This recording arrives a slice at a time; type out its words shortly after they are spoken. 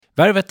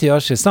Värvet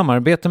görs i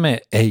samarbete med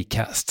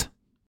Acast.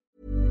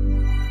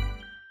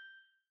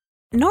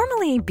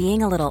 Normally,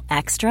 being a little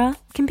extra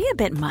can be a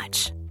bit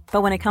much.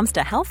 But when it comes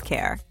to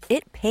healthcare,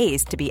 it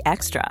pays to be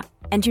extra.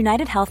 And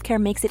United Healthcare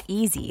makes it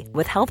easy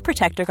with Health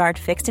Protector Guard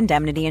fixed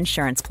indemnity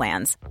insurance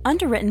plans.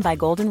 Underwritten by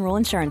Golden Rule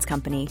Insurance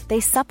Company, they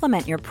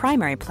supplement your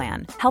primary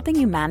plan, helping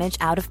you manage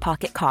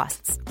out-of-pocket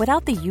costs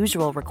without the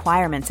usual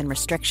requirements and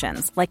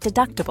restrictions like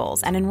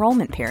deductibles and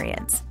enrollment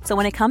periods. So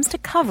when it comes to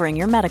covering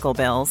your medical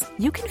bills,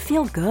 you can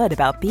feel good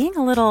about being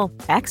a little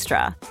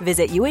extra.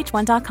 Visit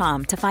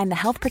uh1.com to find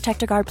the Health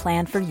Protector Guard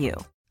plan for you.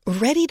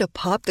 Ready to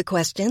pop the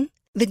question?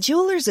 The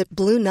jewelers at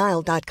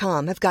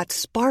BlueNile.com have got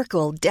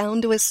sparkle down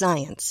to a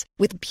science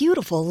with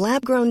beautiful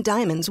lab-grown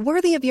diamonds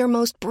worthy of your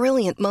most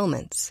brilliant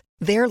moments.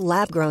 Their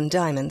lab-grown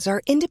diamonds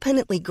are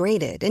independently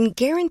graded and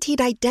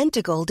guaranteed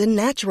identical to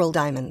natural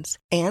diamonds,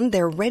 and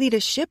they're ready to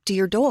ship to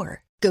your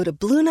door. Go to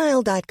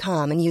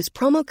BlueNile.com and use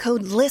promo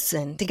code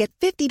LISTEN to get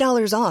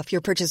 $50 off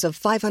your purchase of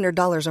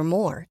 $500 or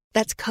more.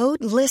 That's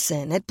code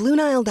LISTEN at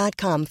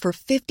BlueNile.com for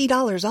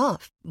 $50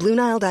 off.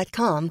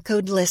 BlueNile.com,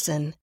 code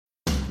LISTEN.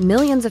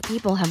 Millions of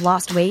people have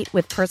lost weight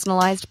with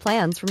personalized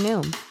plans from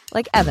Noom.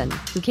 Like Evan,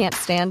 who can't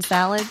stand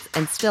salads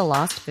and still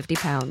lost 50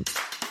 pounds.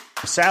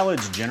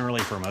 Salads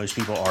generally for most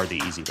people are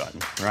the easy button,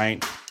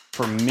 right?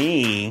 For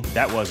me,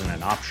 that wasn't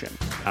an option.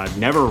 I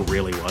never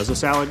really was a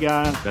salad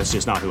guy. That's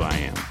just not who I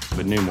am.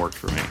 But Noom worked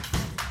for me.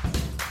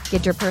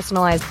 Get your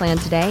personalized plan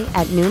today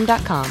at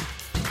Noom.com.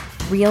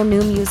 Real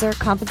Noom user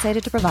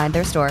compensated to provide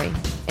their story.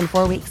 In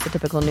 4 weeks, the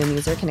typical Noom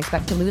user can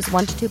expect to lose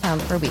 1 to 2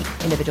 pounds per week.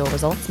 Individual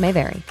results may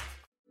vary.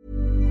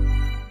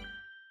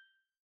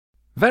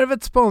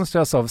 Värvet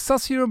sponsras av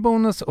SAS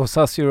Eurobonus och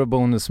SAS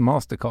Eurobonus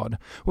Mastercard.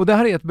 Och det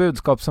här är ett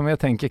budskap som jag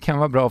tänker kan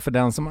vara bra för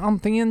den som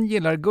antingen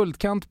gillar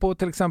guldkant på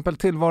till exempel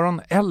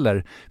tillvaron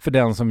eller för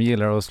den som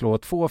gillar att slå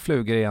 2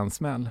 flugor i en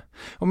smäll.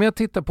 Om jag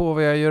tittar på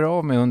vad jag gör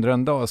av med under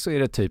en dag så är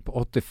det typ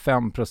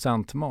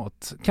 85%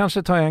 mat.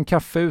 Kanske tar jag en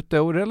kaffe ute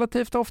och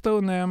relativt ofta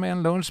unnar jag mig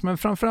en lunch, men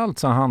framförallt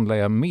så handlar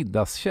jag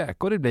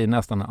middagskäk och det blir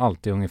nästan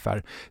alltid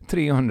ungefär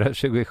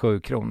 327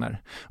 kronor.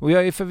 Och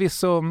jag är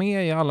förvisso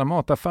med i alla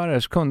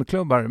mataffärers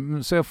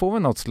kundklubbar så jag får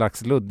väl något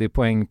slags luddig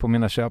poäng på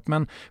mina köp,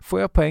 men får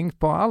jag poäng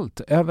på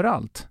allt,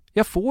 överallt?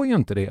 Jag får ju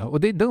inte det och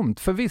det är dumt,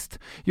 för visst,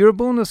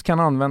 Eurobonus kan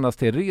användas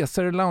till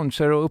resor,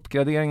 lounger och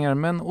uppgraderingar,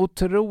 men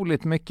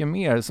otroligt mycket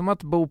mer, som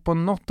att bo på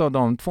något av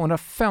de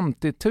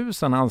 250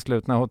 000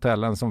 anslutna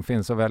hotellen som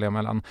finns att välja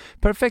mellan.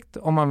 Perfekt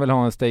om man vill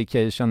ha en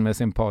staycation med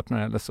sin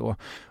partner eller så.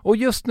 Och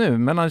just nu,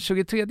 mellan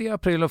 23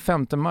 april och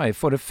 5 maj,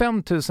 får du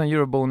 5 000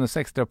 Eurobonus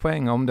extra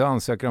poäng om du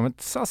ansöker om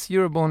ett SAS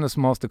Eurobonus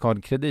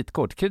Mastercard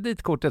kreditkort.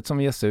 Kreditkortet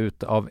som ges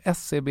ut av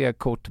SEB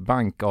Kort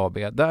Bank AB,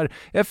 där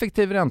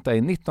effektiv ränta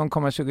är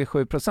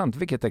 19,27%.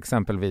 Vilket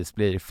exempelvis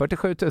blir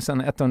 47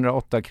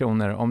 108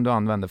 kronor om du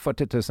använder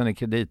 40 000 i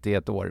kredit i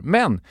ett år.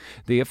 Men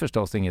det är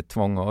förstås inget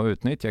tvång att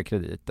utnyttja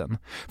krediten.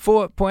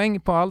 Få poäng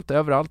på allt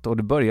överallt och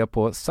du börjar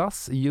på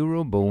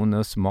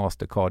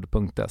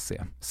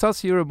saseurobonusmastercard.se.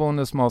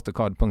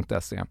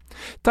 saseurobonusmastercard.se.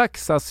 Tack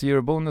SAS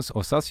Eurobonus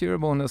och SAS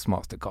Eurobonus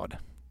Mastercard.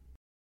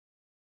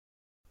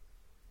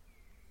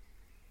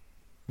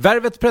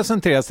 Värvet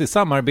presenteras i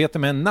samarbete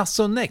med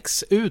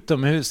Nasonex,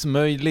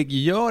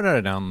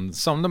 utomhusmöjliggöraren,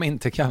 som de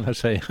inte kallar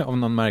sig av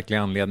någon märklig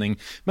anledning.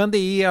 Men det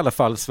är i alla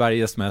fall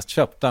Sveriges mest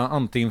köpta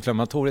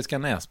antiinflammatoriska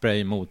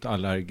nässpray mot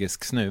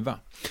allergisk snuva.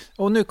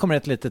 Och nu kommer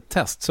ett litet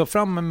test, så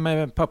fram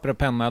med papper och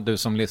penna du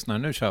som lyssnar,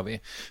 nu kör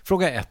vi.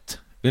 Fråga 1.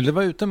 Vill du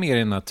vara ute mer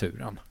i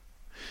naturen?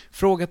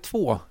 Fråga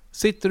 2.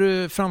 Sitter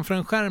du framför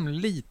en skärm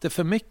lite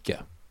för mycket?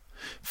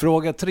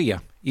 Fråga 3.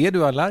 Är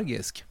du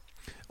allergisk?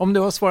 Om du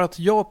har svarat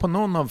ja på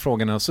någon av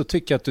frågorna så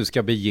tycker jag att du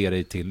ska bege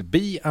dig till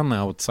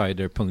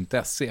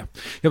beanoutsider.se.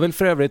 Jag vill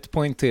för övrigt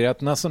poängtera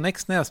att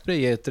Nasonex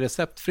nässpray är ett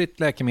receptfritt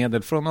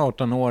läkemedel från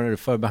 18 år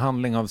för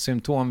behandling av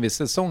symptom vid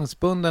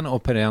säsongsbunden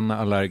och perenn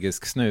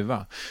allergisk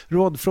snuva.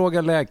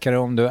 Rådfråga läkare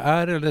om du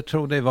är eller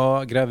tror dig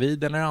vara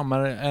gravid eller ammar,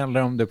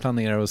 eller om du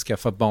planerar att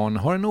skaffa barn,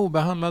 har en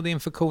obehandlad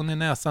infektion i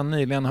näsan,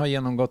 nyligen har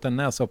genomgått en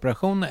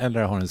näsoperation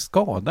eller har en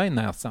skada i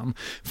näsan.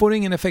 Får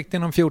ingen effekt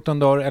inom 14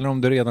 dagar eller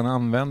om du redan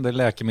använder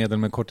läkemedel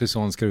med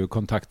kortison ska du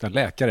kontakta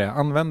läkare.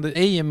 Använd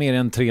ej mer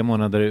än 3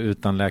 månader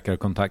utan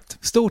läkarkontakt.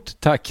 Stort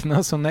tack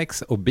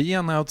Nasonex och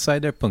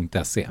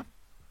beanoutsider.se.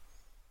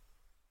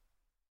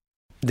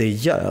 Det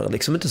gör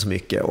liksom inte så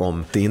mycket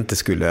om det inte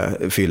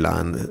skulle fylla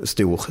en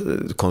stor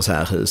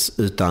konserthus,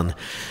 utan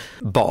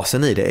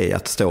basen i det är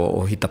att stå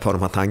och hitta på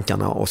de här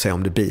tankarna och se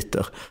om det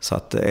biter. Så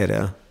att är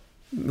det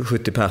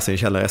 70 pers i en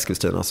källare i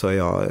Eskilstuna så är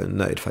jag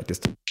nöjd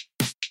faktiskt.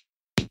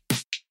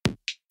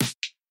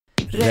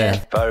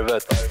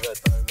 Värvet.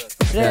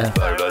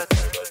 Rävvarvet.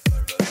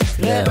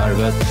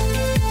 Rävvarvet.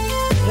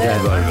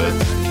 Rävvarvet.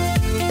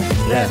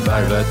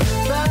 Rävvarvet.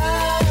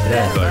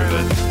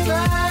 Rävvarvet.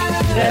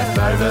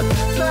 Rävvarvet.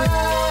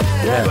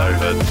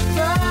 Rävvarvet.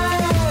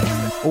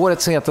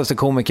 Årets hetaste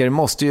komiker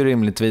måste ju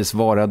rimligtvis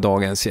vara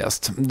dagens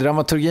gäst.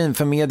 Dramaturgin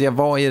för media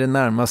var i det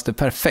närmaste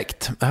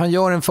perfekt. Han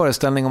gör en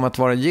föreställning om att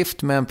vara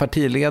gift med en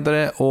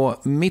partiledare och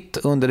mitt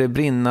under det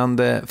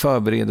brinnande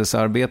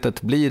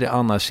förberedelsearbetet blir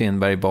Anna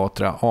Kinberg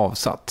Batra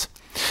avsatt.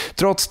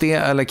 Trots det,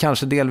 eller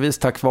kanske delvis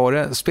tack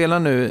vare, spelar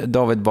nu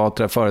David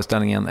Batra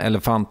föreställningen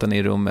Elefanten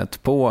i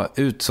rummet på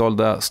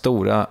utsålda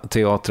stora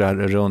teatrar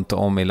runt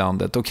om i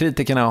landet och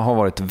kritikerna har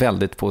varit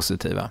väldigt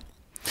positiva.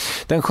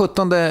 Den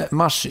 17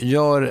 mars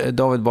gör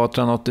David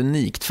Batra något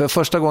unikt. För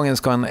första gången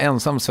ska en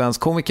ensam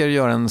svensk komiker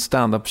göra en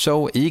stand-up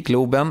show i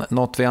Globen,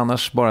 något vi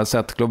annars bara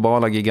sett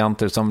globala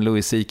giganter som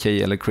Louis CK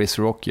eller Chris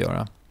Rock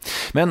göra.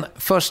 Men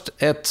först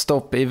ett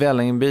stopp i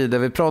Vällingby där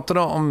vi pratade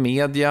om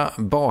media,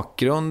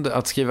 bakgrund,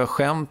 att skriva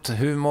skämt,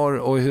 humor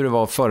och hur det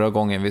var förra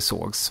gången vi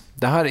sågs.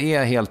 Det här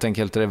är helt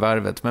enkelt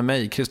Revervet med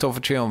mig,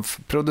 Kristoffer Triumf.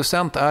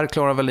 Producent är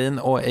Clara Wallin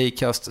och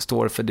Acast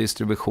står för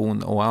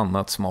distribution och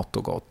annat smått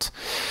och gott.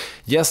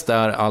 Gäst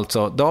är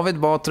alltså David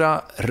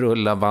Batra,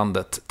 rulla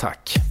bandet,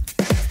 tack.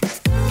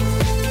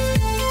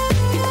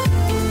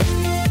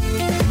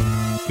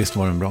 Visst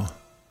var den bra?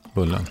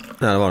 Bullen.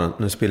 Nej, det var den.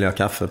 Nu spiller jag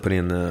kaffe på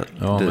din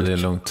ja, duk, men det är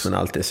lugnt. Men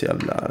allt är så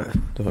jävla...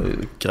 Du har ju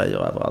grejer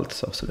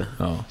överallt. Så det...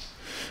 Ja.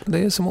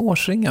 Det är som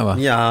årsringar, va?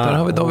 Ja, där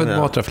har vi David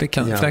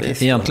Batra-fläcken. Ja,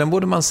 egentligen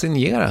borde man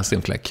signera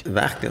sin fläck.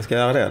 Verkligen, ska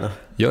jag göra det? Eller?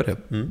 Gör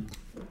det. Mm.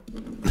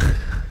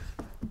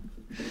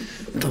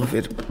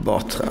 David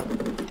Batra.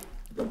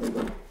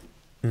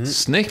 Mm.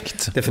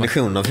 Snyggt.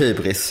 Definitionen av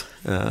hybris.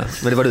 Men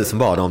det var du som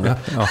bad om det.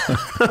 Ja.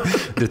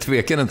 Du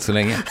tvekade inte så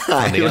länge.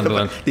 Nej,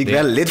 det gick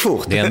väldigt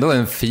fort. Det är ändå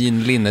en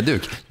fin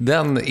linneduk.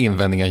 Den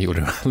invändningen gjorde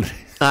du aldrig.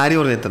 Nej, det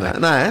gjorde det inte.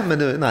 Nej,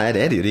 men nej,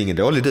 det är det ju. Det är ingen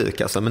dålig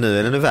duk. Alltså. Men nu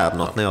är den ju värd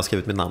något när jag har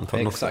skrivit mitt namn på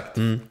den. Exakt.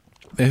 Mm.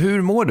 Men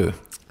hur mår du?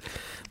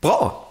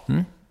 Bra.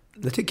 Mm.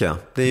 Det tycker jag.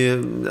 Det är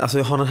ju, alltså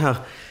jag har den här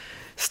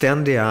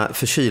ständiga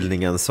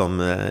förkylningen som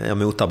jag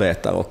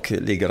motarbetar och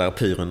ligger där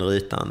pyr under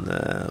ytan.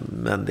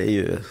 Men det är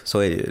ju, så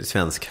är det ju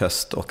svensk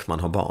höst och man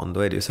har barn, då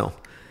är det ju så.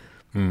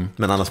 Mm.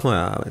 Men annars mår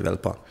jag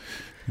väldigt bra.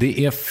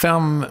 Det är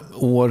 5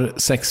 år,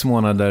 6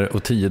 månader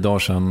och 10 dagar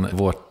sedan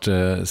vårt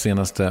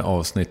senaste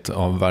avsnitt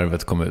av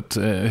Värvet kom ut.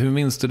 Hur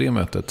minns du det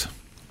mötet?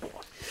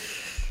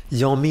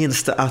 Jag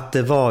minns det att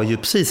det var ju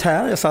precis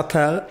här, jag satt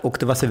här och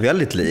det var så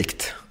väldigt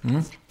likt.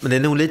 Mm. Men det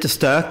är nog lite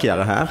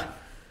stökigare här.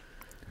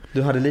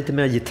 Du hade lite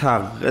mer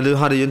gitarr, eller du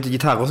hade ju inte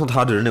gitarr och sånt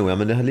hade du nog,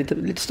 men det är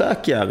lite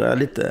stökigare.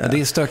 Lite...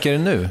 Det är stökigare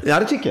nu? Ja,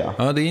 det tycker jag.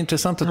 Ja, det är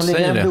intressant att du säger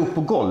det. Han ligger en bok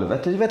på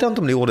golvet, jag vet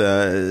inte om det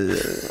gjorde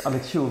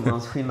Alex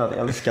Schulmans Skinnad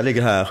älskar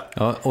ligger här.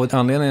 Ja, och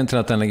anledningen till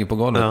att den ligger på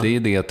golvet, det är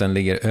det att den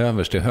ligger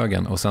överst i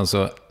högen och sen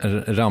så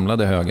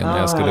ramlade högen när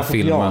jag skulle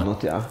filma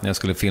när jag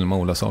skulle filma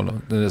Ola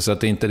Salo. Så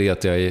att det är inte det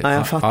att jag är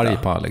arg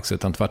på Alex,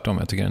 utan tvärtom,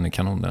 jag tycker den är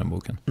kanon den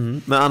boken.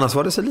 Mm. Men annars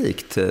var det så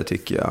likt,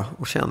 tycker jag.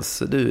 Och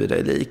känns du är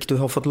dig lik, du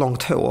har fått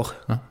långt hår.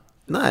 Ja.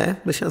 Nej,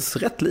 det känns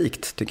rätt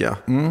likt tycker jag.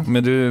 Mm,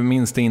 men du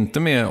minns det inte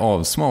med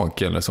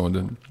avsmak eller så?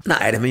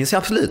 Nej, det minns jag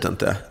absolut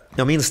inte.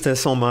 Jag minns det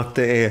som att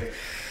det är...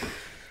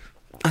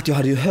 Att jag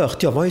hade ju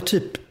hört, jag var ju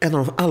typ en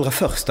av de allra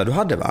första du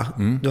hade, va?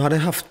 Mm. Du hade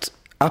haft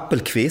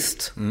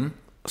Appelqvist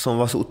som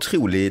var så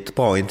otroligt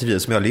bra intervju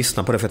som jag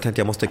lyssnade på det för jag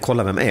tänkte jag måste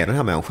kolla vem är den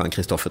här människan,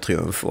 Kristoffer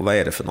Triumf, och vad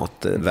är det för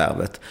något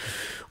Värvet.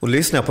 Och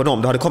lyssnade jag på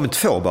dem, det hade kommit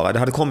 2 bara. Det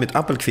hade kommit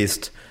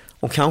Appelqvist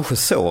och kanske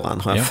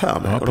Soran har jag för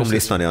mig. Och de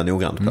lyssnade jag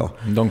noggrant på.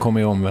 De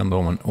kommer i omvänd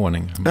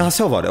ordning. Ja,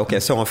 så var det.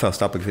 Okej, Soran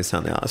först, Appelqvist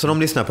sen. Ja. Så de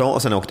lyssnade på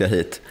och sen åkte jag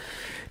hit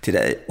till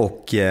dig.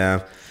 Och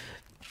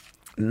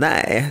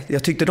nej,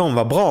 jag tyckte de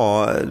var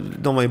bra.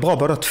 De var ju bra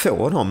båda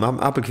två.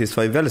 Appelqvist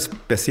var ju väldigt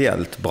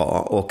speciellt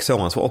bra och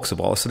Sorans var också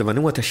bra. Så det var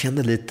nog att jag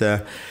kände lite...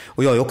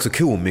 Och jag är också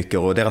komiker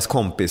och deras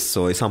kompis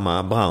och i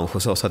samma bransch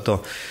och så att då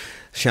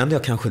kände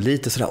jag kanske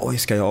lite sådär, oj,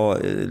 ska jag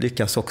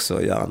lyckas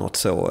också göra något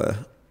så...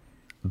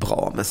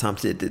 bra, men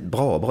samtidigt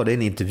bra, det är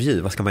en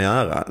intervju, vad ska man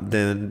göra?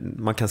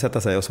 Man kan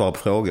sätta sig och svara på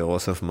frågor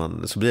och så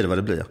blir det vad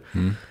det blir.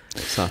 Mm.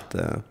 Så att,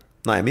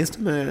 nej, minns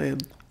du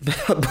med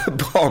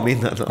bra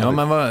minnen? Ja,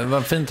 men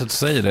vad fint att du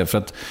säger det, för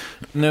att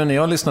nu när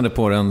jag lyssnade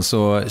på den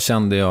så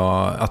kände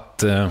jag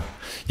att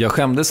jag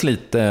skämdes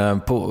lite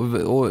på,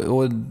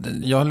 och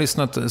jag har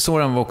lyssnat,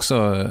 Soran var också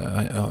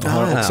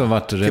har också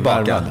varit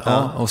revervad.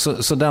 Ja, och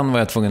så den var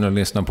jag tvungen att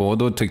lyssna på och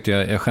då tyckte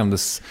jag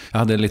skämdes, jag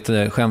hade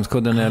lite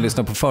skämskudden när jag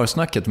lyssnade på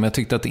försnacket, men jag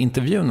tyckte att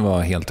intervjun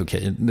var helt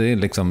okej. Det är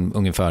liksom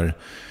ungefär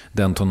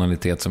den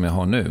tonalitet som jag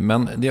har nu,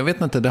 men jag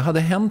vet inte, det hade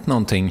hänt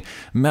någonting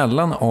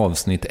mellan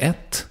avsnitt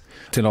 1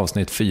 till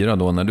avsnitt 4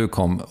 då när du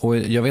kom, och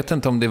jag vet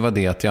inte om det var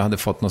det att jag hade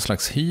fått någon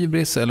slags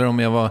hybris eller om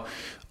jag var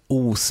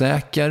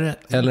osäker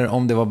eller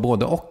om det var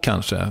både och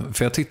kanske,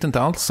 för jag tyckte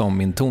inte alls om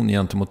min ton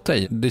gentemot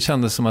dig. Det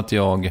kändes som att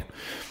jag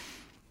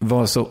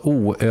var så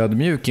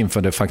oödmjuk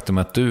inför det faktum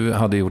att du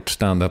hade gjort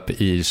stand-up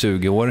i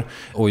 20 år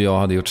och jag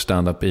hade gjort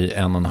stand-up i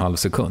 1,5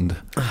 sekund.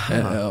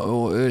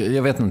 Och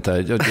jag vet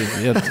inte.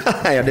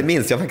 Ja, det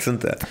minns jag faktiskt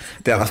inte.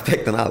 Den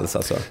aspekten alls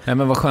alltså. Nej,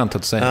 men vad skönt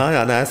att du säger.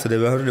 Ja, nej, så det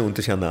behöver du nog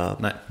inte känna.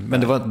 Nej, men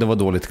det var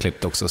dåligt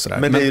klippt också sådär.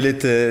 Men det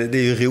är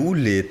ju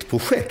roligt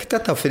projekt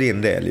detta för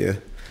din del ju.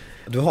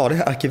 Du har det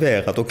här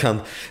arkiverat och kan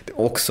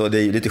också, det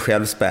är ju lite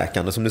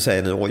självspäkande som du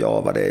säger nu,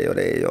 och vad det är och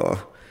det är och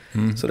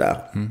sådär.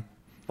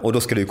 Och då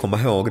ska du komma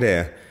ihåg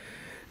det.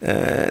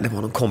 Det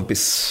var någon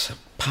kompis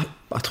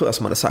pappa tror jag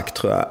som hade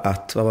sagt,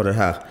 att vad var det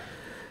här?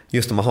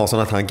 Just när man har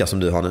sådana tankar som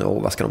du har nu,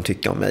 vad ska de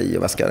tycka om mig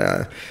och vad ska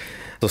det...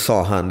 Då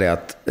sa han det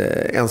att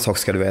en sak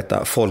ska du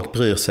veta, folk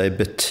bryr sig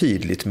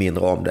betydligt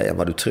mindre om dig än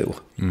vad du tror.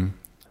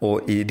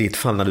 Och i ditt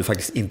fall när du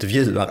faktiskt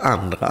intervjuar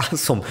andra,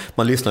 som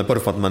man lyssnar på det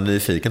för att man är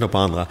nyfiken på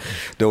andra,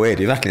 då är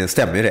det ju verkligen,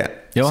 stämmer ju det.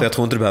 Ja. Så jag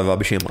tror inte du behöver vara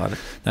bekymrad.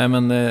 Nej,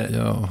 men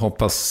jag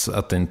hoppas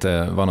att det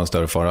inte var någon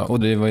större fara. Och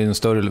det var ju en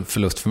större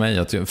förlust för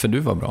mig, för du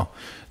var bra.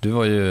 Du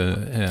var ju...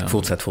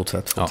 Fortsätt.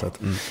 Ja.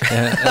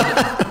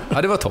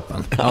 Ja, det var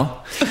toppen.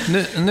 Ja.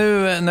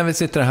 Nu när vi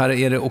sitter här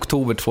är det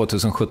oktober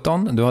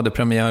 2017. Du hade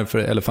premiär för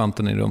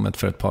Elefanten i rummet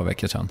för ett par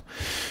veckor sedan.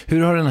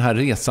 Hur har den här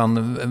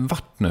resan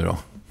varit nu då?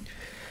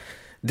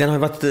 Den har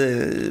varit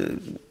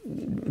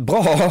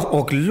bra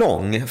och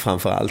lång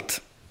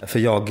framförallt. För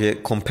jag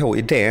kom på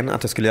idén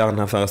att jag skulle göra den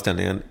här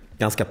föreställningen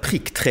ganska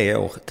prick 3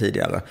 år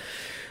tidigare.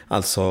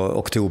 Alltså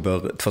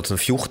oktober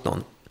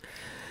 2014.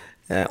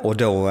 Och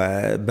då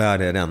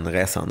började den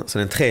resan. Så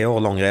det är en 3 år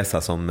lång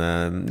resa som,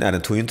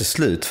 den tog ju inte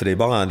slut. För det är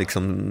bara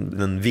liksom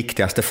den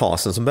viktigaste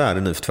fasen som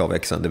började nu för 2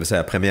 veckor sedan. Det vill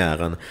säga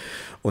premiären.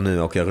 Och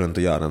nu åker jag runt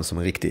och gör den som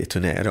en riktig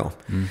turné då.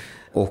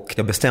 Och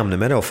jag bestämde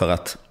mig då för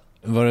att...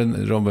 Var det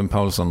Robin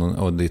Paulsson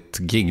och ditt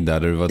gig där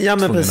du var... Ja,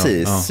 men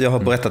precis. Jag har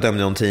berättat om det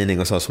i någon tidning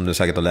och så, som du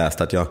säkert har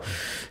läst, att jag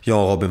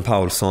och Robin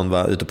Paulsson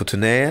var ute på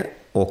turné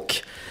och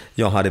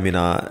jag hade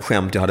mina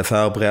skämt jag hade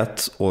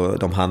förberett och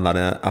de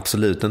handlade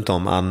absolut inte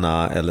om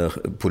Anna eller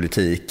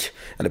politik.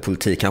 Eller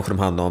politik kanske de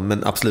handlade om,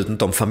 men absolut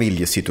inte om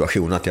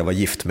familjesituationen, att jag var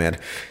gift med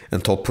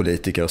en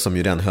toppolitiker som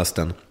ju den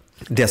hösten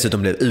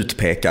dessutom blev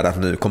utpekad att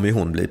nu kommer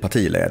hon bli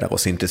partiledare och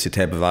syntes i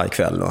tv varje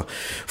kväll och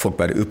folk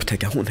började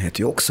upptäcka, hon heter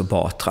ju också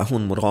Batra,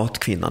 hon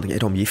moderatkvinnan, är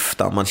de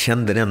gifta? Man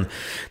kände den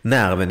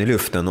nerven i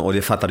luften och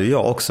det fattade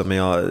jag också, men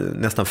jag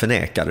nästan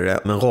förnekade det.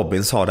 Men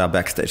Robin sa där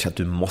backstage att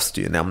du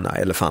måste ju nämna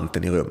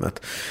Elefanten i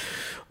rummet.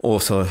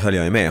 Och så höll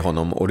jag ju med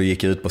honom och då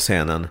gick jag ut på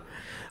scenen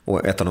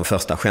och ett av de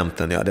första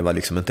skämten, det var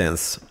liksom inte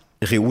ens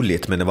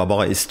roligt, men det var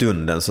bara i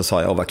stunden så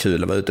sa jag, vad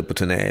kul att vara ute på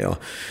turné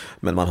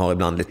men man har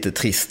ibland lite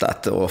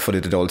tristat och får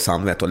lite dåligt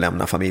samvete och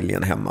lämna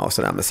familjen hemma och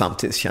sådär, men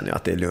samtidigt känner jag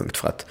att det är lugnt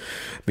för att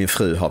min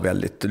fru har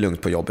väldigt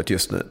lugnt på jobbet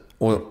just nu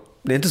och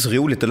det är inte så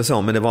roligt eller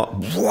så, men det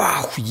var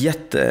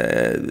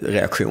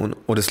jättereaktion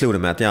och det slog det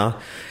med att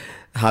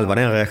halva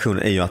den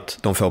reaktionen är ju att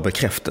de får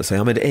bekräftelse.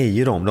 Ja, men det är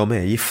ju de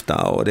är gifta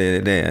och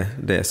det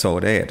är så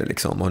det är det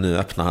liksom, och nu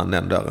öppnar han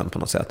den dörren på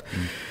något sätt.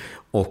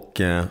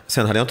 Och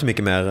sen hade jag inte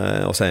mycket mer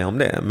att säga om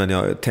det, men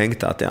jag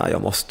tänkte att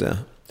jag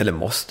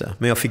måste,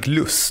 men jag fick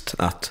lust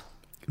att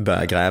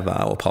börja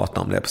gräva och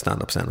prata om det på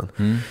stand-up-scenen.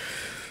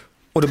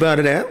 Och då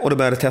började det, och då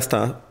började jag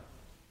testa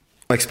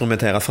och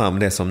experimentera fram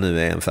det som nu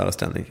är en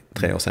föreställning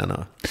 3 år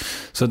senare.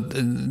 Så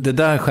det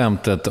där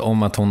skämtet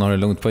om att hon har det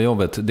lugnt på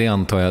jobbet, det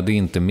antar jag, det är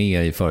inte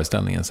med i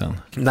föreställningen sen?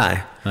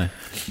 Nej.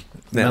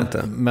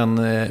 Men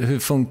hur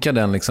funkar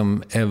den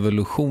liksom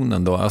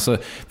evolutionen då? Alltså,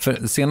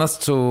 för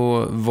senast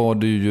så var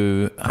du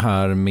ju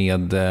här med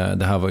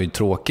Det här var ju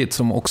tråkigt,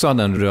 som också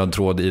hade en röd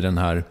tråd i den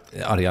här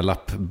arga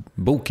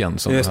lappboken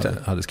som du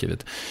hade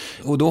skrivit.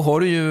 Och då har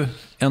du ju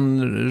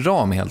en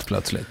ram helt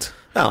plötsligt.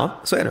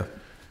 Ja, så är det.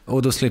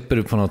 Och då slipper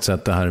du på något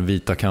sätt det här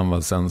vita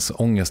canvasens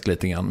ångest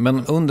lite grann.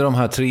 Men under de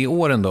här 3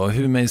 åren då,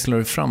 hur mejslar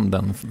du fram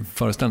den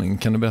föreställningen?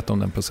 Kan du berätta om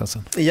den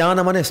processen? Ja,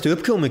 när man är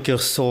ståuppkomiker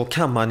så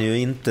kan man ju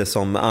inte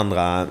som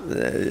andra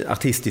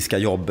artistiska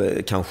jobb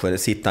kanske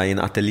sitta i en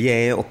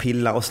ateljé och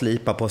pilla och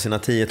slipa på sina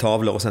 10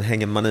 tavlor och sen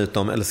hänger man ut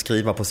dem, eller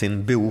skriva på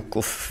sin bok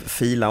och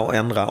fila och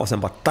ändra och sen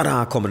bara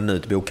tada, kommer den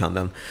ut i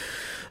bokhandeln.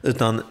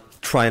 Utan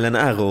trial and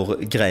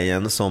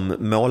error-grejen som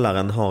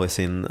målaren har i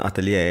sin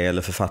ateljé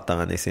eller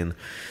författaren i sin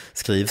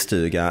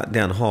skrivstuga,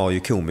 den har ju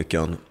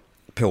komikern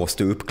på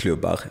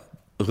ståuppklubbar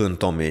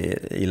runt om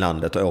i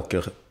landet och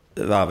åker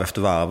varv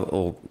efter varv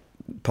och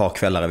ett par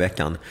kvällar i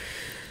veckan.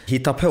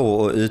 Hittar på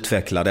och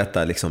utvecklar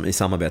detta liksom i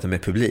samarbete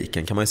med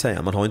publiken, kan man ju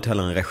säga. Man har ju inte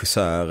heller en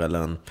regissör eller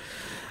en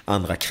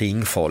andra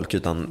kringfolk,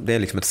 utan det är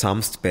liksom ett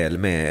samspel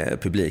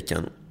med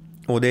publiken.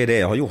 Och det är det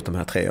jag har gjort de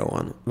här 3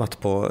 åren. Varit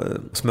på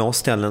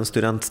småställen,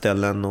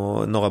 studentställen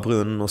och Norra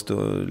Brunn och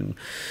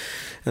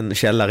en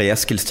källare i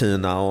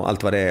Eskilstuna och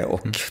allt vad det är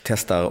och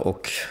testar.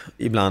 Och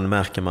ibland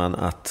märker man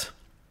att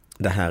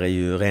det här är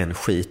ju ren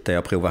skit, det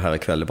jag provar här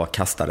ikväll, bara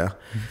kasta det.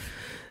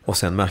 Och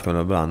sen märker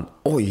man ibland,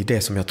 oj,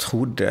 det som jag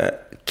trodde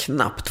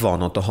knappt var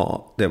något att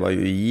ha, det var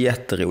ju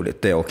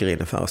jätteroligt, det åker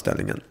in i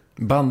föreställningen.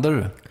 Bandar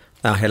du?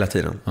 Ja, hela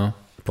tiden. Ja.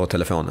 På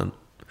telefonen.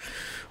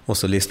 Och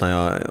så lyssnar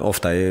jag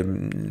ofta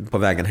på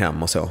vägen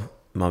hem och så.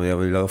 Jag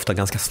vill ofta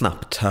ganska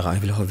snabbt höra.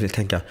 Jag vill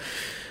tänka.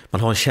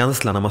 Man har en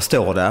känsla när man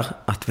står där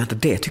att vänta,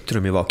 det tyckte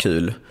de ju var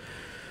kul.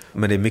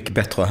 Men det är mycket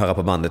bättre att höra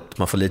på bandet.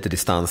 Man får lite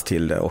distans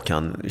till det och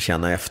kan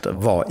känna efter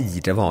vad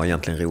i det var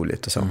egentligen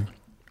roligt och så.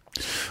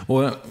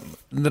 Och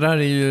det där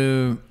är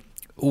ju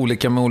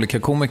med olika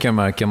komiker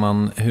märker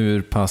man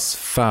hur pass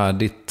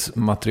färdigt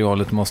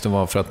materialet måste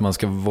vara för att man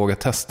ska våga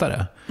testa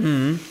det.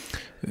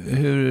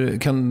 Hur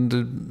kan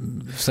du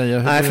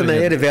säga? Nej, för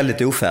mig är det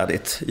väldigt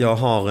ofärdigt. Jag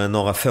har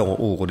några få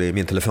ord i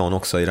min telefon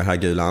också i det här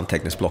gula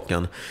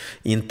anteckningsblocken.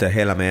 Inte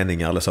hela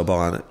meningar eller så,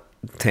 bara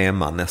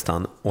teman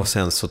nästan. Och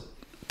sen så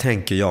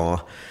tänker jag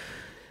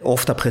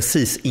ofta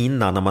precis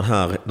innan när man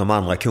hör de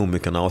andra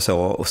komikerna och så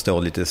och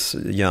står lite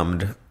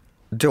gömd.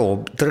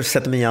 Då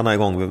sätter mig gärna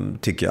igång,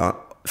 tycker jag.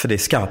 För det är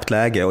skarpt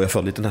läge och jag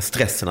får lite den här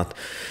stressen att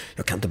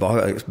jag kan inte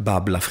bara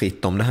babbla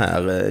fritt om det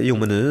här. Jo,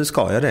 men nu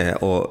ska jag det,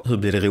 och hur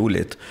blir det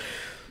roligt?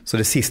 Så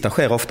det sista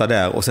sker ofta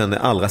där, och sen det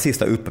allra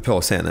sista uppe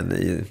på scenen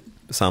i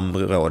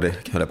samråd,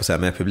 kan jag på säga,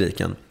 med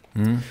publiken.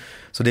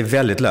 Så det är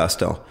väldigt löst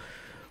då.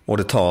 Och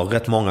det tar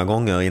rätt många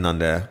gånger innan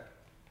det,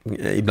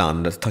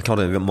 ibland tar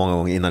det många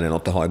gånger innan det är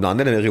något att ha.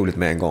 Ibland är det roligt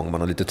med en gång,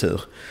 man har lite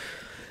tur.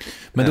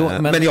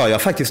 Men jag gör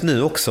faktiskt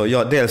nu också,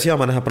 dels gör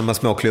man det här på de här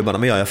små klubbarna,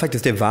 men jag gör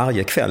faktiskt det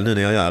varje kväll nu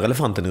när jag gör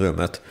Elefanten i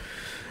rummet.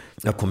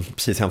 Jag kom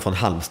precis hem från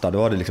Halmstad, då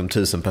var det liksom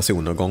 1000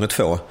 personer gånger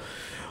 2.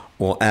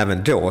 Och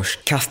även då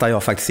kastar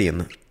jag faktiskt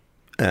in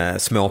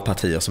små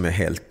partier som är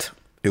helt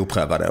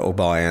oprövade och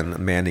bara en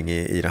mening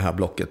i det här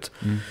blocket.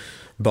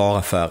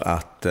 Bara för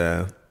att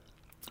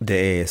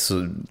det är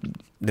så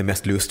det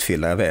mest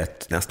lustfyllda jag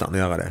vet nästan att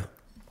göra det.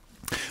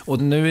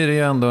 Och nu är det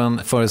ju ändå en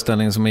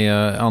föreställning som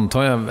är,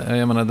 antar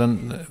jag menar,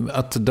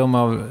 att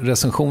döma av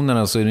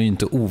recensionerna så är den ju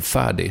inte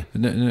ofärdig.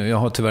 Jag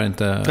har tyvärr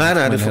inte...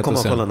 Nej, du får komma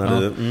och kolla när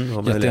du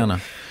har jättegärna.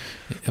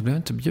 Jag blev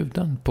inte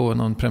bjuden på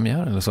någon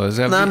premiär eller så.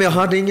 Nej, men jag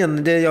hade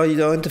ingen... Jag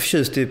är inte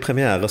förtjust i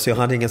premiärer, så jag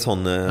hade ingen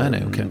sån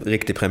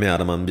riktig premiär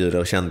där man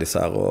bjuder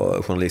kändisar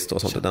och journalister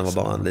och sånt. Den var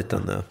bara en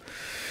liten...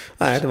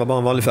 Nej, det var bara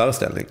en vanlig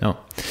föreställning. Ja.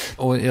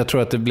 Och jag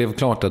tror att det blev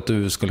klart att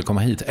du skulle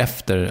komma hit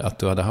efter att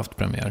du hade haft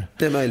premiär.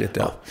 Det är möjligt,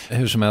 ja.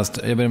 Hur som helst,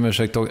 jag ber om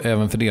ursäkt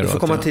även för det. Du får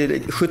komma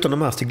till 17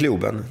 mars till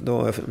Globen.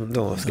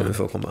 Då ska du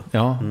få komma.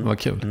 Ja, vad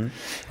kul.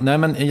 Nej,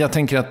 men jag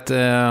tänker att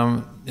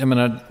jag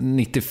menar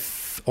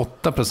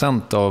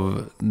 98%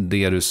 av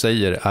det du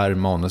säger är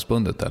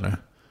manusbundet, eller?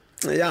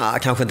 Ja,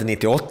 kanske inte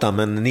 98,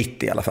 men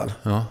 90 i alla fall.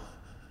 Ja.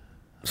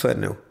 Så är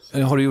det nog.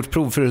 Har du gjort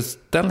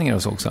provföreställningar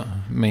och så också?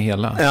 Med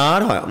hela? Ja,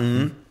 det har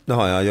jag. Det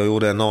har jag. Jag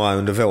gjorde några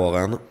under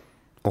våren.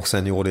 Och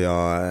sen gjorde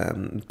jag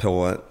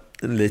på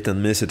en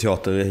liten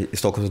myseteater i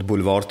Stockholms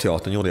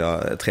Boulevardteatern gjorde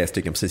jag 3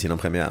 stycken precis innan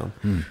premiären.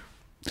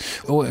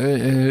 Och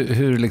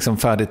hur liksom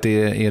färdigt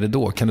är det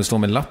då? Kan du stå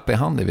med lapp i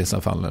hand i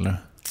vissa fall, eller?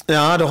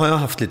 Ja, då har jag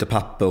haft lite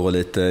papper och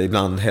lite,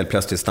 ibland helt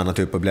plötsligt stannat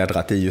upp och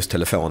bläddrat i just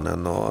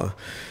telefonen. Och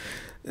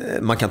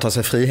man kan ta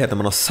sig frihet när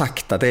man har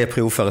sagt att det är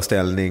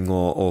provföreställning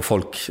och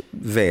folk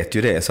vet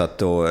ju det, så att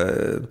då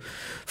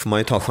får man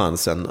ju ta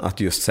chansen att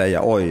just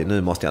säga oj,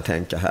 nu måste jag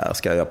tänka här,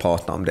 ska jag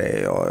prata om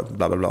det och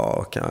bla bla bla,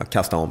 och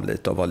kasta om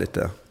lite och vara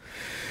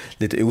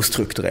lite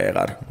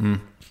ostrukturerad.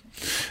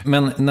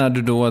 Men när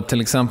du då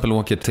till exempel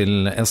åker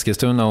till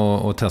Eskilstuna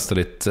och testar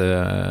ditt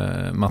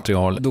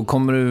material, då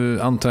kommer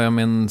du, antar jag,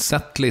 med en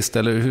setlist,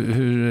 eller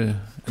hur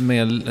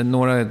med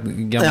några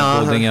gamla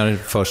kodningar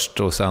först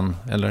och sen,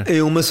 eller?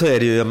 Jo, men så är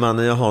det ju.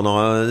 Jag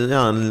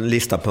har en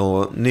lista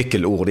på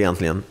nyckelord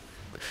egentligen.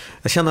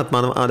 Jag känner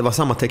att det var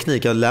samma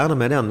teknik. Jag lärde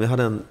mig den. Vi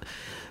hade en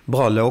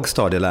bra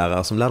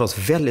lågstadielärare som lärde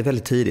oss väldigt,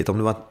 väldigt tidigt. Om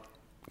det var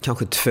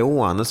kanske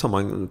 2:an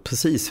som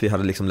vi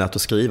hade liksom lärt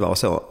att skriva och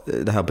så.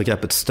 Det här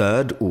begreppet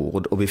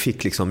stödord. Och vi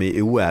fick liksom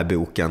i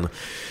OÄ-boken: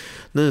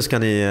 nu ska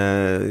ni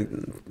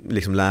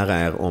liksom lära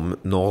er om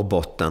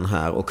Norrbotten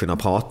här och kunna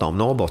prata om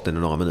Norrbotten i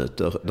några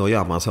minuter. Då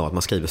gör man så att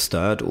man skriver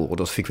stödord,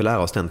 och så fick vi lära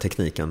oss den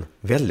tekniken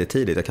väldigt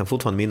tidigt. Jag kan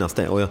fortfarande minnas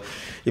det, och jag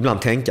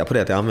ibland tänka på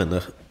det att jag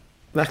använder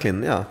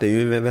verkligen, det är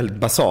ju en väldigt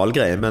basal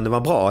grej, men det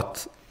var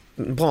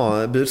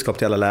bra budskap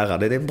till alla lärare.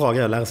 Det är en bra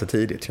grej att lära sig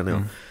tidigt, känner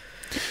jag.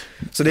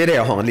 Så det är det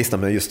jag har en lista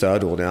med, just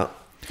stödord, ja.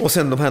 Och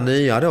sen de här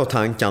nya då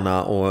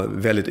tankarna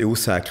och väldigt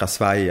osäkra,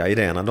 svajiga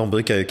idéerna, de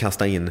brukar ju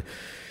kasta in.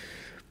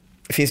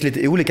 Det finns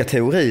lite olika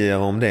teorier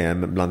om det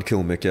bland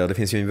komiker. Det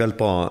finns ju en väldigt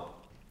bra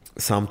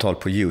samtal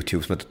på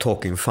YouTube som heter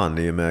Talking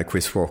Funny med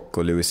Chris Rock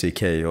och Louis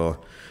CK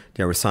och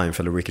Jerry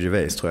Seinfeld och Ricky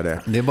Gervais, tror jag det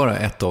är. Det är bara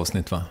ett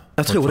avsnitt, va?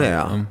 Jag tror det,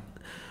 ja.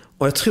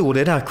 Och jag tror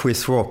det är där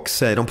Chris Rock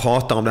säger, de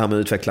pratar om det här med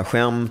att utveckla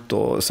skämt,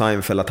 och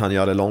Seinfeld att han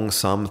gör det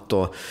långsamt,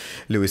 och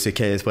Louis CK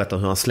berättar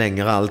hur han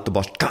slänger allt och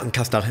bara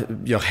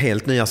gör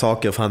helt nya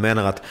saker, för han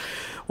menar att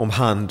om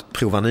han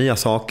provar nya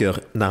saker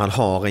när han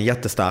har en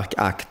jättestark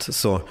akt,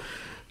 så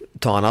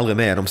tar han aldrig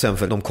med dem sen,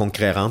 för de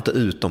konkurrerar inte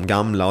ut de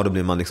gamla, och då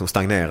blir man liksom,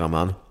 stagnerar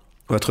man.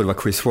 Och jag tror det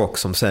var Chris Rock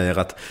som säger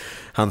att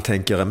han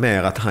tänker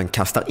mer att han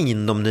kastar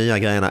in de nya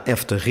grejerna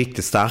efter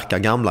riktigt starka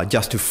gamla,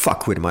 just to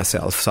fuck with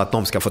myself, så att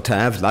de ska få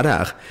tävla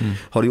där.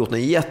 Har du gjort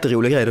en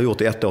jätterolig grej, du har gjort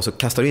det 1 år, så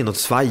kastar du in något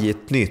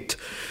svajigt nytt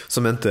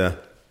som inte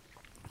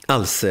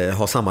alls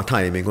har samma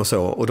timing och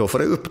så, och då får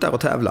du upp där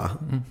och tävla.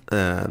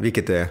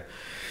 Vilket är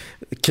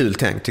kul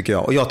tänkt, tycker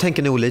jag. Och jag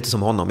tänker nog lite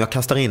som honom, jag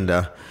kastar in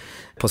det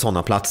på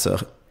sådana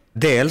platser.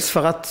 Dels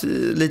för att,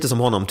 lite som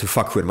honom, to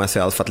fuck with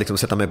myself, för att liksom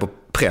sätta mig på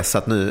press,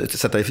 att nu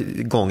sätta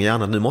igång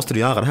hjärnan, nu måste du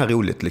göra det här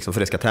roligt liksom, för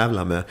det ska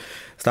tävla med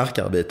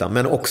starkare bitar.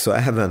 Men också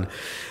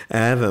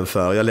även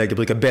för, jag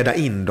brukar bädda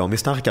in dem i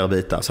starkare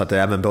bitar, så att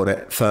det även både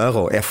före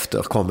och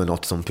efter kommer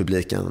något som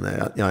publiken,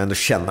 jag ändå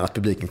känner att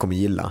publiken kommer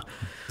gilla.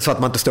 Så att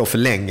man inte står för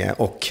länge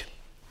och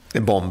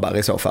bombar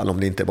i så fall om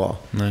det inte är bra.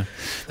 Nej.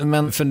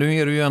 Men för nu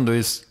är du ju ändå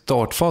i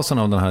startfasen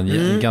av den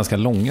här ganska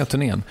långa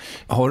turnén.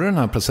 Har du den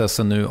här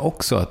processen nu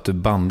också, att du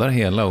bandar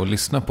hela och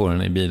lyssnar på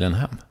den i bilen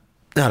hem?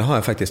 Ja, det har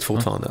jag faktiskt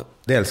fortfarande.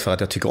 Dels för att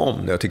jag tycker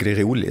om det, jag tycker det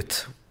är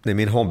roligt. Det är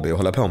min hobby att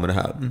hålla på med det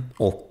här.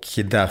 Och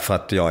därför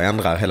att jag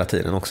ändrar hela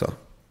tiden också.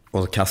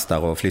 Och kastar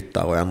och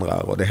flyttar och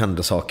ändrar. Och det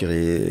händer saker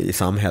i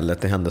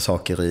samhället, det händer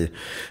saker i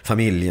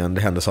familjen,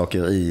 det händer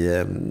saker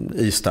i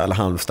Ystad eller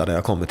Halmstad där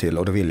jag kommer till.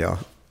 Och då vill jag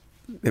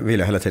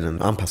hela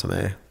tiden anpassa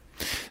mig.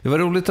 Det var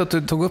roligt att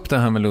du tog upp det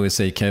här med Louis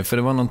CK, för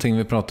det var någonting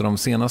vi pratade om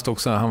senast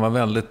också. Han var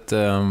väldigt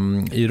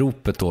i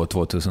ropet då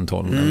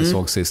 2012 när vi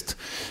såg sist.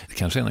 Det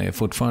kanske är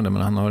fortfarande,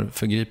 men han har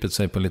förgripit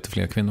sig på lite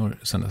fler kvinnor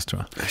sen dess,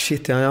 tror jag.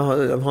 Shit, jag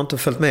har inte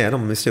följt med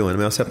de historierna,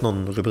 men jag har sett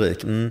någon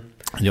rubrik.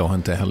 Jag har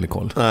inte heller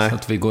koll. Så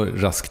att vi går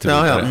raskt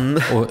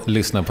vidare och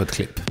lyssnar på ett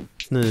klipp.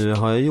 Nu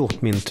har jag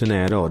gjort min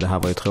turné då. Det här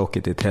var ju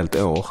tråkigt i ett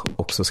helt år,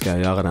 och så ska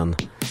jag göra den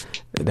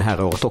det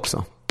här året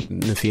också.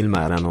 Nu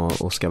filmar jag den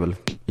och ska väl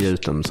ge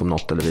ut den som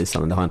något eller visa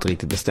den. Det har jag inte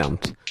riktigt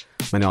bestämt.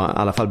 Men jag har i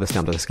alla fall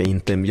bestämt att jag ska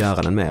inte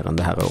göra den mer än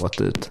det här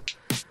året ut.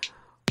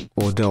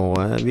 Och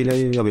då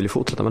vill jag vill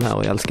fortsätta med det här,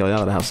 och jag älskar att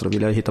göra det här, så då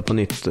vill jag hitta på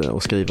nytt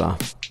och skriva.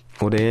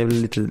 Och det är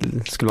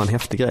skulle vara en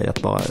häftig grej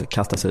att bara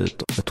kasta sig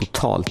ut med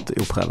totalt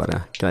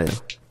oprövade grejer.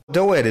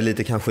 Då är det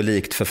lite kanske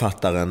likt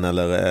författaren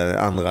eller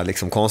andra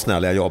liksom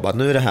konstnärliga jobb. Att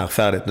nu är det här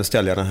färdigt, nu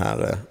ställer jag den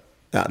här...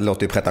 Ja, det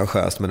låter ju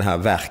pretentiöst, men det här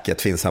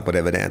verket finns här på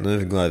DVD.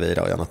 Nu går jag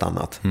vidare och gör något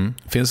annat.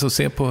 Finns att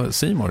se på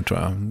C More, tror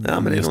jag. Ja,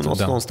 men det är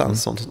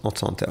någonstans något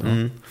sånt. Ja.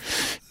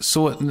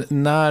 Så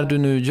när du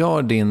nu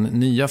gör din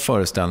nya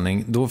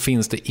föreställning, då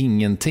finns det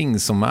ingenting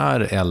som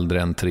är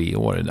äldre än 3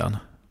 år i den?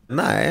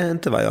 Nej,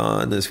 inte vad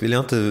jag... Nu vill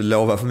jag inte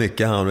lova för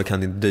mycket här, och det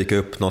kan inte dyka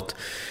upp något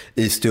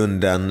i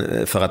stunden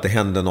för att det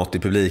händer något i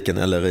publiken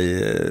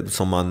eller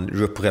som man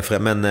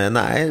refererar. Men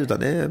nej,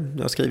 utan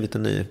jag har skrivit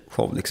en ny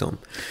show liksom.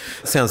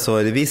 Sen så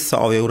är det vissa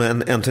av, jag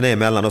gjorde en turné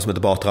mellan dem som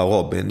heter Batra och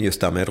Robin,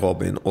 just där med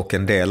Robin, och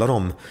en del av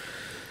dem,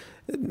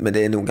 men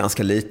det är nog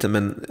ganska lite,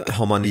 men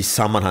har man i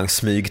sammanhang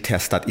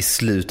smygtestat i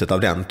slutet av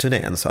den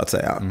turnén så att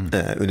säga.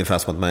 Ungefär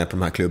som att man är på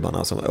de här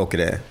klubbarna som åker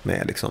det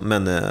med liksom.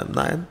 Men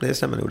nej, det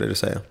stämmer nog det du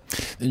säger.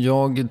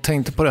 Jag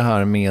tänkte på det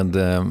här med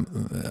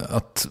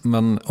att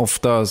man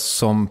ofta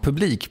som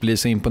publik blir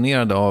så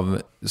imponerad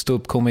av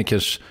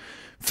ståuppkomikers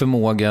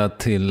förmåga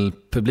till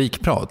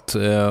publikprat,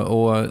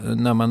 och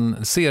när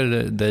man ser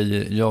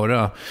dig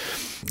göra,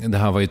 det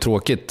här var ju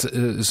tråkigt,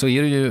 så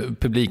är det ju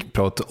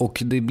publikprat,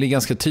 och det blir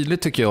ganska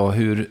tydligt tycker jag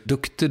hur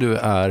duktig du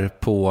är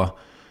på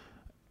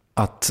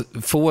att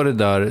få det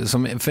där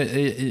som,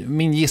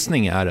 min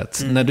gissning är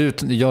att när du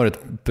gör ett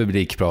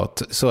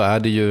publikprat så är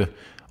det ju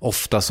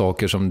ofta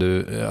saker som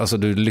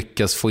du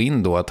lyckas få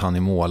in då, att han är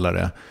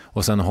målare,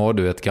 och sen har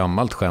du ett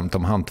gammalt skämt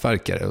om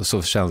hantverkare, och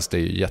så känns det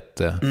ju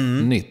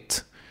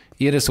jättenytt.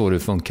 Är det så du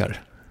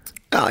funkar?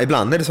 Ja,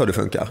 ibland är det så det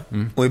funkar.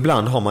 Och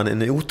ibland har man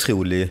en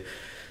otrolig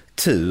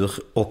tur,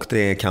 och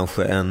det är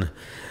kanske en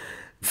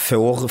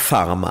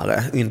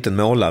fårfarmare, inte en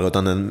målare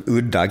utan en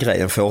udda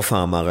grej, en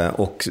fårfarmare,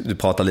 och du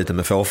pratar lite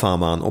med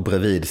fårfarmaren, och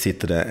bredvid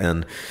sitter det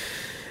en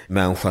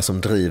människa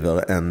som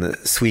driver en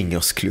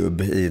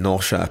swingersklubb i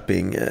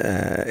Norrköping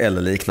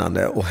eller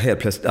liknande, och helt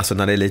plötsligt, alltså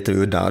när det är lite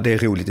udda, det är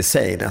roligt i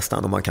sig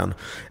nästan, och man kan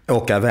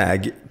åka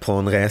iväg på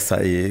en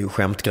resa i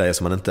skämtgrejer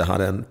som man inte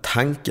hade en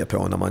tanke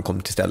på när man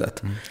kom till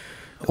stället.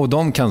 Och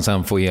de kan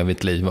sen få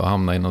evigt liv och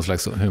hamna i någon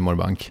slags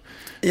humorbank.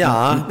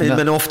 Ja,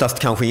 men oftast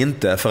kanske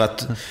inte, för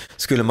att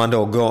skulle man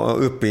då gå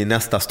upp i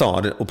nästa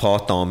stad och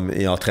prata om,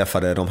 jag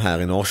träffade de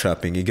här i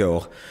Norrköping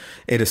igår,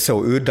 är det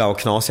så udda och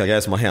knasiga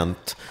grejer som har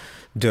hänt,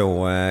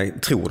 då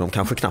tror de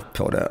kanske knappt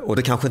på det. Och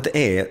det kanske inte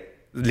är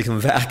liksom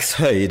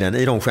verkshöjden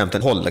i de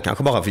skämten, håller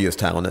kanske bara för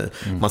just här och nu.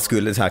 Man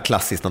skulle, så här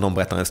klassiskt när de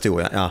berättar en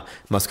historia, ja,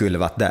 man skulle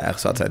varit där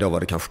så att säga, då var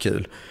det kanske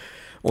kul.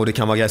 Och det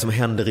kan vara grejer som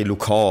händer i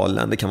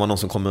lokalen, det kan vara någon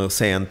som kommer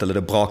sent, eller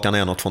det brakar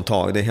ner något från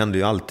tag. Det händer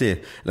ju alltid,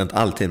 eller inte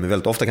alltid, men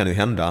väldigt ofta kan det ju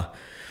hända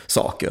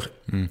saker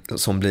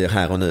som blir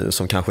här och nu,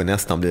 som kanske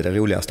nästan blir det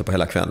roligaste på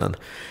hela kvällen.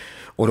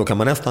 Och då kan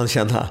man nästan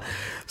känna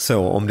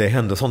så, om det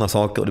händer sådana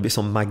saker, och det blir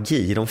som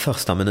magi de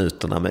första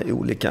minuterna med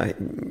olika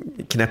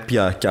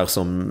knäppjökar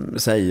som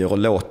säger och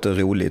låter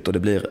roligt, och det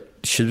blir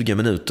 20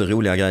 minuter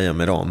roliga grejer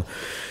med dem.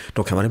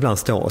 Då kan man ibland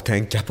stå och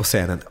tänka på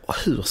scenen,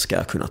 hur ska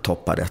jag kunna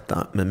toppa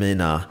detta med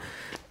mina...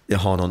 Jag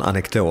har någon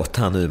anekdot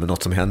här nu med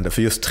något som hände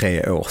för just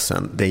 3 år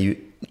sedan. Det är ju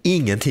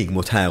ingenting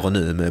mot här och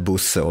nu med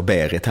Bosse och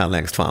Berit här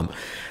längst fram.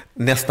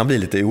 Nästan blir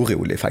lite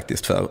orolig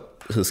faktiskt för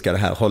hur ska det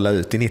här hålla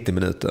ut i 90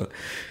 minuter.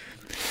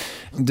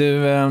 Du,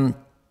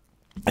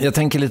 jag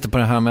tänker lite på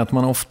det här med att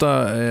man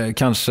ofta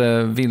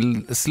kanske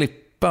vill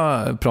slippa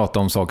slippa prata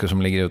om saker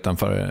som ligger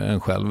utanför en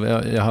själv.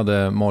 Jag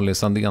hade Molly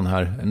Sandén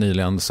här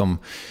nyligen som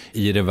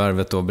i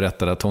Revervet då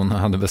berättade att hon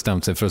hade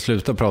bestämt sig för att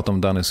sluta prata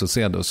om Danny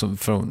Saucedo,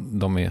 för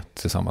de är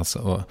tillsammans.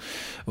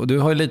 Och du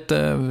har ju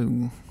lite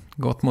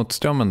gått mot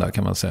strömmen där,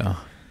 kan man säga.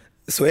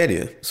 Så är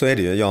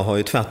det ju. Jag har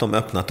ju tvärtom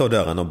öppnat då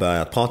dörren och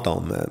börjat prata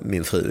om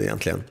min fru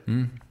egentligen.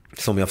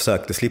 Som jag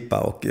försökte slippa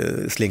och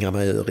slingra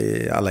mig ur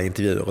i alla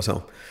intervjuer och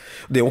så.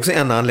 Det är också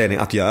en anledning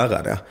att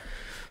göra det.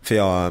 För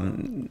jag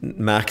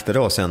märkte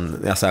då sen,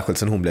 särskilt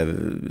sen hon blev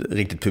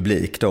riktigt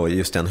publik då,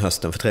 just den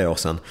hösten för 3 år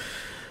sedan.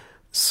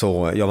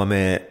 Så jag var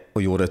med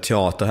och gjorde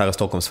teater här i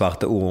Stockholm,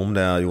 Svarte Orm,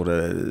 där jag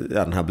gjorde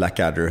den här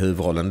Blackadder,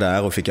 huvudrollen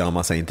där, och fick göra en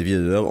massa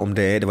intervjuer om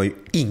det. Det var ju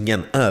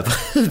ingen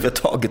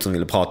överhuvudtaget som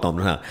ville prata om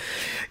den här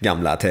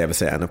gamla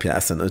tv-serien och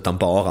pjäsen, utan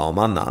bara om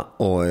Anna.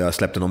 Och jag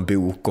släppte någon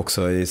bok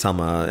också i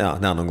samma,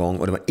 någon gång,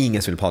 och det var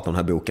ingen som ville prata om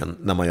den här boken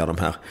när man gör de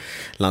här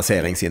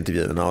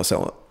lanseringsintervjuerna och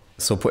så.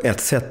 Så på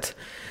ett sätt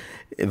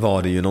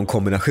var det ju någon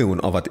kombination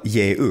av att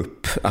ge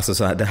upp, alltså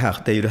så här,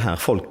 det är ju det här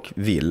folk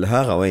vill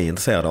höra och är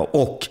intresserade av,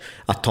 och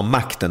att ta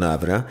makten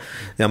över det.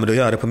 Ja, men då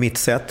gör jag det på mitt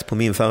sätt, på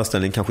min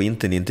föreställning, kanske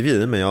inte en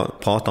intervju, men jag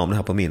pratar om det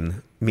här på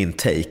min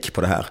take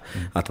på det här,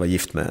 att vara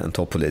gift med en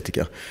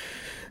toppolitiker.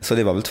 Så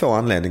det var väl 2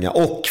 anledningar,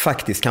 och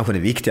faktiskt kanske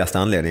den viktigaste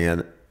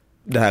anledningen: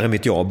 det här är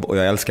mitt jobb och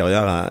jag älskar att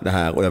göra det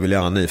här och jag vill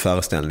göra en ny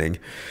föreställning.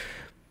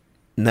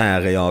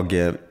 När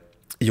jag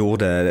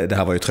gjorde, det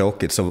här var ju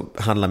tråkigt, så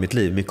handlar mitt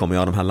liv mycket om att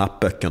göra de här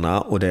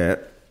lappböckerna, och det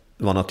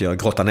var något jag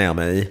grottade ner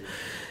mig i.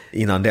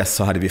 Innan dess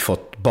så hade vi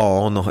fått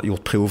barn och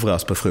gjort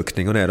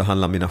provrörsbefruktning, och då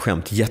handlar mina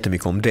skämt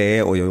jättemycket om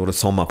det, och jag gjorde ett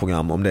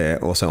sommarprogram om det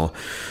och så.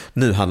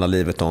 Nu handlar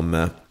livet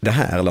om det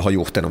här, eller har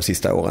gjort det de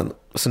sista åren.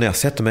 Så när jag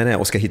sätter mig ner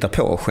och ska hitta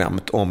på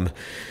skämt om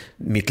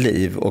mitt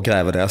liv och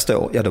gräver där jag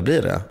står, då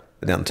blir det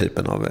den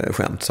typen av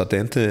skämt. Så att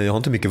jag har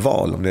inte mycket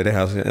val om det är det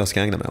här jag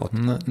ska ägna mig åt.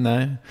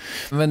 Nej,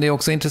 men det är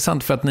också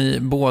intressant för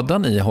att båda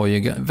ni har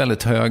ju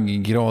väldigt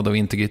hög grad av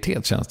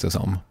integritet, känns det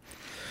som.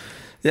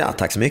 Ja,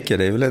 tack så mycket.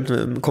 Det är väl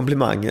en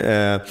komplimang.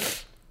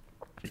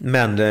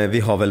 Men vi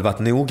har väl varit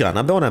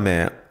noggranna båda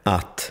med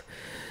att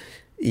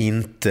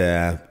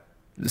inte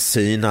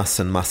synas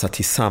en massa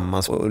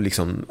tillsammans och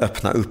liksom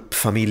öppna upp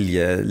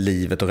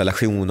familjelivet och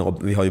relationer.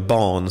 Och vi har ju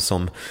barn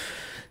som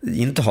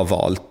inte har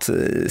valt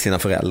sina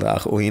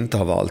föräldrar och inte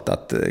har valt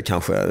att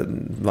kanske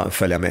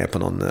följa med på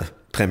någon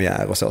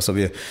premiär och så. Så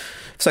vi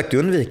försökte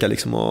undvika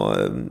liksom, och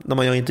när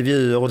man gör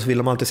intervjuer och så vill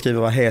de alltid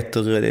skriva vad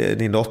heter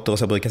din dotter, och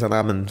så brukar jag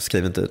säga, nej men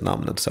skriv inte ut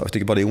namnet. Så jag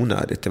tycker bara det är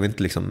onödigt. Jag vill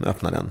inte liksom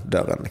öppna den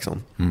dörren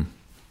liksom.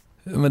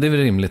 Men det är väl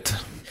rimligt?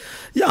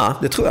 Ja,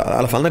 det tror jag. I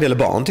alla fall när det gäller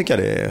barn tycker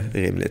jag det är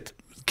rimligt.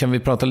 Kan vi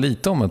prata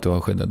lite om att du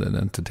har skyddad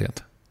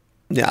identitet?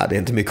 Ja, det är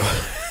inte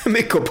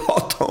mycket att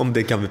prata om,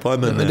 det kan vi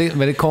prata om. Men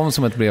det kom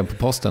som ett brev på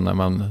posten när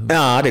man...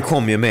 Ja, det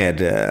kom ju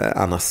med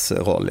Annas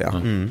roll,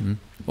 ja.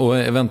 Och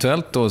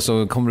eventuellt då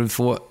så kommer du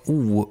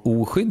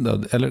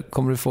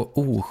få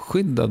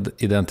oskyddad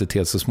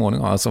identitet så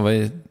småningom. Alltså,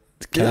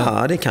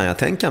 det kan jag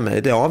tänka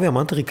mig. Det avgör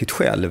man inte riktigt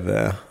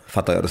själv,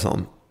 fattar jag det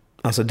som.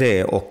 Alltså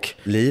det och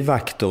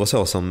livvakter och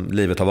så som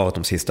livet har varit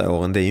de sista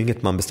åren, det är ju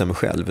inget man bestämmer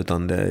själv,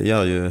 utan det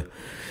gör ju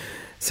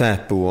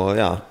Säpo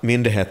och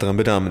myndigheter en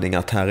bedömning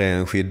att här är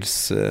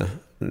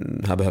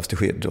här behövs det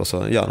skydd, och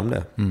så gör de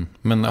det.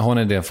 Men har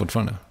ni det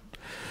fortfarande?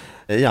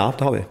 Ja,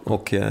 det har vi.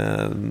 Och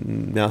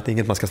det är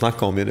inget man ska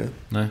snacka om i det.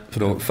 Nej. För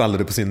då faller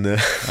det på sin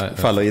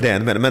faller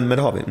idén med det. Men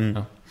det har vi.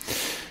 Ja.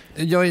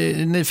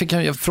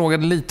 Jag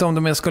frågade lite om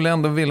det, men jag skulle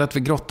ändå vilja att vi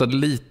grottade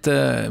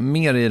lite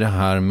mer i det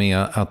här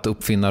med att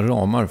uppfinna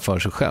ramar för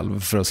sig själv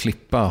för att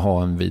slippa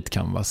ha en vit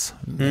canvas.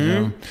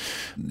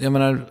 Jag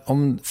menar,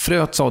 om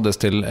fröet såddes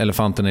till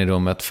elefanten i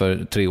rummet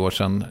för 3 år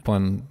sedan på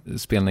en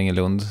spelning i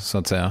Lund, så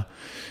att säga.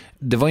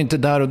 Det var inte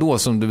där och då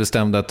som du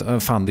bestämde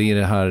att fan, det är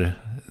det här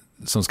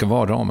som ska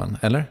vara ramen,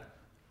 eller?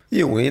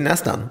 Jo,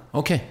 nästan.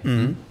 Okej.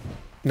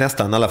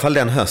 Nästan, i alla fall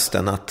den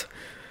hösten.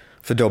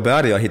 För då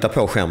började jag hitta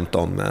på skämt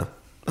om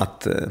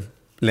att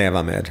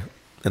leva med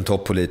en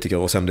toppolitiker,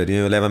 och sen blev det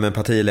ju att leva med en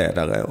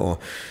partiledare,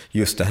 och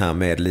just det här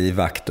med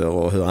livvakter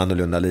och hur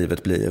annorlunda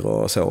livet blir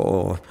och så,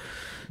 och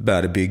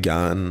började bygga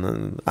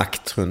en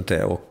akt runt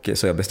det, och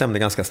så jag bestämde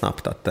ganska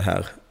snabbt att det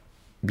här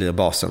blir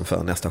basen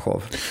för nästa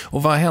show.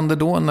 Och vad händer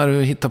då när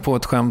du hittar på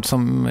ett skämt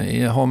som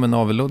har med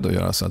navelludd att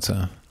göra, så att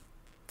säga?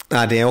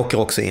 Nej, det åker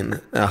också in.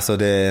 Alltså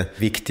det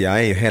viktiga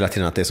är ju hela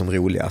tiden att det är som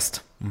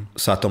roligast.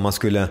 Så att om man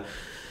skulle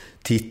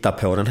titta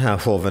på den här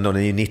showen då,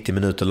 den är ju 90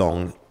 minuter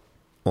lång,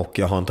 och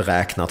jag har inte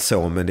räknat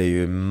så, men det är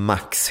ju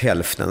max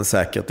hälften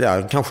säkert,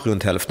 kanske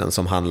runt hälften,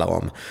 som handlar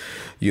om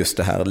just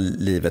det här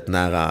livet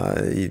nära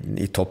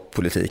i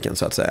toppolitiken,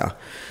 så att säga.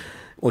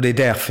 Och det är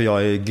därför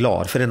jag är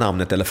glad för det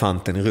namnet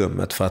elefanten i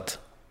rummet, för att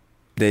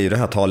det är ju det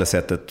här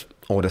talesättet,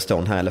 det står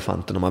den här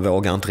elefanten, och man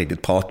vågar inte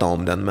riktigt prata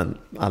om den, men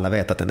alla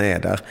vet att den är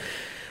där.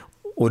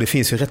 Och det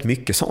finns ju rätt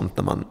mycket sånt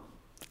när man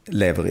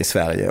lever i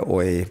Sverige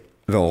och i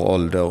vår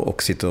ålder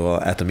och sitter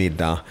och äter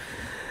middag,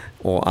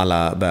 och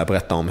alla börjar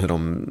berätta om hur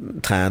de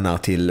tränar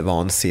till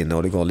vansinne,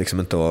 och det går liksom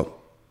inte att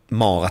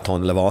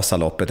maraton eller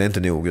Vasaloppet är inte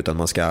nog, utan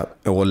man ska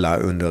åla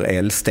under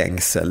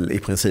elstängsel i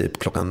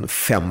princip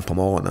 5:00 på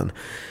morgonen.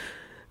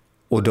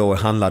 Och då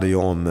handlar det ju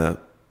om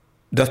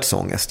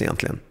dödsångest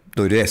egentligen.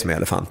 Då är det som är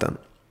elefanten.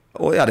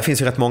 Och ja, det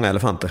finns ju rätt många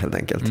elefanter helt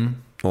enkelt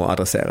att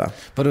adressera.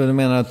 Vadå, du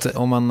menar att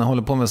om man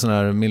håller på med sån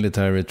här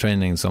military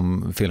training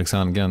som Felix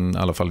Herngren i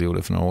alla fall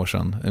gjorde för några år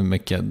sedan,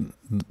 mycket,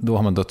 då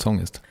har man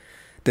dödsångest?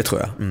 Det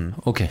tror jag.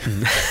 Okej.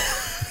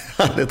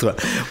 Det tror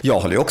jag. Jag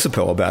håller ju också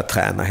på att börja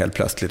träna helt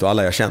plötsligt, och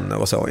alla jag känner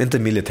och så. Inte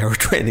military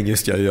training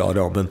just jag gör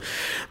då, men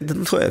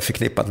den tror jag är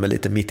förknippat med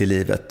lite mitt i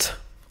livet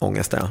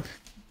ångest där.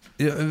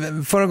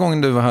 Förra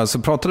gången du var här så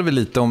pratade vi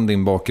lite om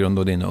din bakgrund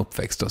och din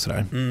uppväxt och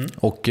sådär.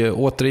 Och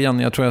återigen,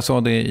 jag tror jag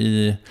sa det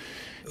i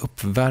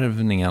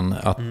uppvärvningen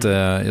att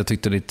jag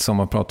tyckte ditt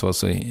sommarprat var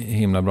så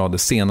himla bra, det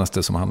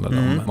senaste som handlade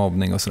om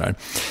mobbning och sådär.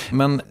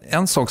 Men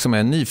en sak som jag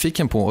är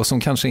nyfiken på och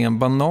som kanske är en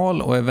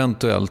banal och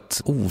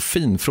eventuellt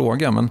ofin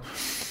fråga, men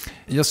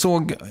jag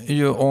såg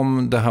ju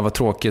om det här var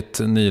tråkigt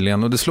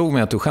nyligen och det slog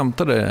mig att du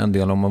skämtade en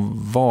del om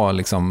att vara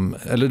liksom,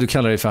 eller du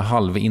kallar det för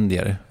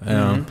halvindier.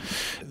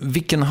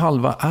 Vilken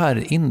halva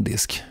är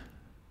indisk?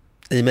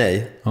 I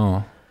mig?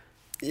 Ja.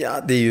 Ja,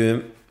 det är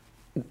ju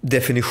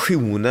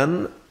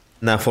definitionen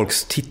när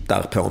folk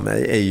tittar på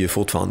mig är ju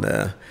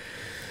fortfarande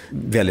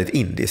väldigt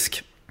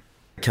indisk.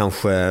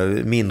 Kanske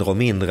mindre och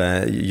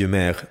mindre ju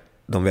mer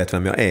de vet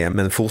vem jag är,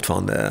 men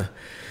fortfarande.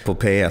 På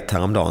P1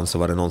 häromdagen så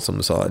var det någon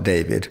som sa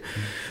David.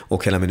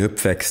 Och hela min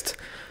uppväxt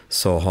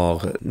så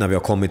har, när vi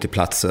har kommit till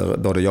platser,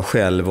 både jag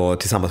själv och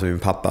tillsammans med min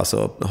pappa,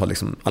 så har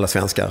liksom alla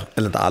svenskar,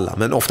 eller inte alla,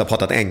 men ofta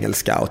pratat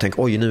engelska och tänkt,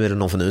 oj, nu är det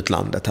någon från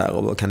utlandet här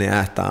och kan ni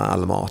äta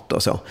all mat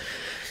och så.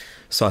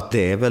 Så att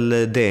det är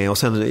väl det. Och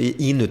sen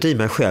inuti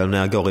mig själv när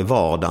jag går i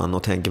vardagen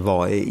och tänker,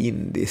 vad är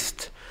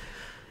indiskt?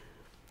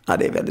 Ja,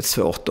 det är väldigt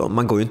svårt då.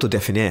 Man går ju inte att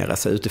definiera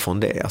sig utifrån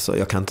det. Alltså,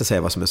 jag kan inte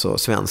säga vad som är så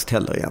svenskt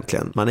heller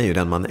egentligen. Man är ju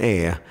den man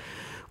är.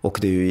 Och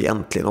det är ju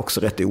egentligen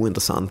också rätt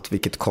ointressant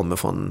vilket kommer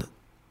från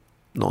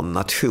någon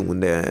nation.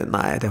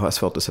 Det har jag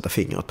svårt att sätta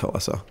fingret på.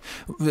 Alltså.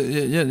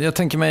 Jag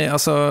tänker mig,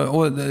 alltså,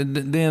 och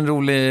det är en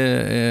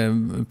rolig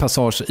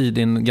passage i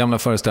din gamla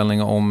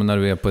föreställning om när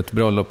du är på ett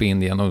bröllop i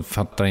Indien och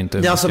fattar inte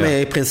hur som är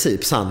i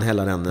princip sann,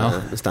 hela den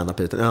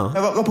stand-up-biten. Ja.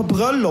 Jag var på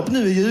bröllop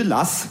nu i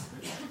julas.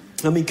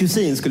 Min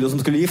kusin som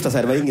skulle gifta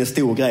sig, det var ingen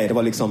stor grej. Det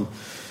var liksom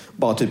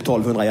bara typ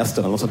 1200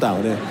 gäster eller något sånt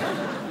där.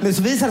 Men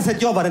så visade det sig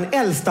att jag var den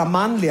äldsta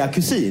manliga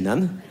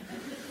kusinen.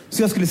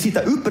 Så jag skulle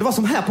sitta uppe, det var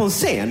som här på en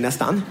scen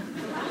nästan.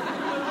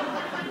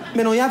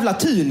 Med någon jävla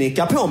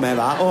tunika på mig,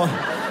 va?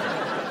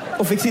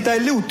 Och fick sitta i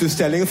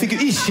lotusställning och fick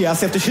ju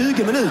ischias efter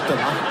 20 minuter,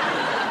 va?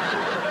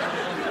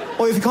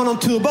 Och jag fick ha någon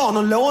turban,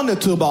 någon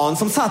låneturban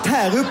som satt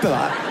här uppe,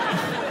 va?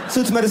 Så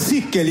ut som jag hade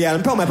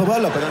cykelhjälm på mig på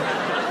bröllopet.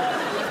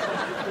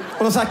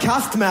 Och någon sån här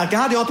kastmärke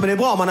hade jag inte, men det är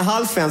bra, man är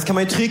halvsvensk, kan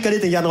man ju trycka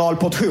lite en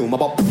generalportion, man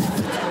bara...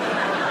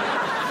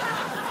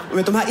 Och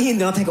vet, de här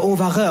indierna tänker,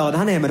 vad rörd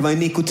han är med, det var ju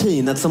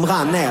nikotinet som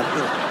rann ner.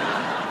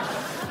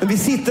 Men vi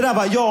sitter där,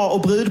 va, jag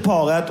och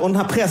brudparet och den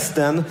här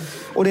prästen,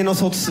 och det är någon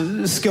sorts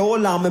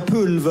skålar med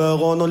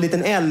pulver och någon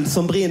liten eld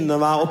som brinner,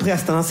 va, och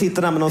prästen han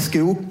sitter där med någon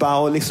skopa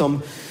och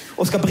liksom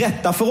och ska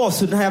berätta för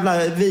oss hur den här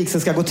jävla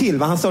vigseln ska gå till,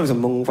 va. Han står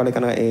liksom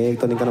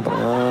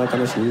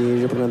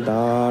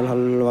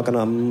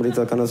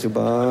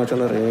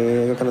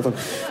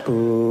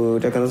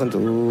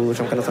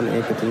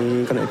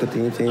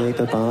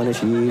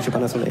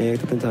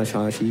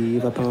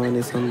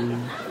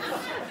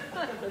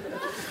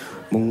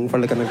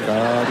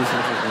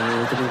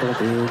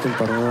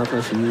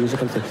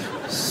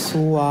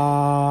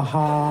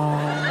Swaha.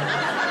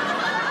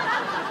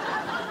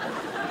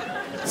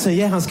 Så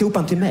ger han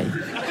skopan till mig.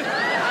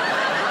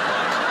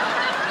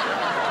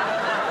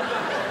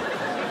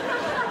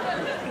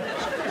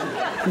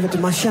 Vet du,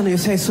 man känner ju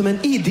sig som en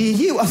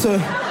idiot.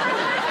 Alltså,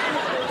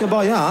 jag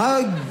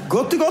bara,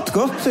 gott.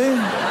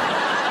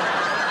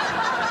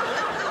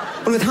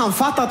 Och vet, han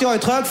fattar att jag är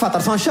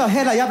trögfattad, så han kör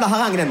hela jävla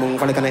harangen. Och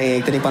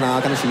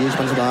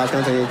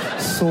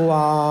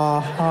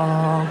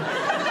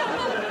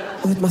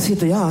vet, man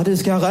sitter, du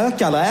ska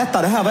röka eller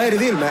äta det här, vad är det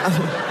du vill med?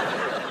 Alltså,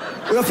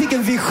 och jag fick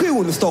en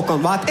vision i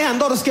Stockholm, va? Att en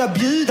dag då ska jag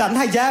bjuda den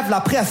här jävla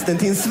prästen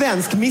till en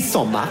svensk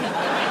midsommar.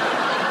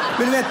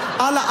 Men du vet,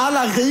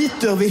 alla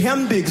riter vid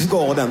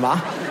hembygdsgården,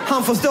 va?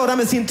 Han får stå där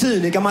med sin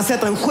tunika, man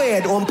sätter en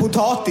sked och en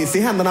potatis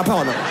i händerna på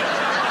honom.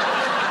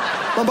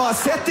 Man bara,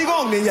 sätt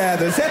igång din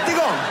jävel, sätt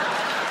igång!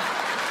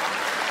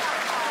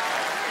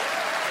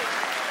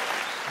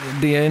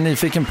 Det jag är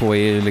nyfiken på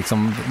är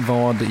liksom,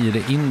 vad i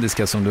det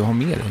indiska som du har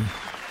med dig?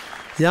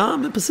 Ja,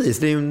 men precis.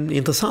 Det är ju en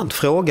intressant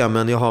fråga,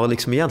 men jag har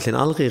liksom egentligen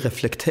aldrig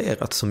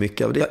reflekterat så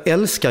mycket av det. Jag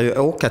älskar ju att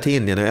åka till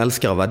Indien och jag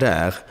älskar att vara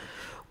där.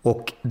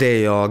 Och det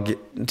jag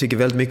tycker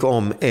väldigt mycket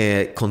om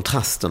är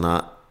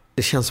kontrasterna.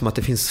 Det känns som att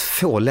det finns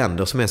få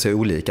länder som är så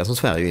olika som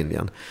Sverige och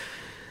Indien.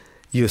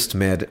 Just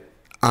med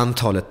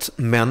antalet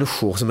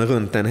människor som är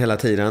runt den hela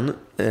tiden.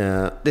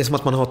 Det är som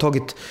att man har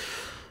tagit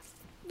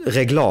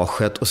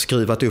reglaget och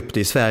skruvat upp det.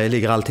 I Sverige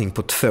ligger allting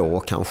på 2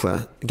 kanske.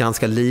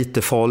 Ganska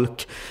lite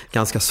folk,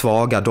 ganska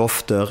svaga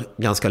dofter,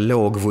 ganska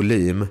låg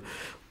volym.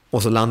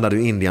 Och så landar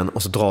du i Indien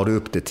och så drar du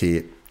upp det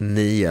till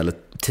 9 eller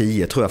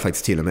 10 tror jag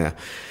faktiskt till och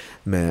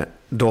med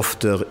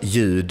dofter,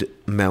 ljud,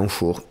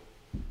 människor,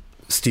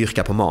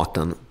 styrka på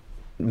maten.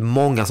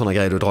 Många sådana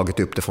grejer, du har dragit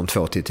upp det från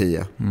 2 till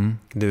 10.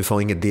 Du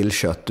får inget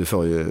dillkött, du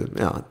får ju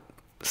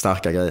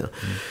starka grejer.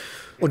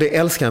 Och det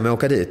älskar jag med att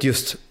åka dit,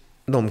 just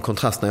de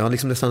kontrasterna. Jag har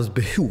liksom nästan ett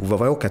behov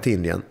av att åka till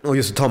Indien. Och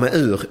just att ta mig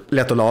ur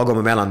lätt och lagom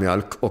med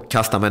mellanmjölk och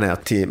kasta mig ner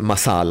till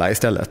masala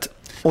istället.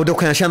 Och då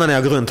kan jag känna när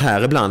jag går runt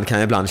här ibland, kan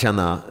jag ibland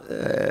känna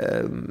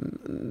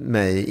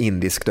mig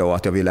indisk då,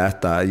 att jag vill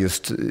äta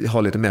just,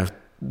 ha lite mer,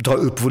 dra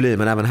upp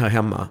volymen även här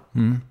hemma.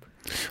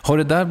 Har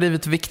det där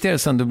blivit viktigare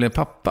sen du blev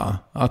pappa?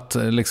 Att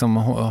liksom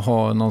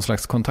ha någon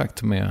slags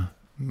kontakt med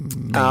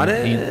det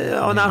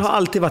har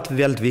alltid varit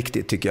väldigt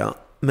viktigt tycker jag.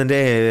 Men det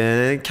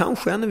är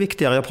kanske ännu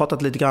viktigare. Jag har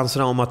pratat lite grann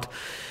sådär om att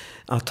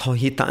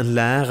hitta en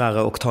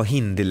lärare och ta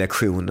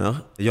hindi-lektioner.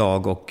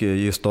 Jag och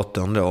just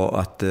dottern då,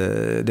 att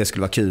det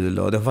skulle vara kul.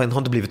 Och det har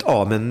inte blivit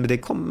av, men det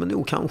kommer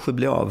nog kanske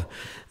bli av.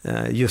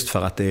 Just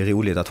för att det är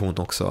roligt att hon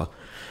också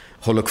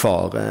håller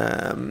kvar.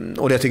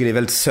 Och jag tycker det är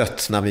väldigt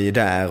sött när vi är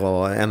där.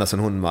 Och ända sedan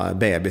hon var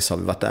bebis har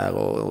vi varit där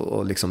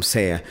och liksom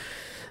se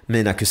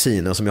mina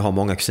kusiner, som jag har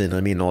många kusiner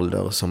i min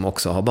ålder som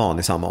också har barn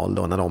i samma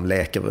ålder, när de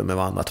leker med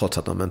varandra trots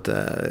att de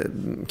inte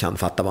kan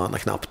fatta varandra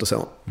knappt och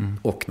så.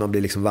 Och man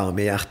blir liksom varm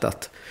i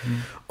hjärtat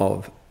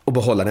av att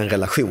behålla den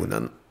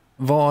relationen.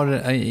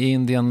 Var i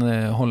Indien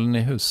håller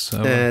ni hus?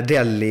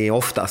 Delhi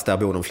oftast, där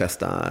bor de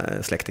flesta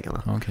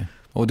släktingarna. Okay.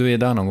 Och du är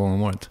där någon gång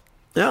om året?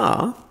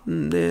 Ja,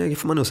 det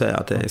får man nog säga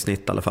att det är i snitt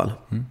i alla fall.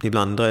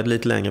 Ibland är det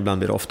lite längre, ibland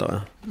blir det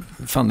oftare.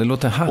 Fan, det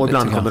låter härligt. Och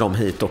ibland kommer de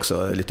hit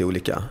också, lite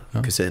olika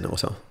kusiner och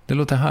så. Det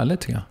låter härligt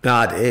tycker jag.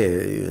 Ja, det är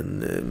ju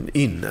en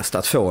ynnest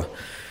att få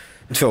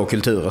 2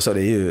 kulturer, så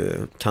det är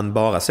ju, kan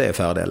bara se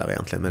fördelar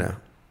egentligen med det.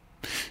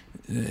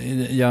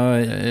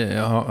 Jag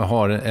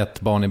har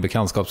ett barn i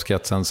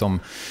bekantskapskretsen som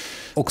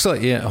också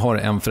har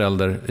en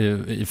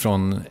förälder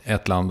från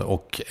ett land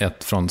och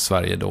ett från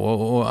Sverige då.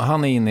 Och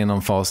han är inne i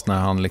någon fas när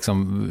han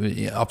liksom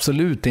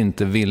absolut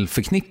inte vill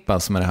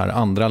förknippas med det här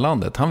andra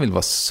landet. Han vill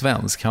vara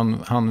svensk.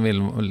 Han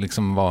vill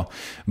liksom vara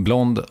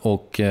blond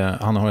och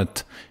han har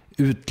ett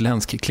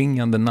utländsk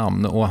klingande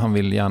namn och han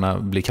vill gärna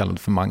bli kallad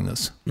för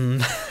Magnus.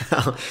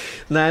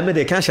 Nej, men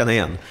det kan jag känna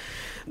igen.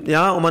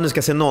 Ja, om man nu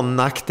ska se någon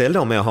nackdel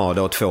då med att ha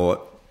då 2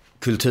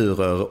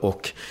 kulturer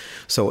och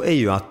så, är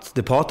ju att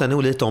det pratade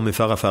nog lite om i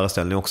förra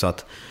föreställningen också,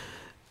 att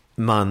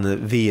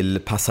man vill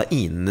passa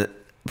in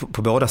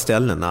på båda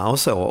ställena och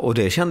så. Och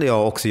det kände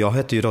jag också. Jag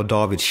hette ju då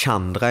David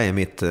Chandra i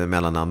mitt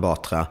mellannamn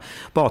Batra.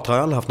 Batra har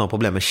jag aldrig haft några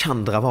problem med.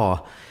 Chandra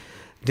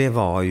det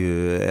var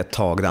ju ett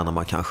tag där när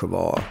man kanske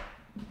var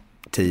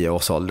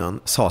 10-årsåldern.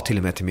 Sa till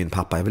och med till min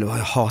pappa, jag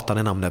hatar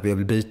det namnet, jag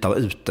vill byta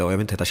ut det och jag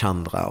vill inte heta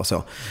Chandra och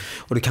så.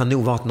 Och det kan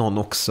nog vara att någon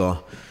också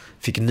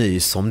fick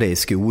nys om det i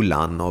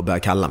skolan och började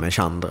kalla mig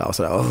Chandra och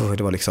sådär.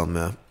 Det var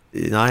liksom,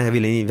 nej, jag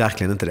ville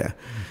verkligen inte det.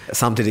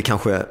 Samtidigt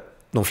kanske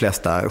de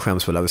flesta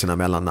skämsfulla över sina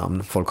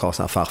mellannamn. Folk har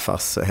så här,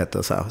 farfars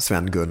heter så här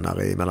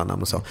Sven-Gunnar i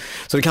mellannamn och så.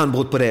 Så det kan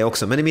bero på det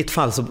också. Men i mitt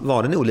fall så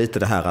var det nog lite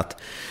det här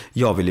att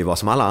jag vill ju vara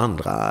som alla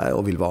andra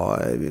och vill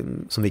vara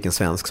som vilken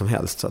svensk som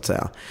helst så att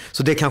säga.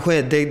 Så det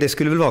kanske det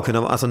skulle väl vara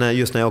kunna, alltså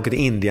just när jag åker till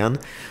Indien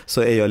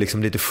så är jag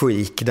liksom lite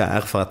freak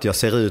där för att jag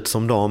ser ut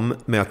som dem,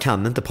 men jag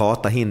kan inte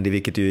prata hindi,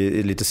 vilket ju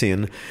är lite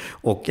synd.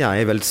 Och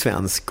jag är väldigt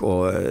svensk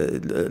och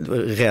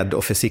rädd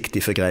och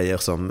försiktig för grejer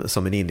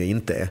som en indier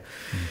inte är.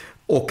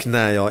 Och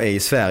när jag är i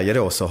Sverige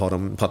då så har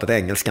de pratat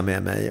engelska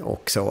med mig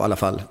och så, i alla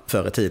fall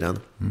förr i tiden.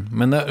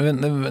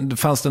 Men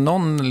fanns det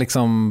någon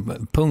liksom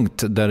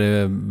punkt där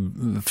det,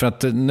 för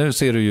att nu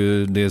ser du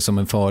ju det som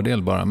en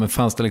fördel bara, men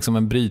fanns det liksom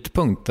en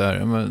brytpunkt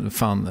där? Men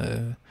fan,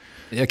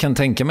 jag kan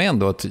tänka mig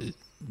ändå att,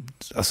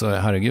 alltså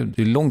herregud,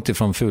 du är långt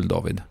ifrån ful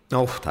David.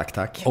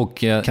 Tack.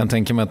 Och jag kan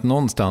tänka mig att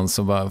någonstans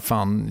så bara,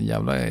 fan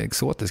jävla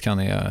exotisk han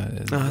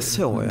är.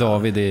 Så, ja.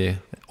 David i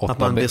 8B. Att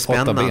man blir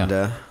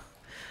spännande.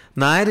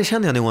 Nej, det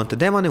kände jag nog inte.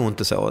 Det var nog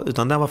inte så.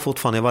 Utan det var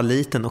fortfarande, jag var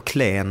liten och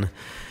klen.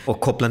 Och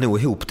kopplade nog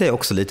ihop det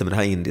också lite med det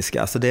här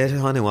indiska. Så det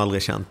har jag nog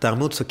aldrig känt.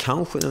 Däremot så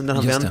kanske den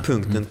här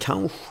vändpunkten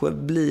kanske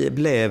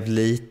blev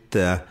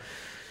lite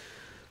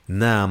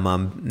när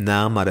man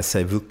närmade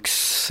sig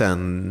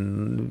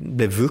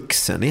blev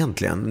vuxen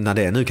egentligen. När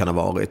det nu kan ha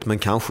varit. Men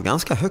kanske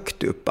ganska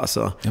högt upp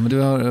alltså. Ja, men du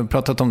har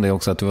pratat om det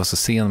också, att du var så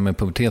sen med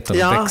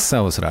puberteten att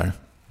växa och sådär.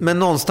 Men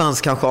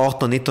någonstans kanske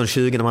 18, 19,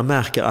 20 när man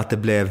märker att det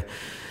blev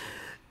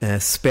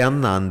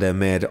spännande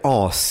med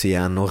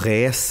Asien och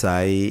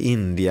resa i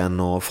Indien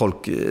och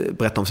folk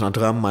berättar om sina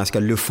drömmar. Jag ska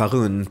luffa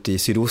runt i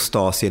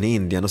Sydostasien, i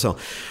Indien och så.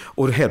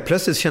 Och helt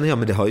plötsligt känner jag,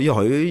 men jag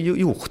har ju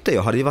gjort det.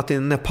 Jag hade ju varit i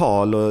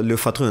Nepal och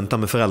luffat runt där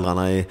med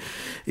föräldrarna i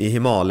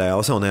Himalaya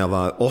och så när jag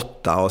var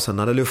 8. Och sen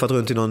hade jag luffat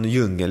runt i någon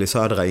djungel i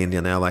södra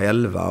Indien när jag var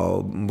 11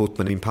 och bott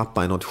med min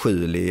pappa i något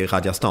skjul i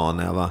Rajasthan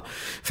när jag var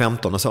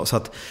 15 och så.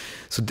 Så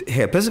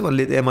helt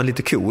plötsligt är man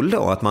lite cool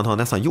då, att man har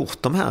nästan gjort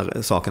de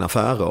här sakerna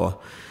före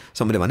och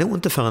så, men det var nog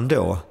inte förrän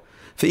då.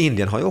 För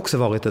Indien har ju också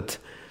varit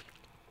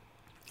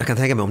jag kan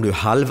tänka mig, om du är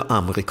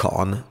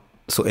halvamerikan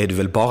så är du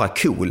väl bara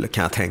cool,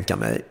 kan jag tänka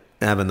mig.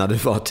 även när du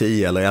var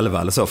 10 eller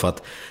 11 eller så, för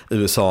att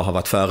USA har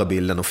varit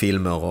förebilden och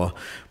filmer och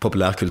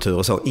populärkultur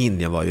och så.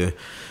 Indien var ju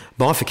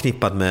bara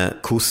förknippat med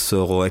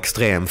kossor och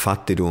extrem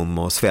fattigdom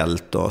och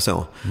svält och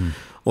så.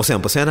 Och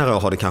sen på senare år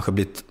har det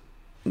kanske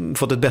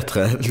fått ett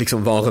bättre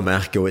liksom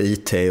varumärke och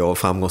IT och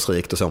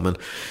framgångsrikt och så,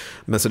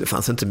 men så det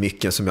fanns inte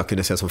mycket som jag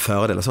kunde se som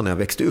fördel så när jag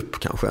växte upp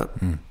kanske.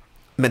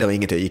 Men det var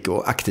inget jag gick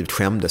och aktivt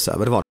skämdes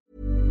över. Det var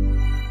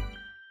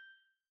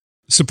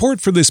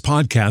Support for this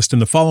podcast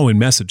and the following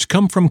message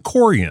come from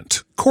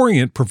Corient.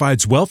 Corient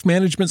provides wealth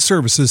management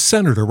services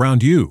centered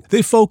around you.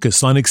 They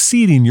focus on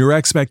exceeding your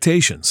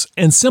expectations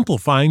and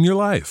simplifying your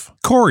life.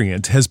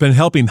 Corient has been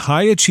helping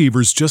high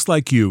achievers just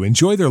like you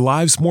enjoy their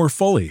lives more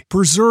fully,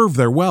 preserve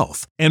their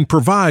wealth, and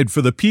provide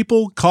for the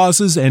people,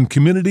 causes, and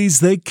communities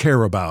they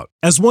care about.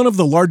 As one of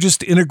the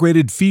largest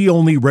integrated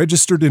fee-only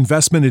registered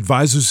investment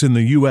advisors in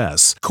the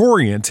U.S.,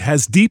 Corient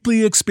has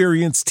deeply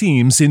experienced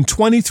teams in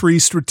 23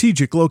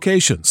 strategic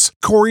locations.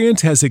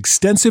 Corient has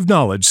extensive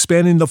knowledge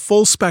spanning the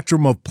full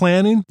spectrum of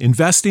planning,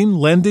 investing,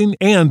 lending,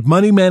 and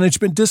money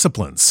management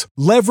disciplines.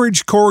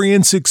 Leverage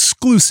Corient's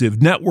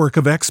exclusive network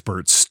of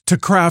experts to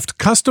craft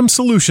custom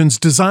solutions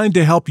designed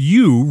to help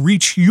you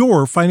reach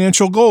your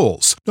financial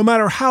goals, no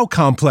matter how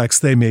complex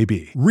they may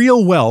be.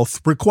 Real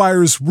wealth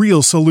requires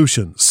real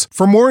solutions.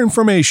 For more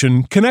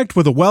information, connect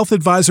with a wealth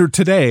advisor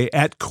today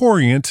at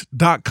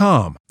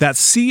Corient.com.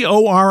 That's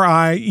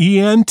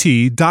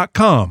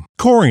Corient.com.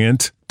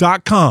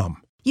 Corient.com.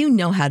 You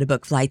know how to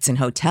book flights and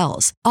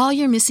hotels. All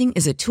you're missing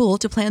is a tool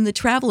to plan the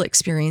travel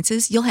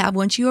experiences you'll have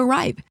once you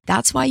arrive.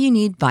 That's why you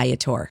need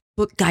Viator.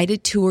 Book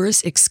guided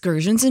tours,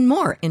 excursions, and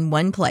more in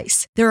one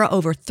place. There are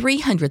over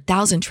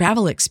 300,000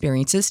 travel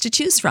experiences to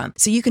choose from,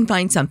 so you can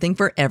find something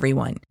for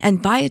everyone.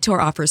 And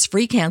Viator offers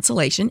free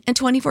cancellation and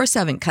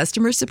 24/7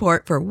 customer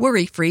support for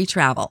worry-free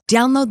travel.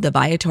 Download the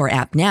Viator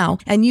app now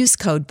and use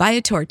code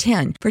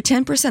Viator10 for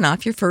 10%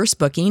 off your first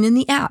booking in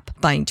the app.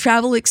 Find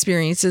travel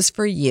experiences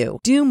for you.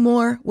 Do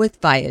more with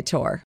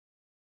Viator.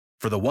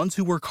 For the ones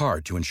who work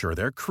hard to ensure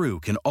their crew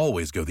can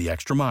always go the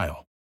extra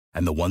mile,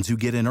 and the ones who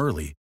get in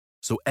early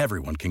so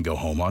everyone can go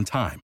home on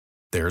time,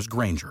 there's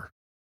Grainger,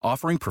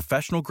 offering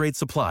professional-grade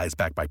supplies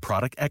backed by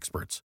product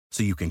experts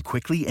so you can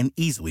quickly and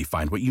easily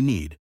find what you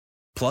need.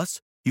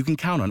 Plus, you can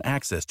count on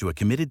access to a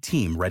committed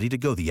team ready to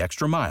go the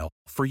extra mile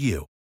for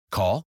you.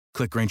 Call,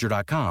 click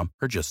Grainger.com,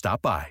 or just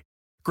stop by.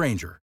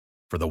 Grainger,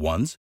 for the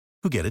ones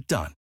who get it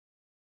done.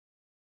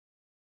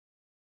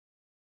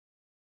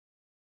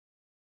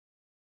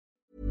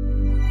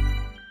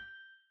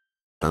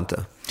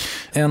 inte.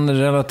 En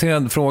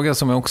relaterad fråga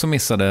som jag också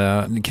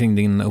missade kring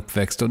din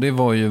uppväxt, och det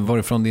var ju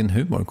varifrån din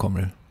humor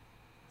kommer.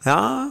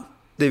 Ja,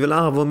 det är väl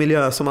arv och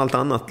miljö som allt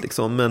annat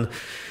liksom, men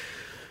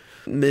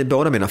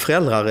båda mina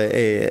föräldrar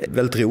är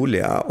väldigt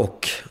roliga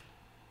och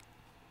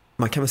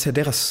man kan väl säga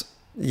deras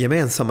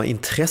gemensamma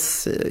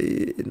intresse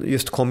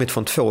just kommit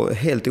från två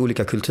helt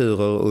olika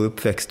kulturer och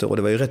uppväxter, och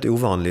det var ju rätt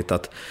ovanligt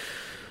att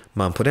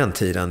man på den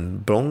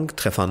tiden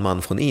träffade en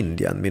man från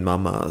Indien. Min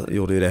mamma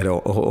gjorde ju det då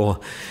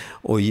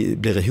och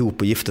blir ihop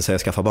och gifter sig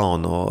och skaffar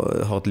barn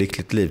och har ett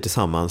lyckligt liv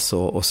tillsammans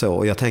och så.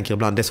 Och jag tänker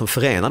ibland det som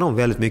förenar dem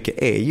väldigt mycket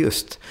är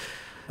just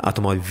att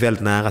de har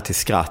väldigt nära till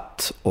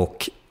skratt,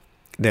 och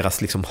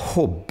deras liksom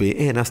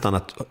hobby är nästan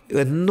ett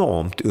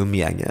enormt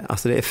umgänge.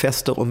 Alltså det är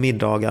fester och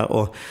middagar,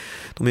 och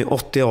de är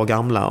 80 år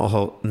gamla och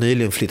har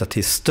nyligen flyttat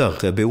till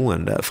större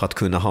boende för att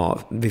kunna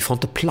vi får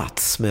inte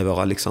plats med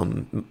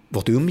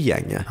vårt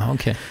umgänge.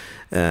 Okay.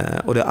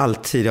 Och det är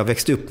alltid, jag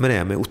växt upp med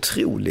det, med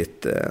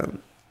otroligt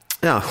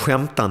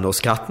skämtande och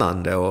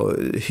skrattande och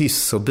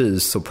hyss och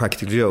bus och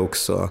practical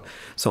jokes och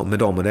så med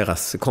dem och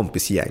deras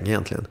kompisgäng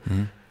egentligen.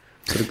 Mm.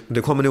 Så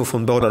det kommer nog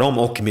från båda dem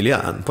och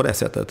miljön på det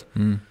sättet.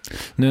 Mm.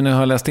 Nu när jag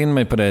har läst in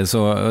mig på dig,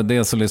 så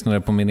dels så lyssnade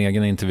jag på min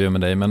egen intervju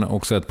med dig, men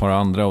också ett par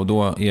andra, och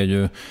då är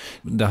ju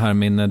det här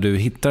med när du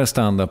hittar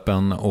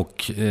stand-upen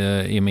och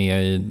är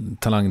med i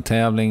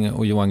talangtävling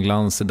och Johan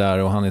Glans är där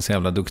och han är så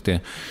jävla duktig,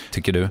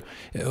 tycker du.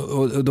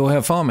 Och då har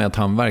jag för mig att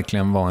han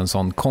verkligen var en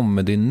sån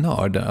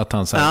comedy-nörd, att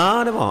han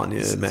ja, det var han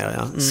ju mer,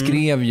 ja.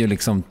 Skrev ju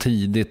liksom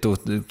tidigt och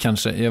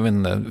kanske, jag vet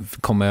inte,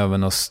 kom över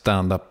någon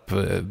stand-up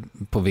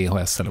på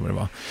VHS eller vad det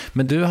var.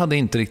 Men du hade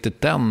inte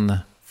riktigt den...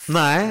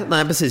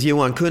 Nej, precis.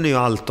 Johan kunde ju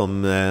allt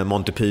om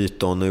Monty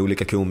Python och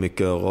olika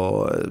komiker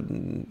och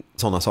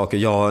sådana saker.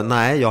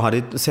 Jag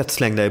hade sett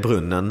Slängda i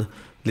brunnen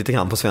lite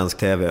grann på svensk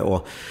tv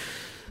och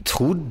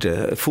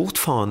trodde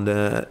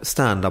fortfarande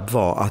stand-up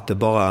var att det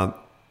bara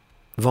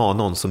var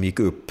någon som gick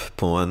upp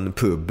på en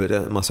pub.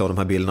 Man såg de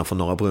här bilderna från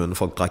Norra Brunn,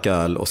 folk drack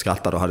öl och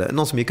skrattade och hade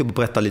någon som gick upp och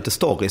berättade lite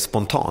story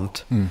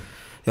spontant. Mm.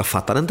 Jag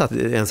fattade inte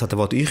ens att det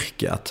var ett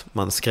yrke, att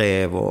man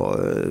skrev och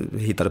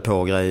hittade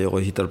på grejer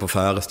och hittade på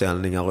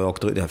föreställningar och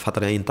jag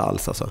fattade jag inte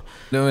alls alltså.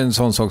 Det var en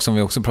sån sak som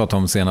vi också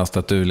pratade om senast,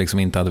 att du liksom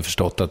inte hade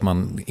förstått att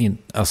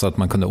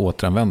man kunde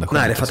återanvända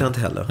själv. Nej, det fattade jag inte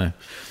heller. Nej.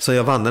 Så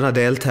jag vann den här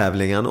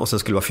deltävlingen och sen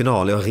skulle det vara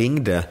final. Jag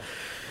ringde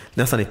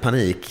nästan i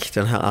panik,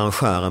 den här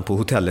arrangören på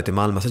hotellet i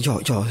Malmö. Så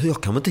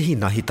jag kan inte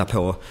hinna hitta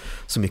på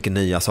så mycket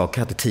nya saker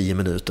här till 10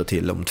 minuter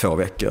till om 2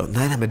 veckor.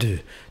 Nej, men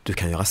du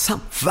kan göra samma.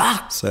 Va?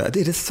 Så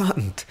det är det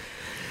sant.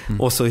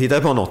 Och så hittade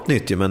jag på något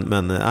nytt,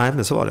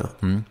 men så var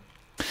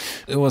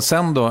det. Och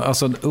sen då,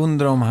 alltså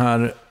under de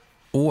här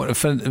år,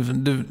 för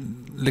du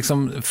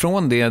liksom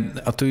från det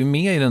att du är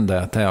med i den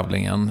där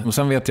tävlingen, och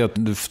sen vet jag att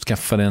du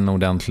skaffade en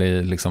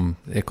ordentlig liksom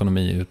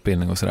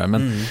ekonomiutbildning och sådär,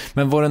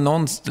 men var det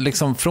någon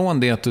liksom från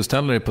det att du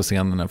ställde dig på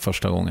scenen den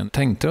första gången,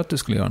 tänkte du att du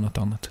skulle göra något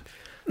annat?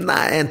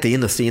 Nej, inte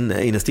innerst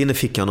inne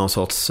fick jag någon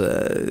sorts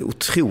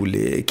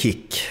otrolig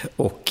kick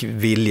och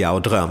vilja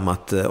och dröm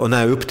och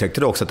när jag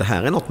upptäckte det också att det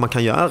här är något man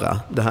kan göra,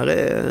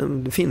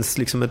 det finns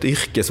liksom ett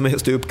yrke som är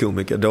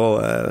ståuppkomiker,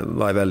 då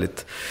var jag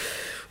väldigt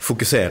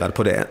fokuserad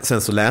på det.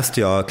 Sen så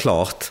läste jag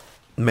klart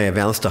med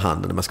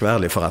vänsterhanden, om jag ska vara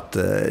ärlig, för att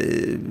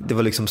det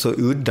var liksom så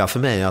udda för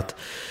mig att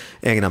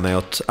ägna mig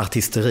åt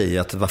artisteri,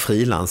 att vara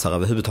frilansare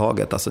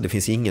överhuvudtaget. Alltså det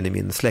finns ingen i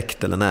min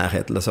släkt eller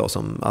närhet eller så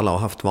som alla har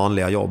haft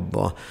vanliga jobb,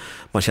 och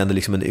man kände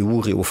liksom en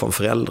oro från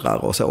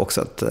föräldrar och så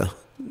också att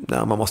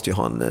man måste ju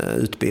ha en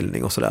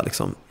utbildning och sådär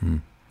liksom.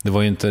 Det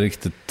var ju inte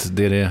riktigt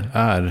det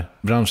är.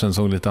 Branschen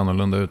såg lite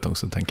annorlunda ut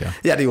också, tänker jag.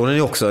 Ja, det gjorde den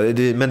ju också.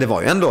 Men det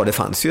var ju ändå, det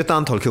fanns ju ett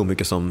antal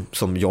komiker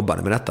som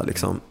jobbade med detta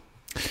liksom.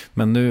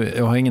 Men nu,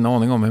 jag har ingen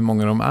aning om hur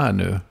många de är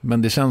nu.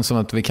 Men det känns som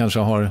att vi kanske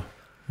har,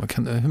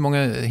 hur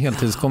många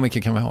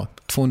heltidskomiker kan vi ha?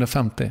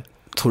 250?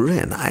 Tror du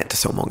det? Nej, inte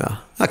så många.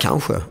 Ja,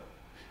 kanske.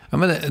 Ja,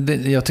 men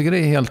jag tycker det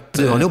är helt...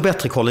 Du har nog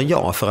bättre koll än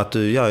jag, för att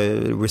du gör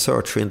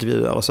research och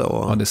intervjuer och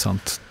så. Ja, det är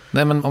sant.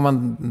 Nej, men om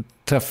man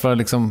träffar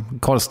liksom...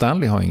 Carl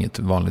Stanley har inget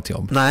vanligt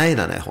jobb. Nej,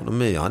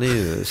 han är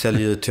ju,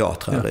 säljer ju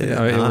teatrar.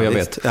 Jag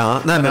vet. Ja,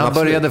 nej, men han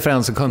började för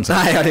en sekund sedan.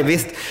 Nej, ja, det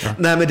visst. Ja.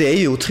 Nej, men det är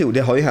ju otroligt.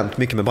 Det har ju hänt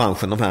mycket med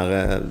branschen de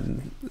här...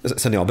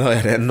 Sen jag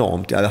började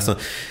enormt. Alltså,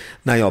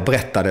 när jag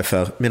berättade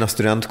för mina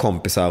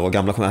studentkompisar och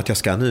gamla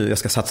kompisar att jag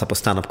ska satsa på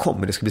stand-up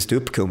comedy, det ska bli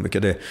ståuppkomiker,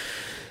 det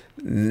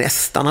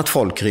nästan att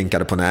folk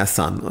rynkade på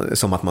näsan,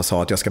 som att man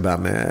sa att jag ska börja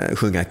med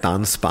sjunga ett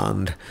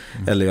dansband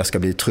eller jag ska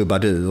bli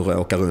trubadur och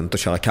åka runt och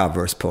köra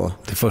covers på.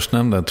 Det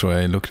förstnämnda tror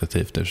jag är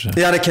lukrativt. Ja,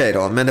 det är okej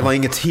då, men det var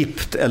inget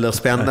hippt eller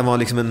spännande. Det var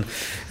liksom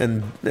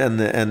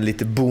en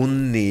lite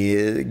bonnig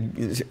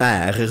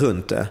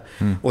runt det.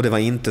 Och det var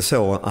inte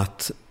så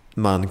att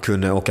man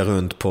kunde åka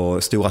runt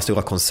på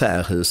stora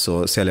konserthus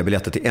och sälja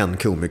biljetter till en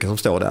komiker som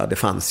står där. Det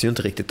fanns ju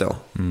inte riktigt då.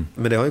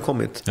 Men det har ju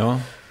kommit. Ja.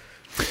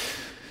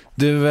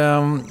 Du,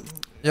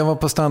 jag var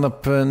på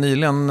stand-up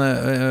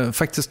nyligen,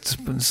 faktiskt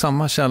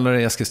samma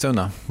källare i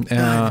Eskilstuna.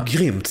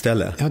 Grymt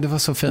ställe. Ja, det var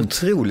så fint.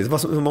 Otroligt, det var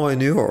som var i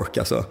New York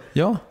alltså.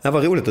 Ja. Det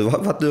var roligt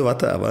att du var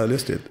där, var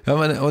lustigt. Ja,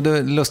 men, och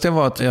det lustiga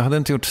var att jag hade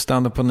inte gjort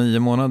stand-up på 9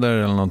 månader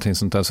eller någonting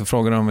sånt där, så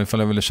frågade de ifall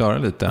jag ville köra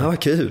lite. Ja, vad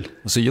kul.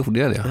 Och så gjorde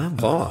jag det. Ja,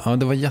 bra. Ja,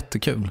 det var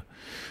jättekul.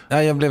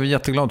 Ja, jag blev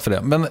jätteglad för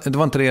det. Men det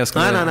var inte det jag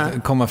skulle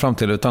komma fram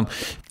till, utan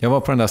jag var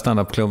på den där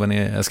stand-up-klubben i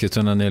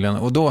Eskilstuna nyligen,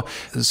 och då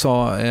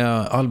sa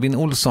Albin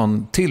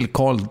Olsson till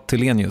Carl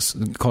Telenius.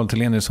 Carl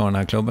Telenius har den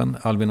här klubben.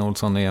 Albin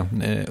Olsson är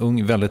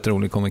ung, väldigt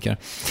rolig komiker.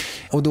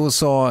 Och då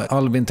sa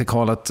Albin till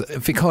Carl att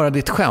fick höra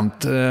ditt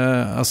skämt.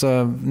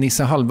 Alltså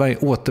Nisse Hallberg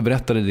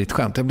återberättade ditt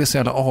skämt. Jag blev så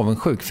jävla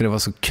avundsjuk för det var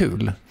så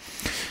kul.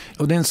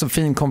 Och det är en så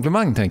fin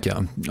komplimang, tänker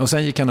jag. Och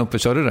sen gick han upp och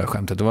körde det där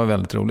skämtet. Det var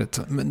väldigt roligt.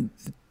 Men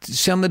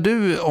känner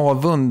du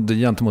avund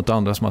gentemot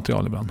andras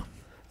material ibland?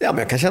 Ja, men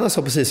jag kan känna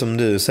så precis som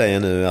du säger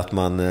nu, att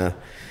man...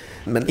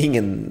 Men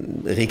ingen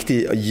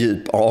riktig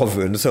djup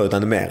avund så,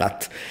 utan det är mer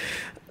att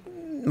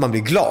man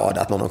blir glad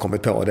att någon har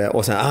kommit på det.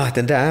 Och sen,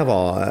 den där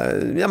var...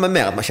 Ja, men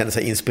mer att man känner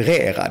sig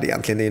inspirerad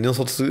egentligen. Det är någon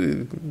sorts...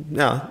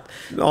 Ja,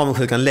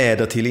 avundsjukan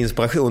leder till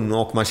inspiration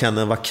och man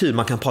känner vad kul.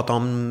 Man kan prata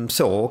om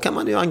så, och kan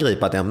man ju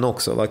angripa ett ämne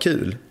också. Vad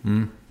kul.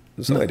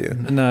 Så är det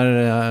ju.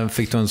 När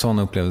fick du en sån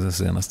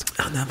upplevelse senast?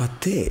 Ja, när var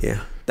det?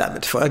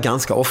 Det får jag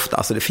ganska ofta.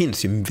 Alltså, det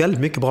finns ju väldigt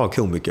mycket bra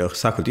komiker,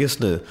 särskilt just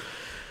nu.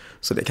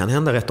 Så det kan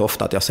hända rätt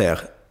ofta att jag ser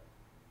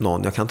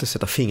någon. Jag kan inte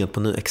sätta fingret på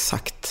nu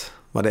exakt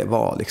vad det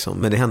var liksom.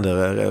 Men det händer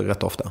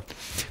rätt ofta.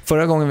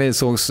 Förra gången vi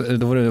sågs,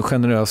 då var du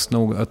generös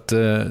nog att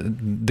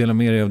dela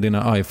med dig av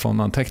dina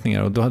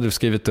iPhone-anteckningar, och då hade du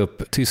skrivit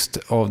upp tyst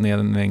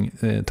avdelning,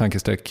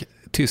 tankestreck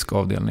tysk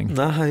avdelning.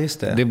 Nej, just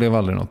det. Det blev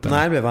aldrig något.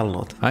 Nej, det blev aldrig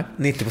något. Nej.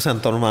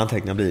 90% av de här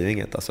anteckningarna blir ju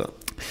inget alltså.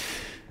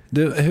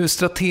 Du, hur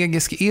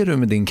strategisk är du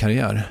med din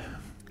karriär?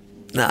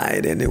 Nej,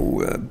 det är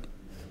nog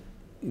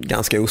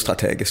ganska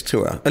ostrategiskt,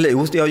 tror jag.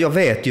 Eller jag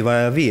vet ju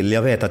vad jag vill.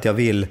 Jag vet att jag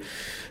vill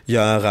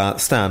göra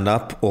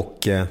stand-up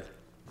och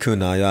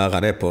kunna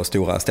göra det på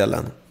stora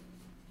ställen.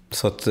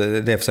 Så att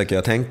det försöker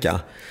jag tänka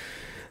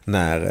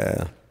när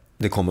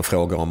det kommer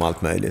frågor om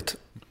allt möjligt.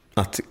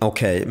 Att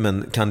okej,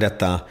 men kan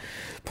detta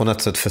på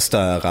något sätt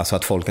förstöra så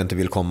att folk inte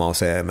vill komma och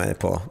se mig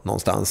på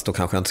någonstans, då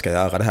kanske jag inte ska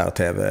göra det här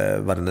tv,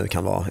 vad det nu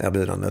kan vara,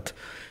 erbjudandet.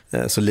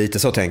 Så lite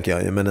så tänker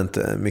jag ju, men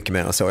inte mycket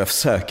mer än så. Jag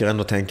försöker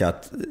ändå tänka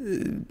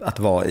att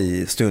vara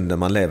i stunden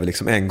man lever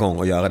liksom en gång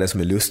och göra det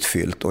som är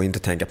lustfyllt och inte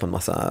tänka på en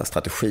massa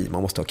strategi.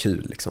 Man måste ha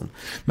kul liksom.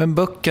 Men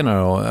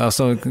böckerna då?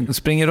 Alltså,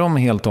 springer de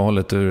helt och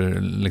hållet ur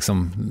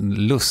liksom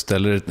lust,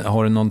 eller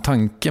har du någon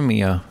tanke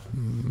med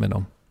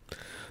dem?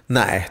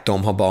 Nej,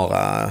 de har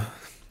bara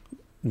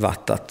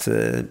varit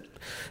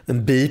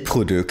en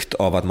biprodukt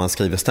av att man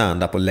skriver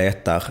stand-up och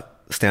letar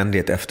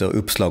ständigt efter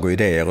uppslag och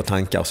idéer och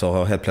tankar, så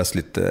har helt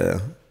plötsligt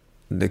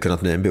det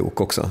kunnat bli en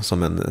bok också,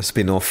 som en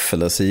spin-off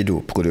eller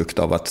sidoprodukt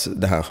av att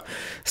det här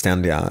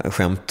ständiga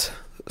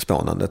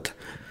skämtspånandet.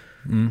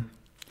 Mm.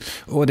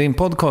 Och din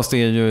podcast är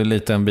ju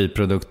lite en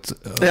biprodukt.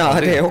 Ja,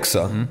 det är också.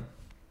 Mm.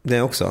 Det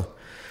är också.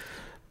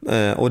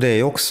 Och det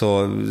är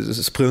också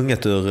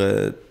sprunget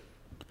ur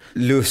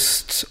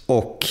lust,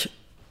 och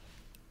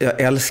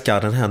jag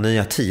älskar den här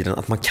nya tiden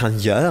att man kan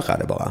göra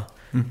det bara.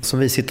 Mm. Som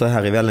vi sitter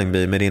här i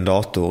Vällingby med din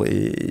dator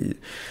i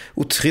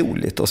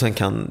otroligt, och sen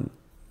kan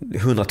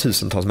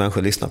 100,000-tals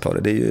människor lyssna på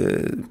det. Det är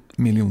ju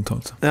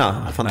miljontals. Ja,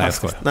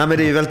 fantastiskt. Nej, men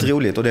det är ju väldigt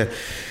roligt, och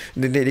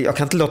jag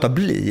kan inte låta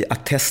bli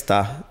att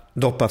testa,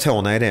 doppa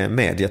tårna i det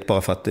mediet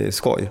bara för att det är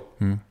skoj.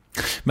 Mm.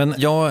 Men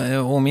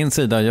jag å min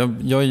sida,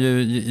 jag är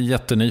ju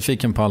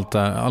jättenyfiken på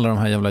alla de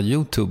här jävla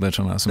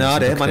YouTubersarna som ja,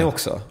 det är man ju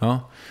också. Ja.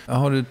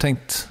 Har du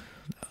tänkt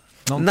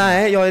någonting?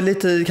 Nej, jag är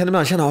lite, kan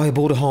ibland känna att jag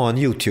borde ha en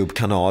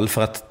YouTube-kanal,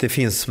 för att det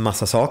finns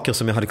massa saker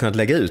som jag hade kunnat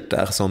lägga ut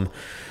där som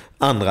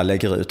andra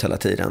lägger ut hela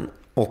tiden.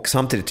 Och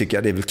samtidigt tycker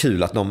jag det är väl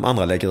kul att de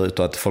andra lägger ut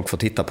och att folk får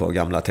titta på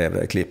gamla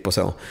tv-klipp och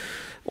så.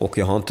 Och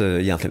jag har inte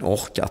egentligen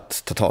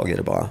orkat ta tag i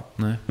det bara.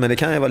 Nej. Men det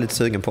kan jag vara lite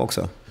sugen på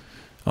också.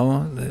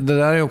 Ja, det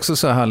där är också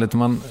så härligt. Det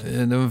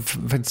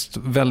var faktiskt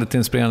väldigt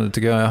inspirerande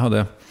tycker jag. Jag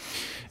hade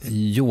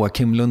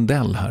Joakim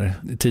Lundell här,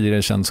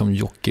 tidigare känd som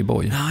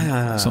Jockiboi.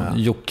 Ja. Som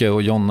Jocke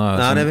och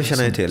Jonna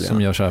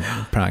som gör så här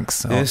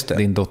pranks. Ja,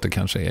 din dotter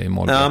kanske är i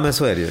mål. Ja, men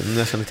så är det ju.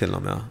 Jag känner till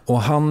dem, ja.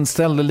 Och han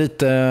ställde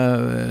lite,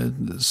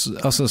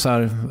 alltså så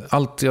här,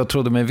 allt jag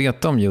trodde mig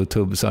veta om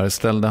YouTube så här,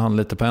 ställde han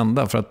lite på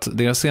ända, för att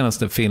deras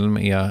senaste film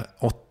är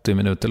 80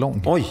 minuter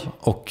lång. Oj.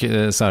 Och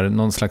så här,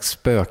 någon slags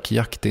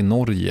spökjakt i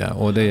Norge,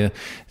 och det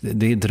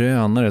är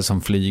drönare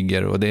som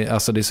flyger, och det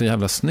är så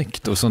jävla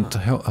snyggt och sånt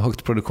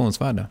högt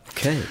produktionsvärde.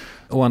 Okej.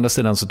 Å andra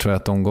sidan så tror jag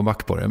att de går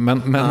back på det.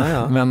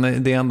 Men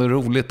det är ändå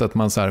roligt att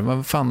man så här,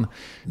 vad fan,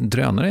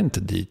 drönare är inte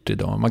dyrt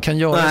idag. Man kan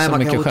göra så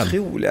mycket själv.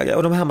 Otroliga.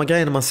 Och de här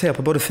grejerna man ser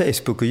på både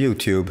Facebook och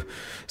YouTube,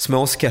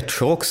 små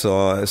sketcher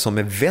också som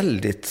är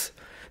väldigt,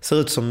 ser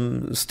ut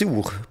som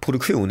stor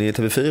produktion i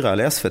TV4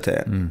 eller SVT.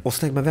 Mm. Och så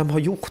tänker man, vem har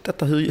gjort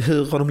detta?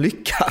 Hur har de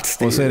lyckats?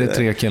 Och så är det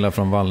 3 killar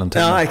från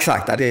Vallentuna. Ja,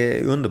 exakt. Ja, det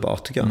är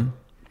underbart tycker jag. Mm.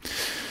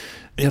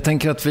 Jag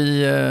tänker att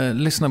vi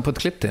lyssnar på ett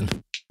klipp till.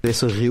 Det är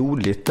så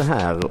roligt det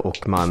här,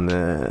 och man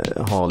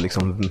har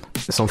liksom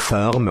som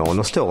förmån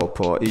att stå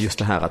på just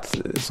det här att,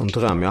 som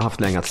dröm jag har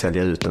haft länge, att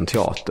sälja ut en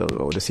teater,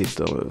 och det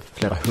sitter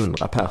flera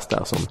 100 pers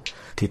där som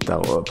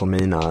tittar på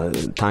mina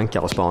tankar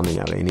och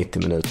spaningar i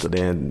 90 minuter. Det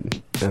är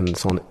en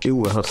sån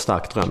oerhört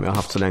stark dröm jag har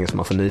haft så länge som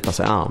man får nypa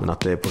sig i armen att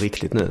det är på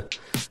riktigt nu.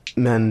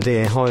 Men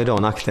det har ju då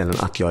nackdelen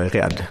att jag är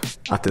rädd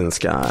att den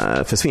ska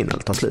försvinna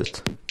eller ta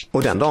slut.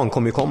 Och den dagen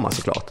kommer ju komma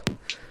såklart.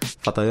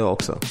 Fattar jag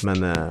också,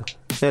 men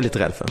jag är lite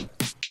rädd för.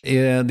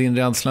 Är din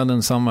rädsla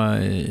densamma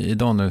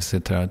idag när vi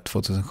sitter här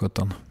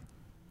 2017?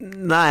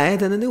 Nej,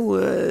 den är nog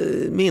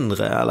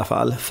mindre i alla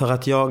fall. För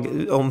att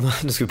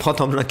nu ska vi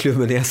prata om den här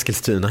klubben i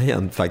Eskilstuna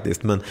igen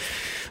faktiskt. Men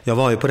jag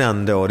var ju på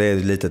den då, det är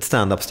ett litet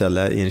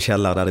stand-up-ställe i en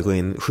källare där det går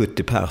in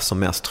 70 pers som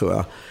mest tror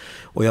jag.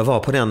 Och jag var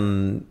på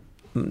den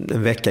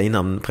en vecka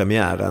innan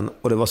premiären,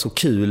 och det var så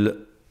kul.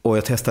 Och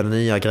jag testade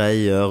nya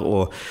grejer,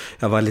 och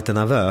jag var lite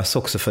nervös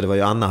också, för det var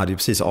ju Anna hade ju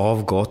precis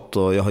avgått,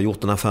 och jag har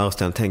gjort den här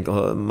föreställningen.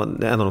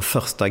 En av de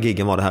första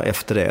giggen var det här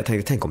efter det. Jag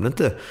tänkte, tänk om det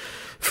inte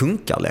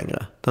funkar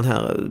längre. Den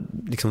här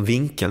liksom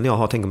vinkeln jag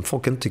har, tänk om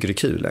folk inte tycker det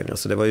är kul längre.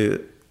 Så det var ju,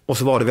 och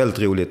så var det väldigt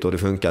roligt, och det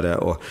funkade,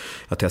 och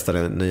jag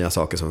testade nya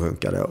saker som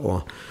funkade.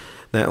 Och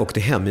när jag åkte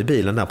hem i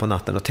bilen där på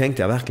natten, då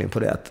tänkte jag verkligen på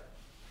det, att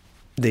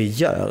det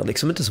gör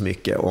liksom inte så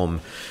mycket om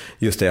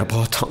just det jag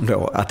pratar om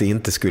då, att det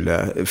inte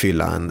skulle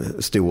fylla en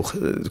stor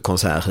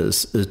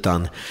konserthus,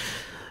 utan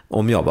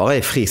om jag bara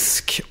är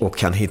frisk och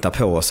kan hitta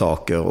på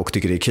saker och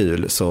tycker det är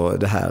kul, så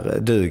det här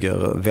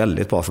duger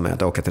väldigt bra för mig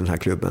att åka till den här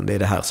klubben. Det är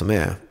det här som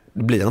är,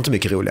 det blir inte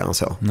mycket roligare än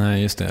så.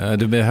 Nej, just det.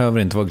 Du behöver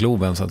inte vara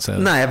Globen så att säga.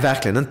 Nej,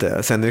 verkligen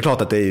inte. Sen är det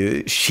klart att det är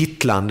ju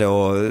kittlande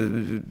och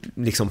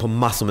liksom på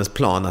massor med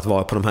plan att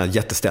vara på de här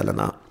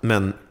jätteställena,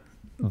 men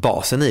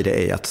basen i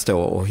det är att stå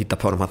och hitta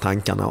på de här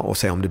tankarna och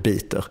se om det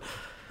biter.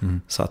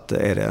 Mm. Så att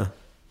är det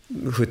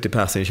 70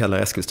 pers i en källare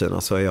i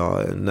Eskilstuna, så är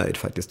jag nöjd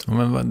faktiskt. Ja,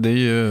 men det är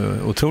ju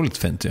otroligt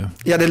fint ju.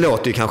 Ja, det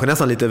låter ju kanske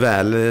nästan lite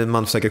väl,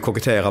 man försöker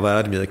kokettera och vara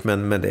ödmjuk,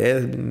 men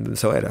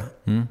så är det.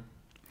 Mm.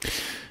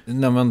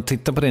 När man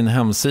tittar på din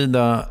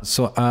hemsida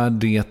så är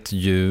det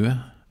ju,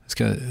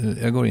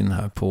 jag går in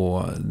här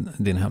på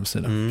din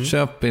hemsida.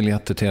 Köp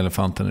biljetter till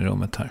Elefanten i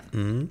rummet här.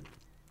 Mm.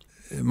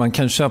 man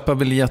kan köpa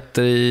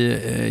biljetter i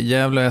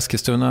Gävle och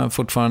Eskilstuna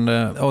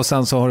fortfarande. Och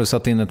sen så har du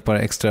satt in ett par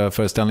extra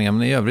föreställningar.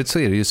 Men i övrigt så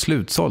är det ju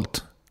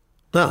slutsålt.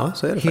 Ja,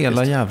 så är det hela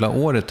faktiskt. Jävla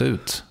året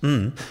ut.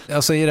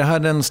 Alltså är det här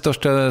den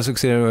största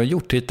succé du har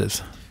gjort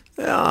hittills?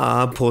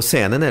 Ja, på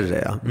scenen är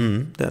det ja.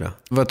 Det är det.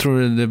 Vad tror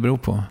du det beror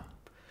på?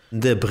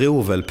 Det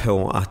beror väl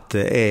på att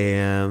det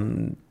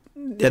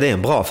är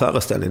en bra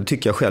föreställning. Det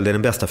tycker jag själv. Det är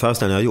den bästa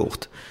föreställningen jag har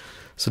gjort.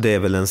 Så det är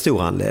väl en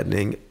stor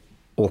anledning.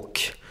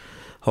 Och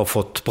har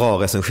fått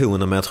bra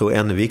recensioner. Men jag tror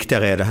ännu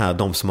viktigare är det här.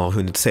 De som har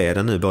hunnit se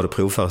den nu, både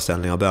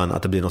provföreställningar och början.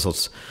 Att det blir någon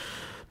sorts,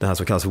 det här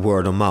som kallas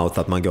word of mouth.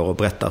 Att man går och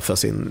berättar för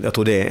sin... Jag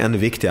tror det är ännu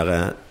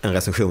viktigare än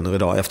recensioner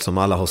idag. Eftersom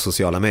alla har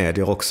sociala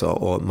medier också.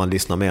 Och man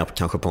lyssnar mer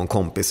kanske på en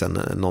kompis än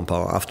någon på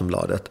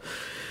Aftonbladet.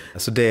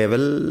 Så det är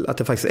väl att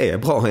det faktiskt är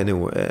bra är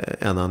nog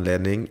en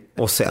anledning.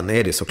 Och sen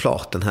är det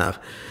såklart den här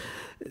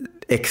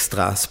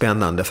extra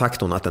spännande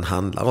faktorn att den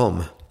handlar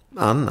om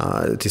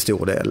Anna till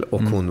stor del.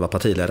 Och hon var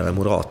partiledare i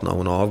Moderaterna och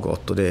hon har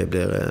avgått. Och det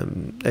blir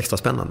extra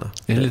spännande.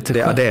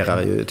 Det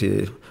adderar ju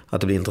till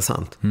att det blir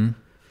intressant. Är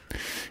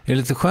det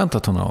lite skönt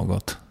att hon har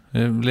avgått?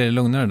 Blir det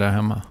lugnare där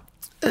hemma?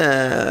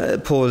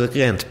 På ett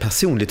rent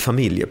personligt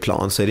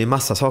familjeplan så är det en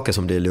massa saker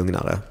som blir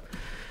lugnare.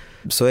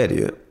 Så är det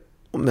ju.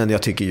 Men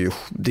jag tycker ju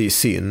det är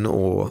synd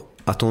och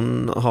att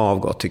hon har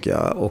avgått tycker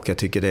jag. Och jag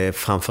tycker det är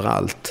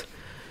framförallt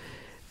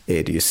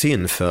är det ju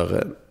synd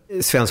för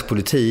svensk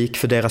politik,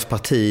 för deras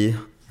parti.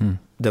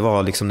 Det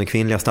var liksom den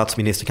kvinnliga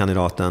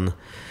statsministerkandidaten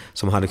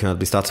som hade kunnat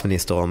bli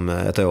statsminister om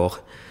ett år.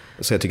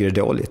 Så jag tycker det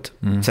är dåligt.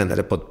 Sen är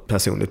det på ett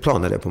personligt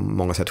plan är det på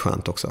många sätt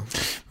skönt också.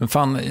 Men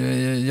fan,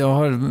 jag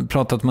har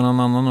pratat med någon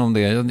annan om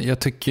det. Jag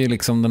tycker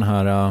liksom den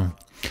här...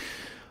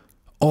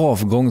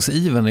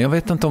 avgångsiven, jag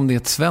vet inte om det är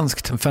ett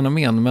svenskt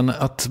fenomen, men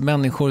att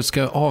människor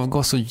ska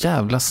avgå så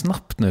jävla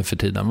snabbt nu för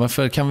tiden.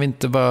 Varför kan vi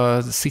inte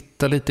bara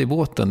sitta lite i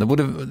båten?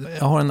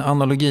 Jag har en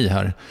analogi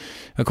här.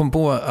 Jag kom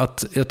på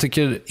att jag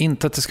tycker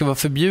inte att det ska vara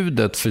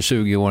förbjudet för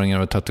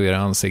 20-åringar att tatuera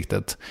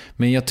ansiktet.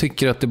 Men jag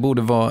tycker att det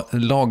borde vara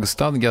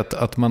lagstadgat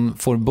att man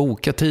får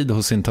boka tid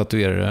hos sin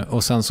tatuerare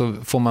och sen så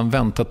får man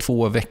vänta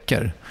 2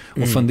 veckor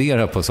och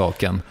fundera på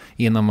saken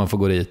innan man får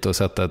gå dit och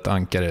sätta ett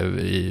ankare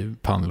i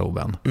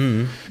pannloben.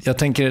 Jag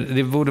tänker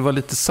det borde vara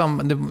lite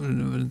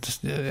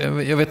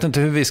jag vet inte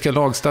hur vi ska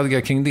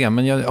lagstadga kring det,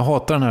 men jag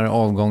hatar den här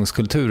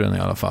avgångskulturen i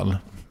alla fall.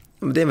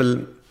 Det är väl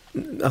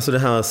alltså det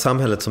här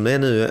samhället som det är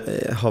nu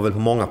har väl på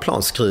många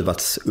plan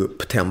skruvats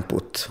upp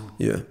tempot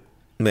ju,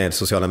 med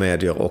sociala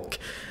medier och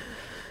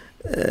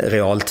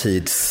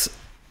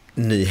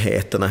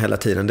realtidsnyheterna hela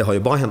tiden. Det har ju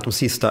bara hänt de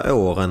sista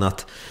åren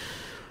att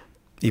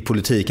i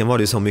politiken var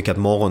det ju så mycket att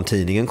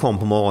morgontidningen kom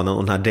på morgonen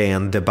och den här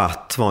DN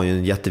Debatt var ju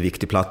en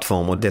jätteviktig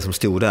plattform och det som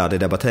stod där det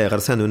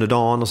debatterades sen under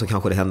dagen och så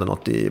kanske det hände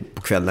något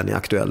på kvällen i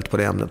Aktuellt på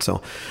det ämnet. Så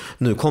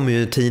nu kommer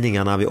ju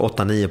tidningarna vid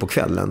 8-9 på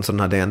kvällen så den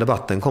här DN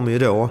Debatten kommer ju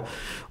då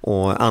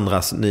och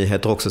andras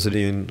nyheter också så det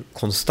är ju en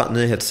konstant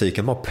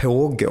nyhetscykel bara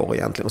pågår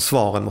egentligen och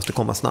svaren måste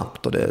komma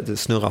snabbt och det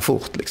snurrar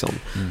fort liksom.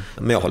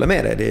 Men jag håller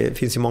med dig, det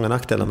finns ju många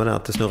nackdelar med det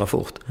att det snurrar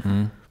fort.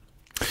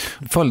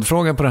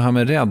 Följdfråga på det här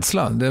med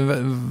rädsla.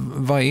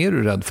 Vad är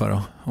du rädd för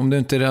då? Om du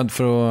inte är rädd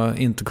för att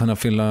inte kunna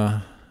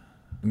fylla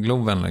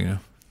Globen längre.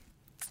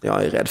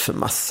 Jag är rädd för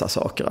massa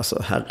saker.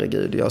 Alltså,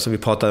 herregud. Som vi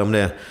pratade om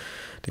det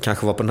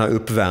kanske var på den här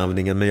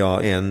uppvärmningen, men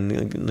jag är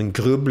en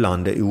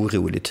grubblande,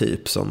 orolig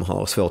typ som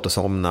har svårt att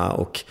somna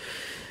och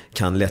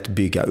kan lätt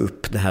bygga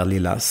upp det här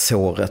lilla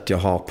såret jag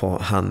har på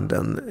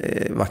handen.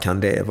 Vad kan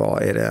det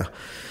vara?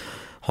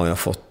 Har jag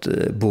fått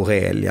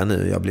borrelia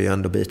nu? Jag blir ju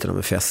ändå biten av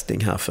en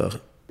fästing här för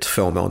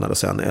 2 månader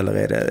sedan,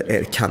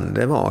 eller kan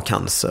det vara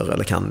cancer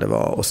eller kan det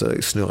vara, och så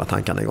snurrar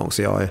tankarna igång.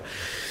 Så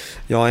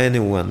jag är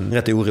nog en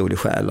rätt orolig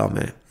själ av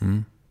mig.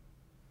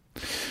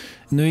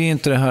 Nu är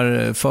inte det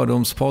här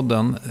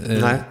Fördomspodden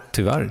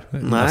tyvärr.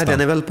 Nej, nästan.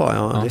 Den är väldigt bra,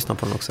 jag lyssnar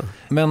på den också.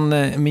 Men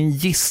min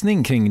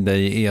gissning kring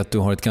dig är att du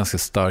har ett ganska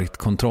starkt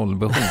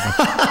kontrollbehov.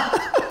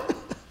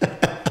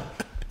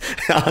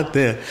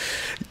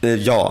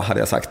 Ja, hade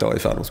jag sagt då i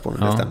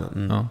Fördomspodden. Det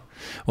stämmer. Ja.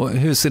 Och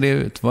hur ser det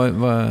ut?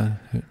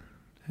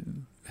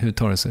 Hur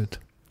tar det sig ut?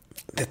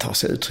 Det tar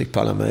sig uttryck på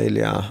alla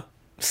möjliga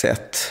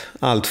sätt.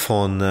 Allt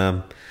från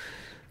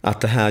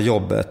att det här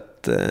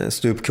jobbet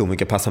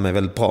ståuppkomiker passar mig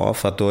väldigt bra,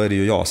 för att då är det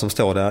ju jag som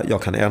står där.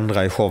 Jag kan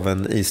ändra i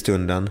showen i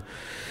stunden.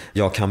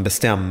 Jag kan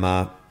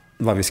bestämma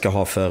vad vi ska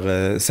ha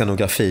för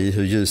scenografi,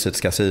 hur ljuset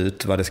ska se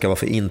ut, vad det ska vara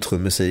för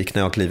intromusik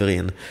när jag kliver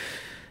in.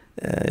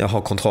 Jag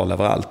har kontroll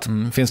över allt.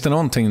 Finns det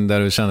någonting där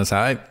du känner så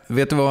här,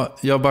 vet du vad,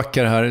 jag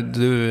backar här,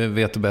 du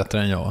vet det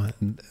bättre än jag?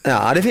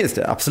 Ja, det finns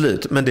det,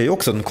 absolut. Men det är ju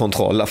också en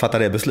kontroll att fatta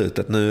det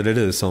beslutet. Nu är det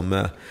du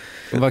som...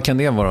 Vad kan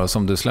det vara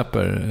som du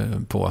släpper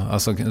på?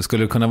 Alltså,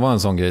 skulle det kunna vara en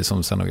sån grej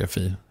som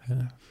scenografi?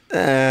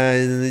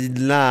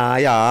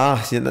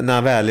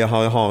 När väl jag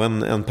har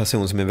en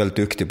person som är väldigt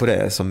duktig på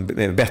det, som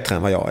är bättre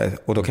än vad jag är.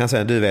 Och då kan jag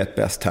säga, du vet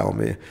bäst här om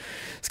vi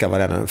ska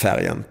vara den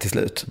färgen till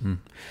slut.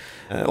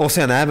 Och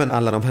sen även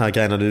alla de här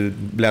grejerna, du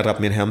bläddrar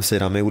på min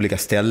hemsida med olika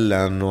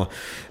ställen och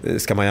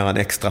ska man göra en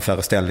extra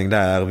föreställning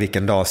där,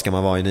 vilken dag ska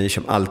man vara i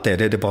Nyköping, allt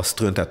det bara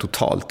struntar jag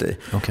totalt i.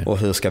 Okay. Och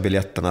hur ska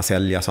biljetterna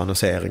säljas,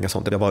 annonsering och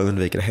sånt, jag bara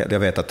undviker det helt. Jag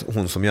vet att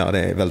hon som gör det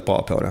är väldigt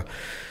bra på det.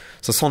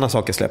 Så sådana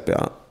saker släpper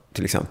jag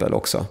till exempel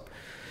också.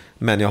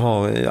 Men jag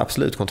har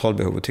absolut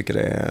kontrollbehov och tycker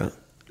det är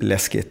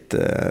läskigt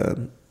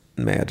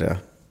med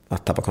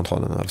att tappa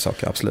kontrollen över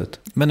saker, absolut.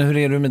 Men hur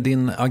är du med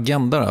din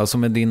agenda, alltså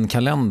med din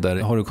kalender?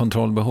 Har du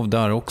kontrollbehov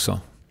där också?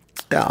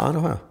 Ja, det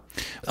har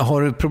jag.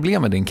 Har du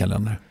problem med din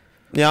kalender?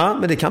 Ja,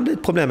 men det kan bli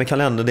ett problem med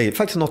kalender. Det är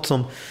faktiskt något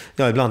som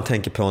jag ibland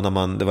tänker på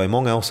när det var ju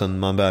många år sedan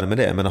man började med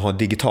det, men att ha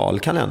digital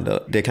kalender,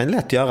 det kan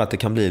lätt göra att det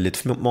kan bli lite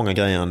för många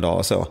grejer en dag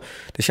och så.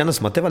 Det kändes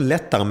som att det var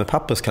lättare med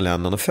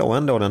papperskalendern och få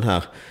ändå den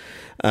här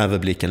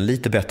överblicken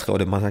lite bättre,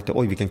 och man tänkte,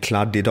 oj vilken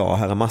kladdig dag,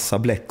 här är massa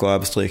bläck och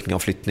överstrykningar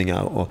och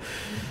flyttningar, och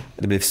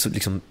det blir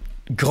liksom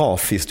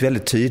grafiskt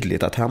väldigt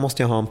tydligt att här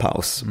måste jag ha en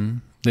paus.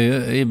 Det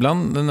är,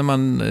 ibland när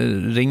man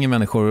ringer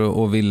människor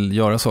och vill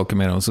göra saker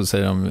med dem så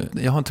säger de,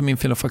 jag har inte min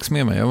filofax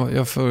med mig,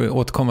 jag får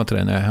återkomma till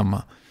dig när jag är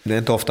hemma. Det är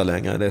inte ofta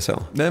längre, det är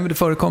så. Nej, men det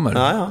förekommer.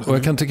 Ja. Och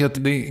jag kan tycka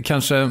att det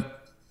kanske...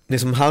 Det är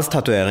som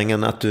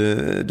halstatueringen, att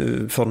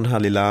du får den här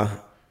lilla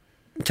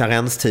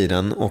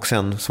karenstiden och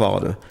sen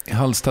svarar du.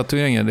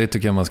 Halstatueringar, det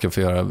tycker jag man ska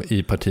få göra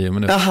i partier.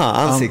 Men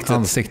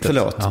ansiktet.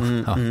 Förlåt.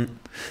 Ja.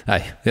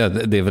 Nej,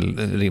 det är väl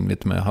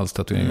rimligt med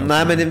halstatueringar.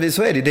 Nej, men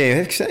så är det. Det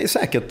är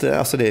säkert,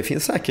 alltså det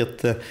finns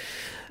säkert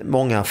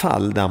många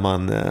fall där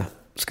man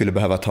skulle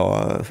behöva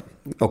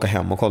åka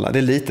hem och kolla. Det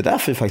är lite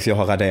därför faktiskt jag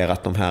har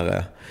raderat de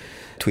här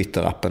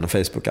Twitter-appen och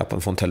Facebook-appen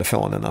från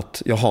telefonen.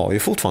 Att jag har ju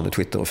fortfarande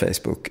Twitter och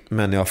Facebook,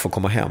 men jag får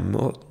komma hem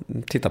och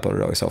titta på det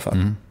då i så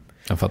fall.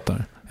 Jag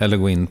fattar. Eller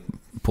gå in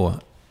på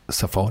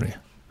Safari.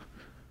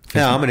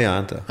 Men det gör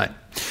jag inte. Nej.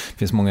 Det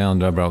finns många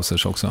andra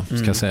browsers också,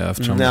 ska jag säga.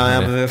 Men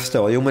jag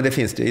förstår. Jo, men det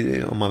finns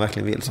det. Om man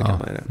verkligen vill så kan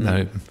man ju det. Det här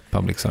är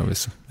public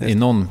service. I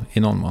någon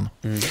mån.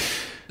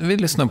 Vi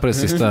lyssnar på det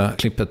sista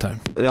klippet här.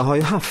 Jag har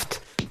ju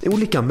haft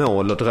olika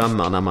mål och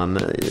drömmar när man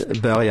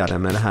började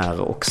med det här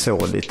och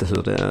såg lite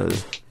hur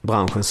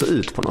branschen såg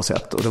ut på något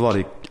sätt. Och det var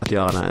det att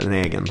göra en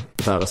egen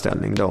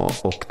föreställning då,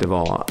 och det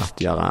var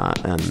att göra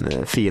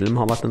en film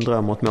har varit en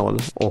dröm och ett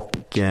mål,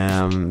 och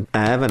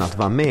även att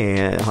vara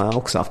med har jag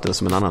också haft det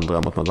som en annan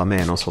dröm, att man var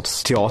med i någon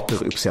sorts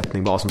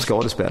teateruppsättning bara som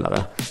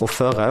skådespelare. Och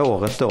förra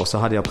året då så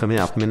hade jag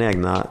premiär på min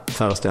egna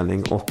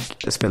föreställning och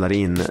spelade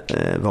in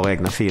vår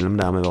egna film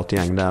där med vårt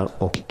gäng där,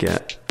 och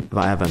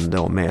var även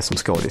då med som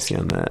skådis i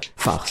en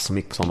fars som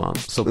gick på sommaren.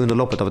 Så under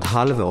loppet av ett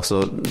halvår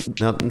så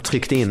jag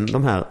tryckte in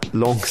de här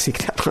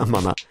långsiktiga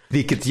drömmarna,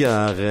 vilket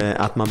gör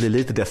att man blir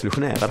lite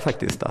desillusionerad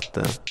faktiskt, att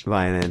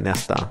vad är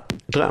nästa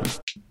dröm?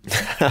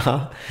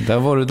 Där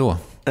var du då.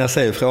 Jag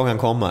säger frågan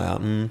komma, ja.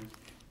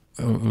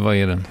 Vad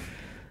är den?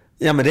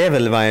 Ja, men det är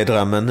väl vad är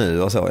drömmen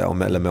nu och så,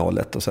 ja, eller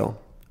målet och så.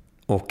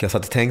 Och jag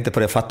satt och tänkte på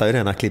det, fattar ju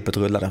det när klippet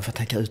rullade, för att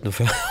tänka ut nu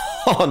för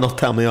jag ha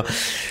något här, men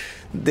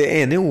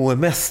det är nog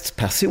mest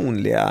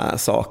personliga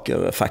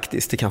saker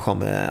faktiskt. Det kanske har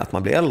med att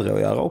man blir äldre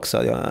att göra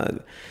också.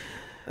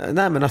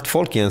 Nej, men att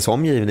folk i ens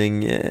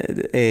omgivning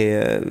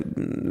är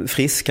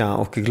friska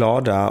och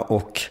glada,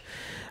 och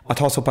att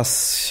ha så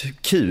pass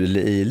kul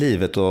i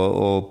livet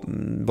och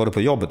både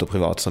på jobbet och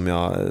privat som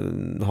jag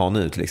har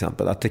nu till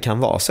exempel, att det kan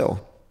vara så.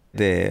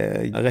 Det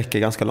räcker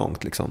ganska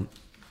långt liksom.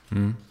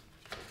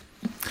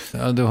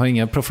 Ja, du har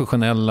inga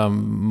professionella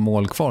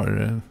mål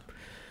kvar?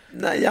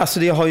 Nej,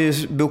 alltså jag har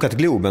ju bokat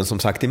Globen som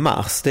sagt i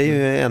mars. Det är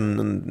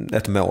ju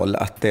ett mål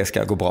att det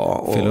ska gå bra.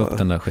 Och fylla upp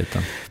den där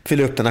skiten.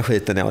 Fylla upp den där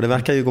skiten, ja. Det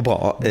verkar ju gå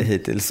bra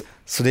hittills.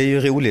 Så det är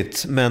ju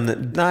roligt.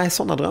 Men nej,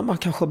 sådana drömmar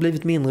kanske har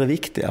blivit mindre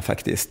viktiga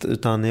faktiskt.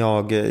 Utan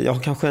jag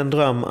har kanske en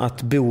dröm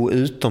att bo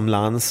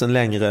utomlands en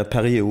längre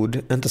period.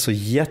 Inte så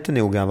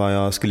jättenoga vad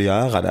jag skulle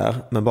göra där.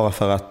 Men bara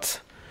för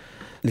att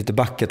lite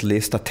bucket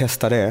list, att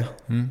testa det.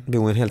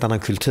 Bo i en helt annan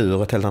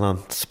kultur, ett helt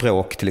annat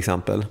språk till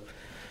exempel.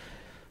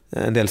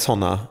 En del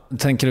sådana.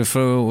 Tänker du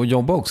för att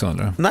jobba också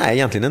eller? Nej,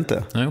 egentligen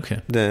inte. Nej, okay.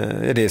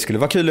 Det skulle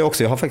vara kul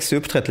också. Jag har faktiskt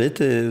uppträtt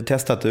lite,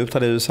 testat i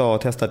USA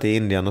och testat i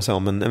Indien och så,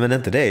 men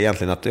inte det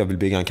egentligen att jag vill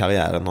bygga en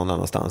karriär någon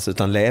annanstans,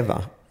 utan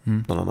leva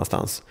någon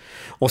annanstans.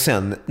 Och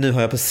sen, nu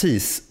har jag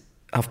precis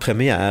haft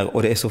premiär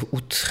och det är så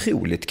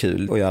otroligt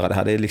kul att göra det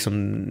här. Det är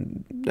liksom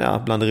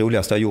bland det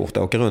roligaste jag gjort,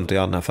 att åka runt och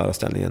göra den här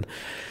föreställningen.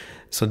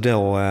 Så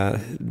då,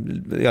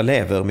 jag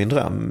lever min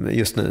dröm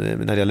just nu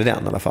när det gäller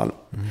den i alla fall.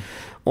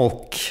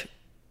 Och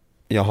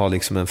jag har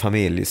liksom en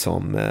familj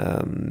som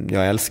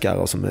jag älskar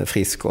och som är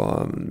frisk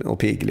och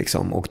pigg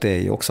liksom. Och det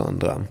är ju också en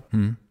dröm.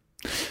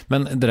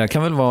 Men det där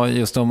kan väl vara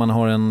just om man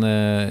har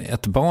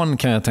ett barn,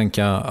 kan jag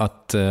tänka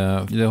att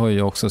det har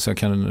jag också så jag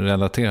kan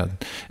relatera.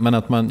 Men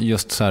att man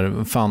just så här,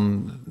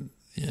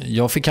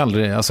 jag fick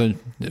aldrig, alltså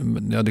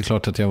ja, det är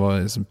klart att jag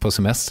var på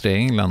semester i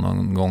England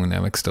någon gång när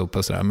jag växte upp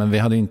och sådär, men vi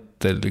hade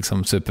inte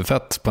liksom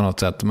superfett på något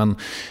sätt, men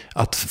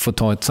att få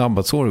ta ett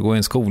sabbatsår och gå i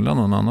en skola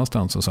någon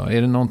annanstans och så,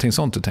 är det någonting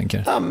sånt du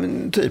tänker? Ja,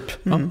 men typ.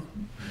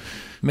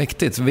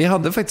 Mäktigt. Vi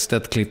hade faktiskt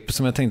ett klipp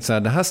som jag tänkte så här,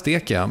 det här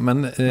steker jag,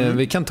 men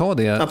vi kan ta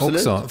det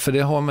också, för det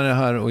har med det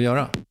här att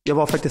göra. Jag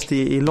var faktiskt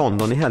i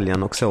London i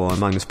helgen och såg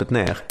Magnus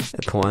Bettner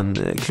på en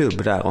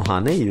klubb där, och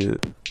han är ju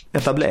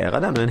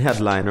etablerad ännu, en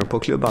headliner på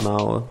klubbarna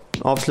och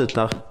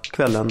avslutar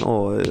kvällen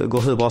och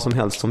går hur bra som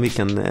helst som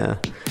vilken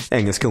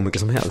engelsk komiker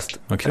som helst.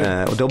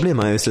 Okay. Och då blir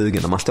man ju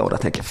sugen när man står där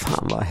och tänker,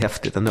 fan vad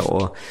häftigt ändå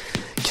och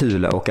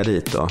kul att åka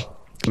dit då.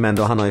 Men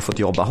då han har ju fått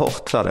jobba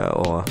hårt för det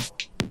och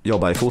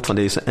jobbar ju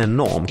fortfarande. Det är ju så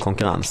enorm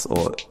konkurrens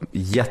och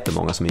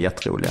jättemånga som är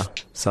jätteroliga.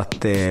 Så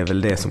att det är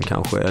väl det som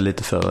kanske är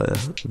lite för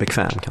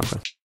bekväm kanske.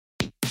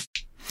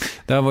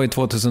 Det här var ju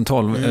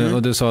 2012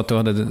 och du sa att du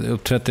hade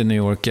uppträtt i New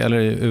York, eller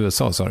i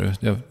USA sa du?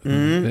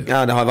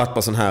 Ja, det har varit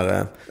på sån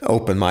här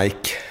open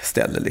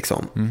mic-ställe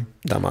liksom,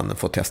 där man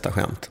får testa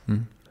skämt.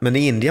 Men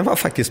i Indien var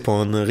faktiskt på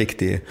en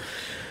riktig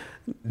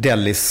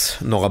Delhis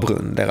Norra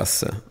Brunn,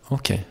 deras...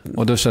 Okej,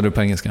 och då körde du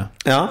på engelska?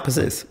 Ja,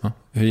 precis. Ja.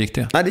 Hur gick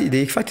det? Ja, det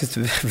gick faktiskt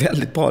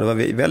väldigt bra, det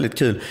var väldigt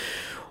kul.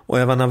 Och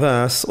jag var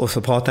nervös och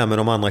så pratade jag med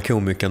de andra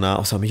komikerna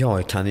och sa, men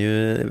jag kan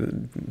ju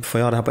få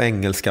göra det här på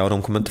engelska och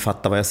de kommer inte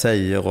fatta vad jag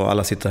säger och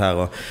alla sitter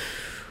här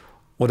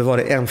och då var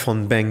det en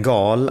från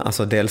Bengal,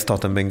 alltså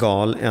delstaten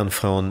Bengal, en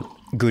från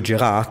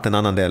Gujarat, en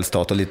annan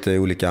delstat och lite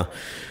olika.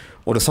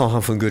 Och då sa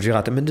han från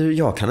Gujarat, men du,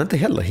 jag kan inte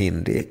heller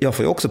hindi. Jag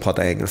får ju också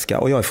prata engelska.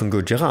 Och jag är från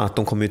Gujarat.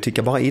 De kommer ju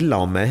tycka bara illa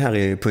om mig här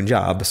i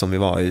Punjab som vi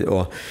var i.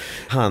 Och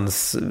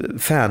hans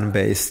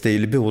fanbase,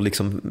 det bor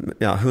liksom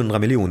 100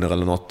 miljoner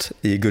eller något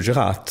i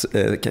Gujarat.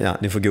 Ja,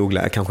 ni får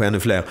googla, kanske ännu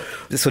fler.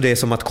 Så det är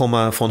som att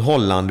komma från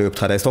Holland och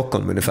uppträda i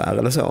Stockholm ungefär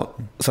eller så.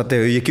 Så att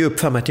det gick upp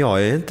för mig att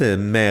jag är inte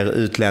mer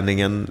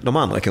utlänning än de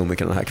andra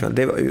komikerna den här kvällen.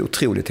 Det var ju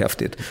otroligt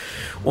häftigt.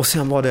 Och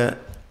sen var det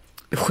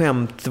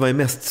skämt, det var ju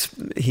mest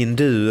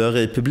hinduer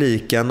i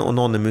publiken och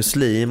någon är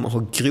muslim och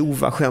har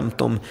grova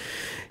skämt om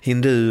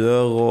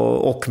hinduer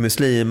och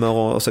muslimer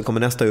och så kommer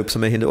nästa upp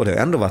som är hindu och det har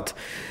ändå varit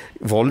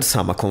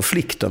våldsamma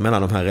konflikter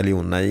mellan de här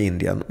religionerna i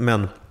Indien,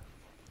 men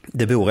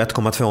det bor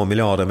 1,2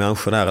 miljarder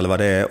människor där eller vad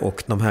det är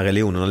och de här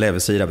religionerna lever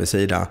sida vid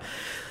sida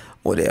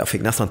och jag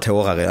fick nästan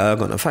tårar i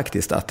ögonen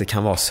faktiskt att det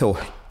kan vara så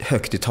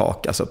högt i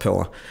tak alltså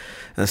på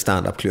en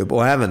stand-up-klubb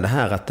och även det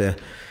här att det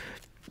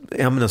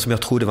ämnen som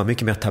jag trodde var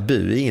mycket mer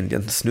tabu i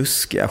Indien,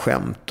 snuskiga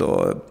skämt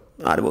och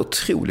det var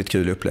otroligt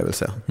kul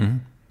upplevelse.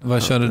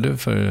 Vad körde du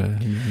för?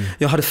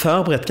 Jag hade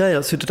förberett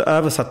grejer, suttit och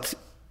översatt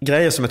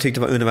grejer som jag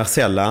tyckte var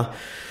universella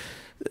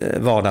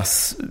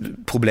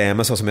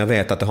vardagsproblem så som jag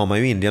vet att det har man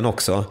ju i Indien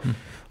också.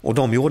 Och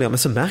de gjorde jag, men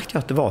så märkte jag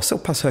att det var så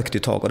pass högt i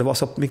tak och det var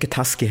så mycket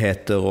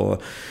taskigheter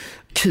och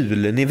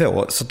kul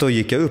nivå så då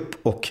gick jag upp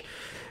och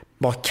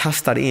bara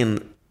kastade in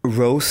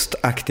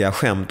roast-aktiga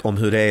skämt om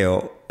hur det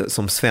är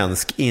som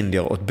svensk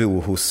indier att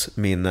bo hos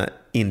min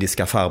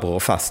indiska farbror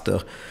och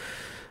faster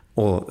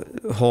och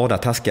hårda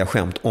taskiga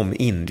skämt om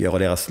indier och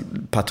deras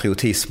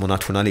patriotism och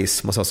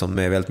nationalism och så som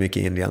är väldigt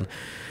mycket i Indien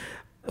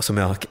som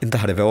jag inte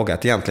hade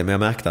vågat egentligen, men jag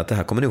märkte att det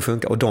här kommer nog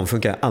funka och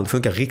allt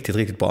funkar riktigt,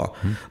 riktigt bra.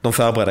 De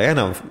förbereder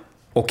gärna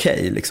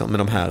okej liksom, med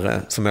de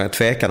här som jag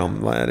tvekar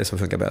om vad är det som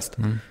funkar bäst.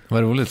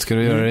 Vad roligt, ska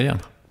du göra det igen?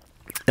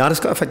 Ja, det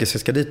ska jag faktiskt.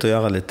 Jag ska dit och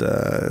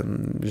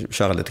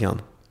köra lite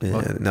grann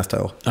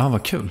nästa år. Ja,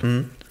 vad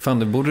kul. Fan,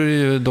 det borde du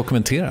ju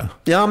dokumentera.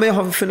 Ja, men jag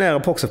har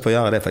funderat på också på att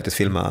göra det faktiskt.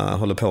 Filma,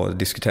 håller på och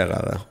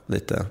diskutera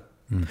lite.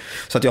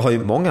 Så att jag har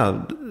ju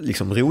många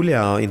liksom,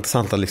 roliga och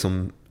intressanta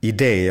liksom,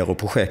 idéer och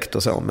projekt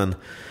och så.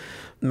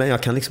 Men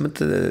jag kan liksom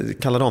inte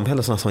kalla dem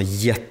heller sådana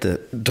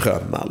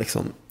jättedrömmar.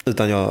 Liksom.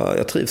 Utan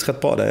jag trivs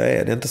rätt bra där jag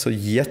är. Det är inte så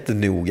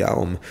jättenoga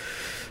om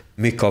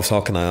mycket av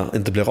sakerna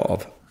inte blir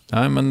av.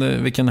 Nej,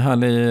 men vilken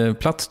härlig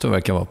plats du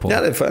verkar vara på.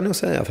 Ja, det får jag nog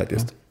säga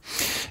faktiskt.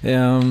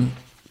 Ja.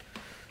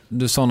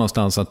 Du sa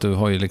någonstans att du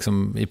har ju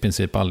liksom i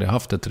princip aldrig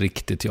haft ett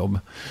riktigt jobb.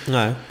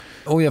 Nej.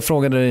 Och jag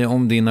frågade dig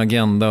om din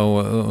agenda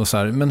och så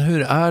här. Men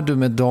hur är du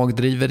med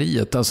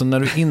dagdriveriet? Alltså när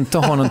du inte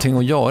har någonting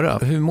att göra.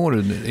 Hur mår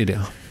du i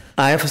det?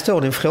 Nej, jag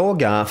förstår din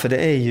fråga. För det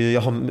är ju,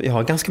 jag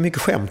har ganska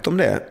mycket skämt om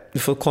det. Du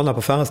får kolla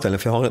på föreställningen.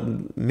 För jag har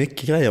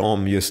mycket grejer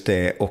om just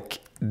det. Och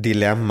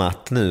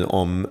dilemmat nu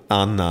om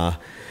Anna,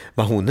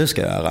 vad hon nu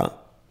ska göra.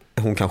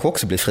 Hon kanske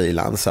också blir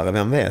frilansare,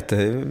 vem vet?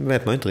 Det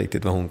vet man ju inte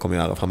riktigt vad hon kommer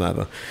göra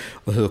framöver.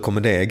 Och hur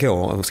kommer det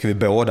gå? Ska vi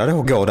båda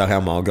då gå där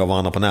hemma och gå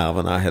varandra på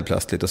nerverna helt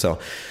plötsligt och så?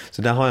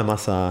 Så där har jag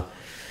massa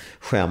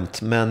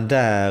skämt. Men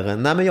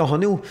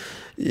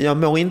jag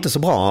mår inte så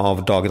bra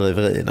av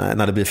dagdriveri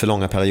när det blir för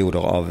långa perioder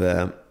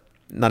av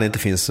när det inte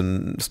finns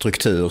en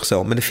struktur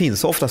så. Men det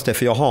finns oftast det,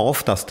 för jag har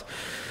oftast,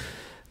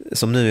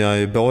 som nu, jag är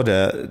ju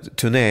både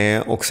turné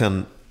och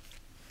sen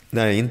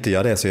när jag inte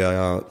gör det så gör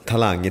jag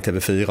Talang i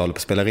TV4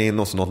 och spelar in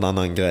och så någon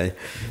annan grej.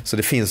 Så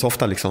det finns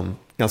ofta liksom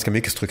ganska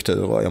mycket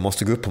struktur och jag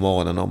måste gå upp på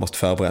morgonen och måste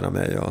förbereda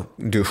mig och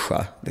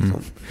duscha.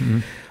 Liksom.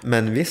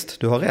 Men visst,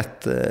 du har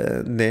rätt.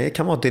 Det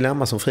kan vara ett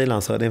dilemma som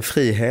frilansare. Det är en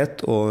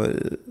frihet och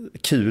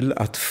kul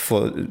att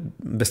få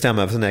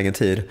bestämma över sin egen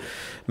tid.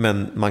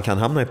 Men man kan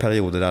hamna i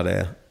perioder där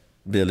det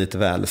blir lite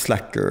väl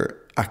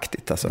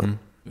slacker-aktigt. Alltså.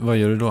 Vad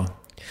gör du då?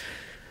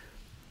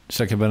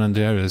 Käka Ben &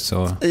 Jerry's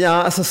och... Ja,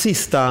 alltså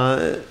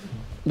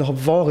det har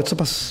varit så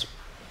pass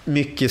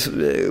mycket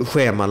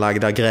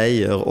schemalagda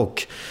grejer,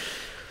 och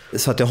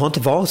så att jag har inte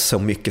varit så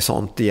mycket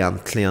sånt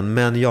egentligen,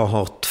 men jag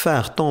har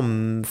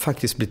tvärtom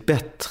faktiskt blivit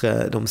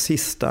bättre de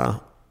sista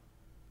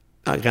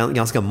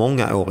ganska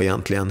många år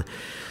egentligen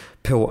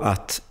på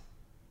att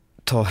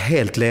ta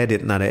helt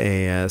ledigt när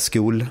det är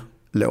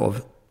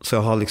skollov. Så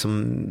jag har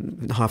liksom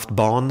haft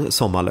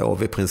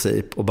barnsommarlov i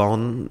princip, och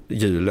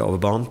barnjullov och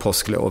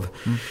barnpåsklov.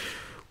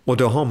 Och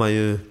då har man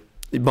ju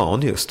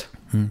barn just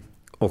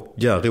och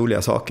gör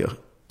roliga saker.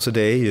 Så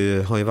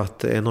det har ju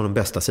varit en av de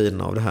bästa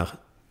sidorna av det här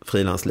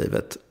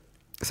frilanslivet.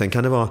 Sen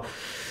kan det vara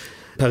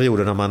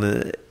perioder när man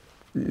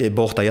är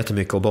borta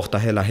jättemycket och borta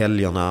hela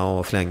helgerna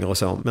och flänger och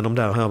så. Men de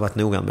där har jag varit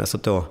noga med, så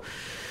då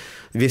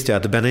visste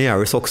jag att Ben &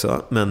 Jerry's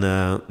också,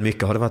 men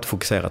mycket har det varit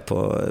fokuserat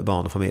på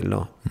barn och familj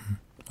då.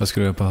 Vad ska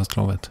du göra på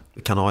höstlovet?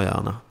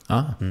 Kanarieöarna.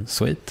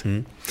 Sweet.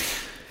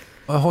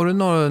 Har du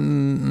något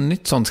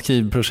nytt sånt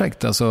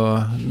skrivprojekt?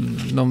 Alltså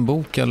någon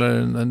bok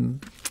eller?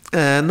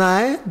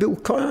 Nej,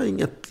 bok har jag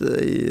inget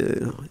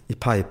i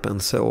pipen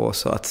så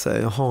att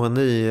säga. Jag har en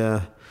ny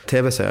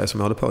tv-serie som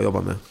jag håller på att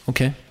jobba med.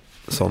 Okej.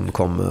 Som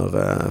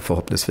kommer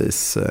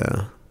förhoppningsvis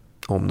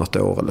om något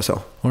år eller så.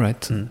 All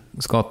right.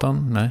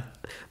 Skatan? Nej.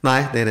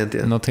 Nej, det är det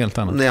inte. Något helt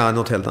annat? Nej,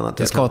 något helt annat.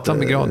 Är Skatan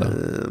begravd?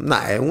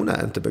 Nej, hon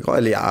är inte begravd.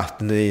 Eller ja,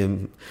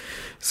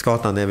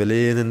 Skatan är väl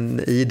i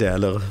en ide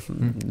eller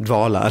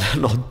dvala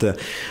eller något.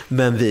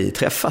 Men vi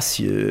träffas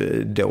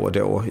ju då och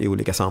då i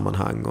olika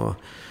sammanhang. Och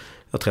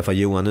jag träffar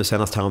Johan nu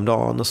senast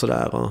häromdagen och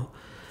sådär.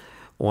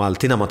 Och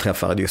alltid när man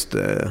träffar just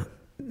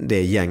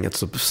det gänget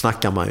så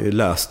snackar man ju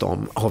löst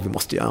om vi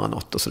måste göra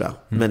något och sådär.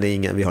 Men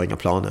vi har inga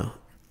planer.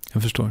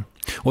 Jag förstår.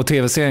 Och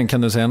tv-serien,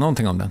 kan du säga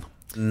någonting om den?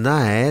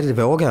 Nej, det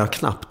vågar jag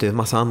knappt. Det är en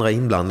massa andra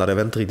inblandade. Jag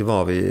vet inte riktigt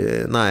vad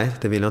Nej,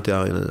 det vill jag inte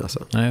göra nu alltså.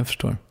 Nej, jag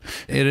förstår.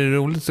 Är det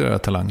roligt att göra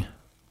Talang?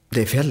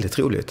 Det är väldigt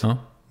roligt. Ja,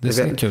 det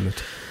ser kul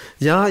ut.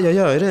 Ja, jag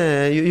gör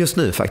det just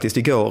nu faktiskt.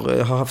 Igår,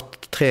 jag har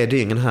haft 3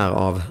 dygn här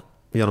av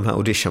de här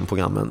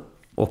auditionprogrammen.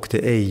 Och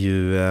det är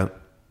ju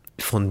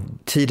från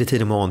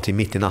tidig morgon till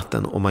mitt i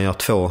natten. Och man gör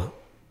 2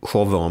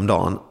 shower om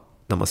dagen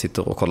där man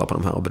sitter och kollar på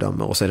de här och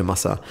bedömer. Och så är det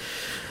massa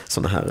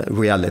sådana här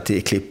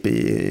reality-klipp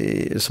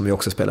som vi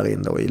också spelar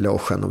in då i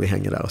logen, och vi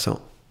hänger där och så.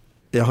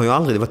 Jag har ju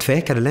aldrig, det var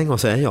tvekade länge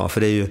att säga ja,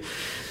 för det är ju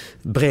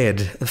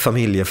bred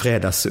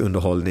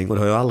familjefredagsunderhållning, och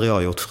det har jag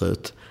aldrig gjort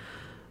förut.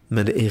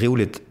 Men det är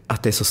roligt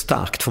att det är så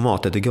starkt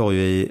formatet. Det går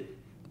ju i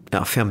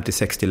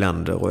 50-60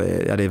 länder och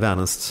det är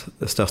världens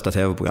största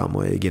tv-program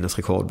och i Guinness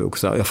rekordbok.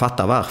 Så jag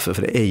fattar varför,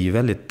 för det är ju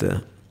väldigt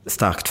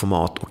starkt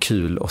format och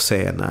kul att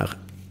se när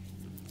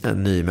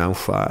en ny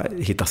människa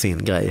hittar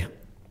sin grej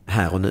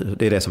här och nu.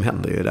 Det är det som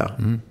händer ju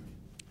där.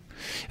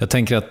 Jag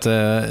tänker att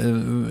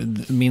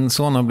min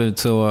son har blivit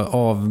så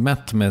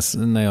avmätt med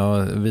när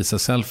jag visar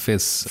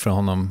selfies för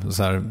honom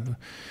så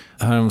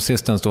här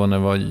sistens då när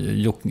det var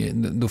Jocke,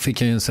 då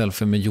fick jag ju en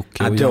selfie med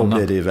Jocke och Jonna. Då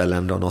blir det ju väl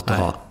ändå något att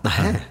ha.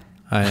 Nej.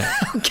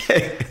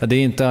 Okay. Det är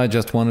inte I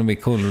just wanna be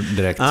cool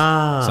direkt,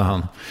 sa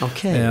han.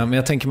 Okay. Men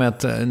jag tänker mig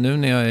att nu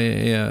när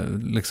jag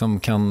liksom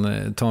kan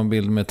ta en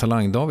bild med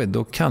Talang David,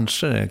 då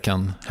kanske det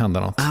kan hända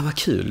något. Vad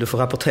kul, du får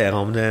rapportera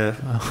om det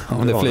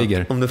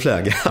flyger. Om det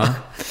flyger. Ja.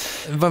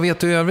 Vad vet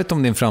du i övrigt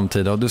om din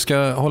framtid då? Du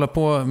ska hålla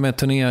på med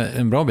turné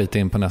en bra bit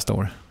in på nästa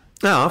år.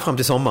 Ja, fram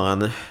till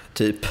sommaren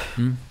typ.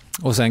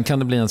 Och sen kan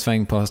det bli en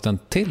sväng på hösten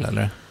till,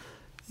 eller?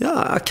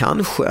 Ja,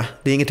 kanske.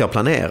 Det är inget jag har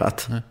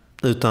planerat. Nej.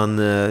 Utan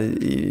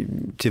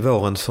till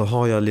våren så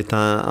har jag lite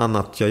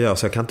annat jag gör,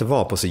 så jag kan inte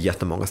vara på så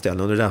jättemånga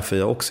ställen. Och det är därför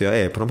jag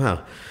är på de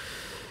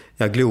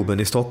här Globen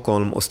i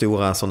Stockholm och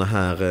stora såna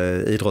här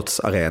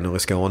idrottsarenor i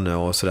Skåne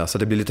och sådär. Så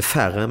det blir lite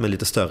färre men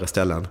lite större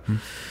ställen.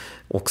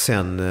 Och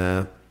sen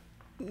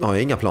har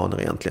jag inga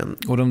planer egentligen.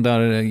 Och de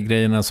där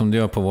grejerna som du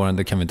gör på våren,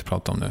 det kan vi inte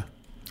prata om nu?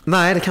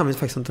 Nej, det kan vi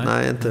faktiskt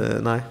inte.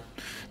 Nej.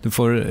 Du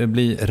får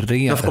bli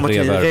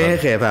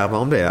revärva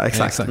om det,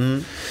 exakt.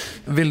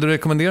 Vill du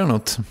rekommendera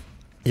något?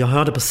 Jag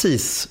hörde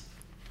precis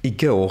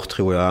igår,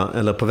 tror jag,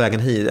 eller på vägen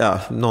hit,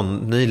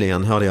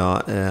 nyligen hörde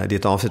jag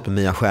ditt avsnitt med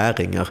Mia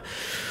Skäringer.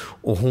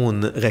 Och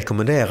hon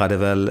rekommenderade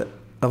väl,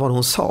 vad var det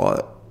hon sa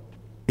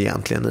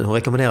egentligen? Hon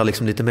rekommenderar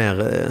liksom lite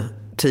mer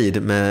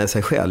tid med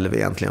sig själv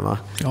egentligen, va?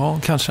 Ja,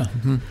 kanske.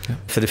 Ja.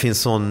 För det finns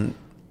sån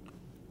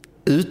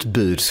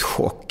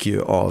utbudschock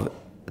ju av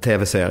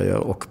tv-serier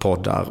och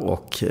poddar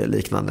och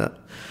liknande.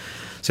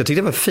 Så jag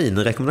tyckte det var en fin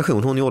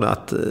rekommendation hon gjorde,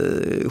 att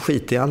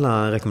skit i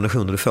alla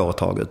rekommendationer du får ett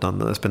tag,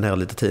 utan spendera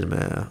lite tid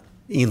med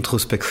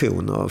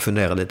introspektion och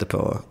fundera lite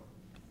på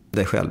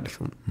dig själv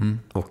liksom.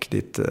 Och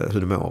hur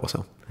du mår och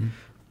så.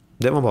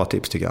 Det var bra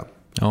tips, tycker jag.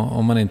 Ja,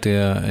 om man inte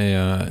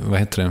är vad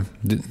heter det?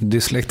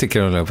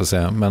 Dyslektiker, eller jag på att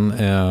säga, men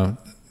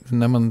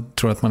när man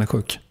tror att man är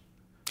sjuk.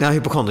 Ja,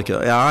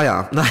 hypokondriker.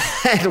 Ja.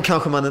 Nej, då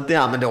kanske man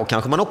inte, men då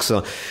kanske man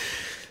också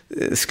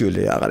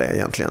skulle göra det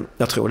egentligen.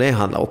 Jag tror det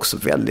handlar också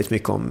väldigt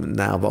mycket om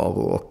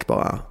närvaro och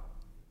bara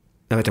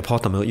jag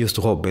pratade med just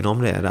Robin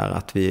om det där,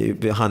 att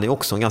han är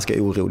också en ganska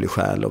orolig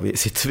själ, och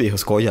vi har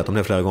skojat om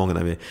det flera gånger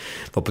när vi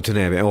var på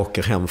turné. Vi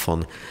åker hem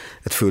från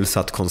ett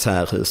fullsatt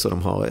konserthus och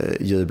de har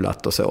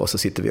jublat och så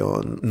sitter vi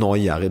och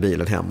nojar i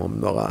bilen hem om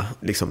några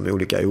liksom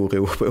olika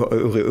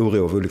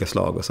oro av olika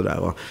slag och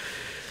sådär.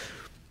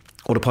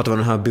 Och då pratade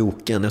vi om den här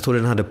boken, jag tror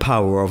den hade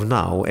Power of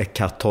Now,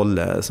 Eckhart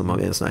Tolle, som är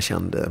en sån här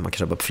känd, man kan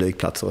köpa på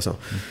flygplatser och så.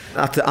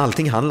 Att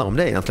allting handlar om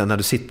det egentligen, när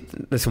du sitter,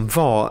 liksom,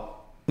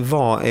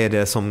 vad är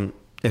det som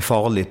är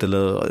farligt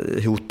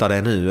eller hotar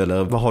dig nu,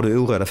 eller vad har du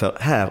oroat dig för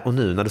här och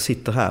nu när du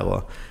sitter här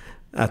och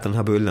äter den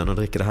här bullen och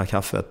dricker det här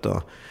kaffet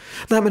och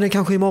nej, men det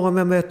kanske imorgon,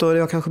 vem vet, och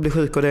jag kanske blir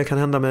sjuk och det kan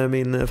hända med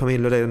min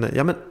familj och det.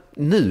 Ja, men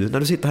nu när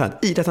du sitter här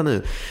i detta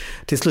nu,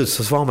 till slut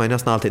så svarar man ju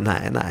nästan alltid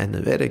nej,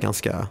 nu är det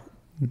ganska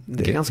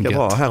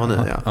bra här och nu.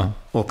 Ja.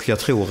 Och jag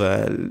tror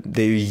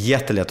det är ju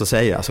jättelätt att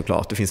säga,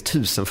 såklart. Det finns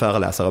 1000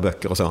 föreläsare och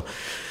böcker och så,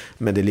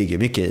 men det ligger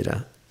mycket i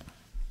det.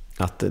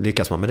 Att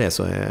lyckas man med det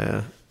så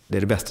är det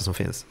är det bästa som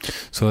finns.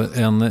 Så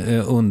en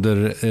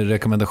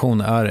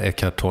underrekommendation är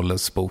Eckhart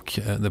Tolles bok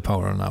The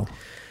Power Now?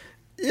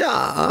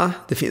 Ja,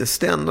 det finns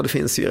den, och det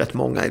finns ju rätt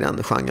många i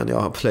den genren. Jag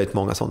har plöjt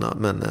många sådana,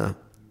 men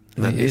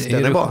visst,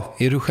 den är bra.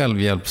 Är du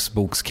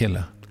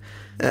självhjälpsbokskille?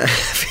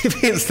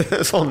 Finns det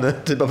en sån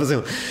typ av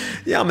person?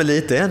 Ja, men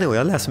lite är nog.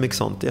 Jag läser mycket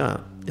sånt.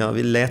 Jag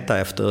vill leta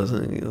efter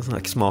sån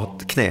här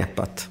smart knep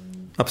att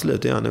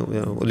absolut, jag nog,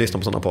 och lyssna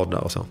på sådana poddar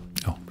och så.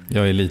 Ja,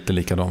 jag är lite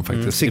likadan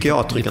faktiskt.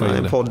 Psykiatrikerna är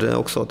en podd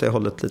också åt det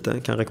hållet lite.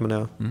 Kan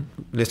rekommendera.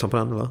 Lyssna på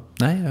den, eller?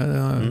 Nej,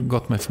 jag har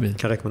gått mig förbi.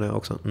 Kan rekommendera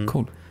också.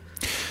 Cool.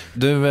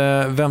 Du,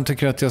 vem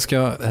tycker att jag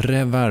ska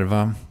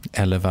revärva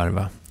eller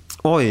värva?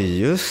 Oj,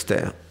 just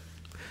det.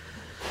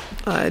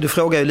 Nej, du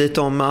frågar ju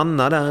lite om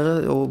Anna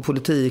där och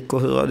politik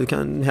och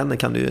hur henne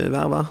kan du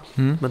värva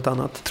med ett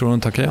annat. Tror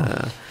hon tackar jag?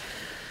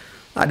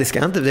 Nej,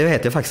 det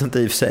vet jag faktiskt inte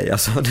i och för sig.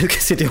 Alltså, du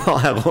sitter jag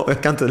här och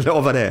jag kan inte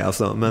lova det.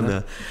 Alltså.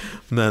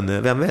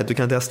 Men vem vet, du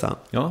kan testa.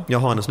 Ja. Jag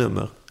har hennes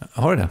nummer.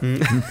 Har du det?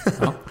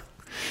 Ja.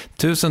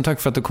 Tusen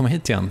tack för att du kom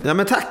hit igen. Ja,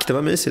 men tack, det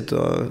var mysigt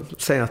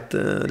att säga att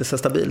det ser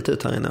stabilt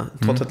ut här inne.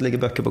 Trots att det ligger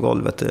böcker på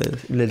golvet.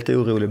 Det blir lite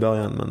orolig i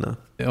början. Men...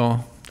 Ja.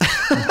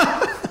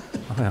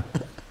 Ja.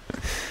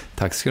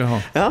 Tack ska du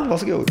ha. Ja,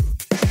 varsågod.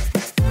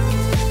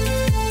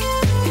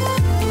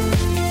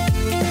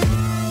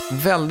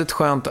 Väldigt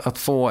skönt att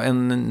få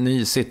en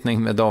ny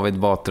sittning med David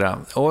Batra.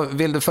 Och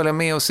vill du följa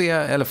med och se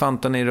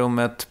Elefanten i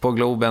rummet på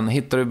Globen,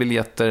 hittar du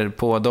biljetter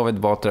på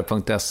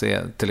davidbatra.se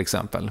till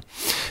exempel.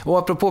 Och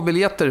apropå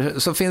biljetter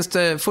så finns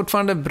det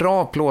fortfarande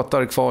bra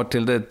plåtar kvar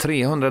till det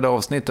 300:e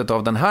avsnittet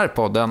av den här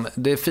podden.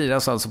 Det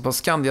firas alltså på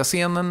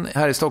Skandiascenen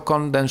här i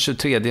Stockholm den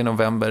 23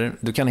 november.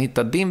 Du kan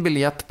hitta din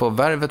biljett på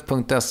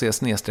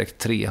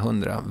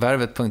värvet.se/300.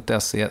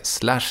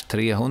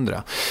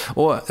 Värvet.se/300.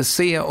 Och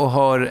se och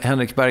hör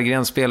Henrik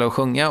Berggren spela och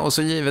sjunga, och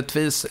så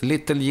givetvis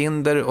Little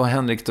Jinder och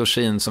Henrik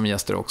Dorsin som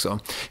gäster också.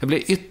 Jag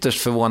blir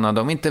ytterst förvånad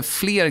om inte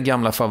fler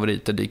gamla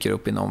favoriter dyker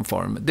upp i någon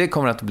form. Det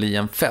kommer att bli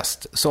en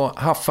fest, så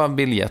haffa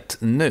biljett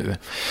nu.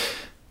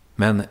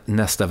 Men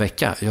nästa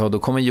vecka, ja, då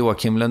kommer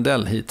Joakim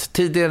Lundell hit,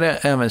 tidigare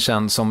även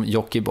känd som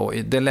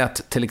Jockiboi. Det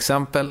lät till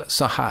exempel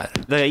så här.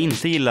 Det jag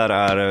inte gillar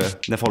är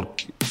när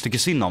folk tycker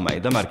synd om mig.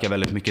 Det märker jag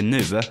väldigt mycket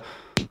nu.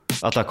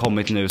 Att det har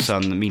kommit nu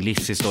sen min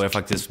livshistoria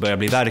faktiskt börjar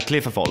bli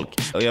verklig för folk.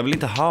 Och jag vill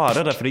inte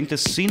höra det, för det är inte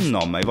synd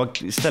om mig. Jag var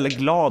istället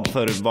glad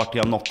för vart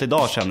jag nått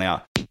idag, känner jag.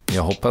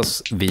 Jag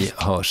hoppas vi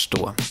hörs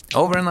då.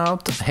 Over and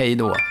out, hej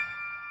då.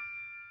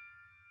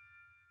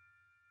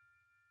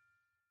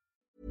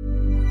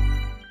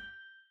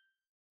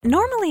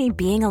 Normally,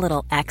 being a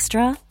little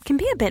extra can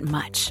be a bit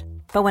much.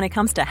 But when it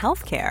comes to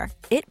healthcare,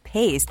 it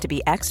pays to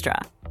be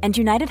extra. And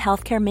United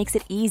Healthcare makes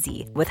it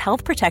easy with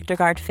Health Protector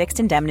Guard fixed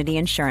indemnity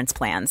insurance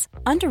plans.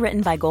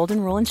 Underwritten by Golden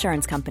Rule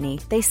Insurance Company,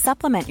 they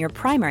supplement your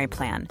primary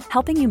plan,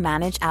 helping you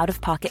manage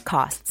out-of-pocket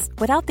costs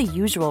without the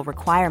usual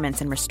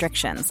requirements and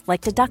restrictions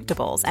like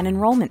deductibles and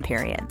enrollment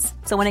periods.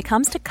 So when it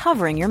comes to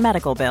covering your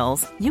medical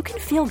bills, you can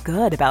feel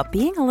good about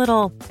being a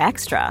little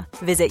extra.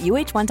 Visit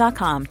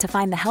uh1.com to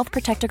find the Health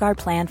Protector Guard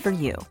plan for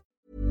you.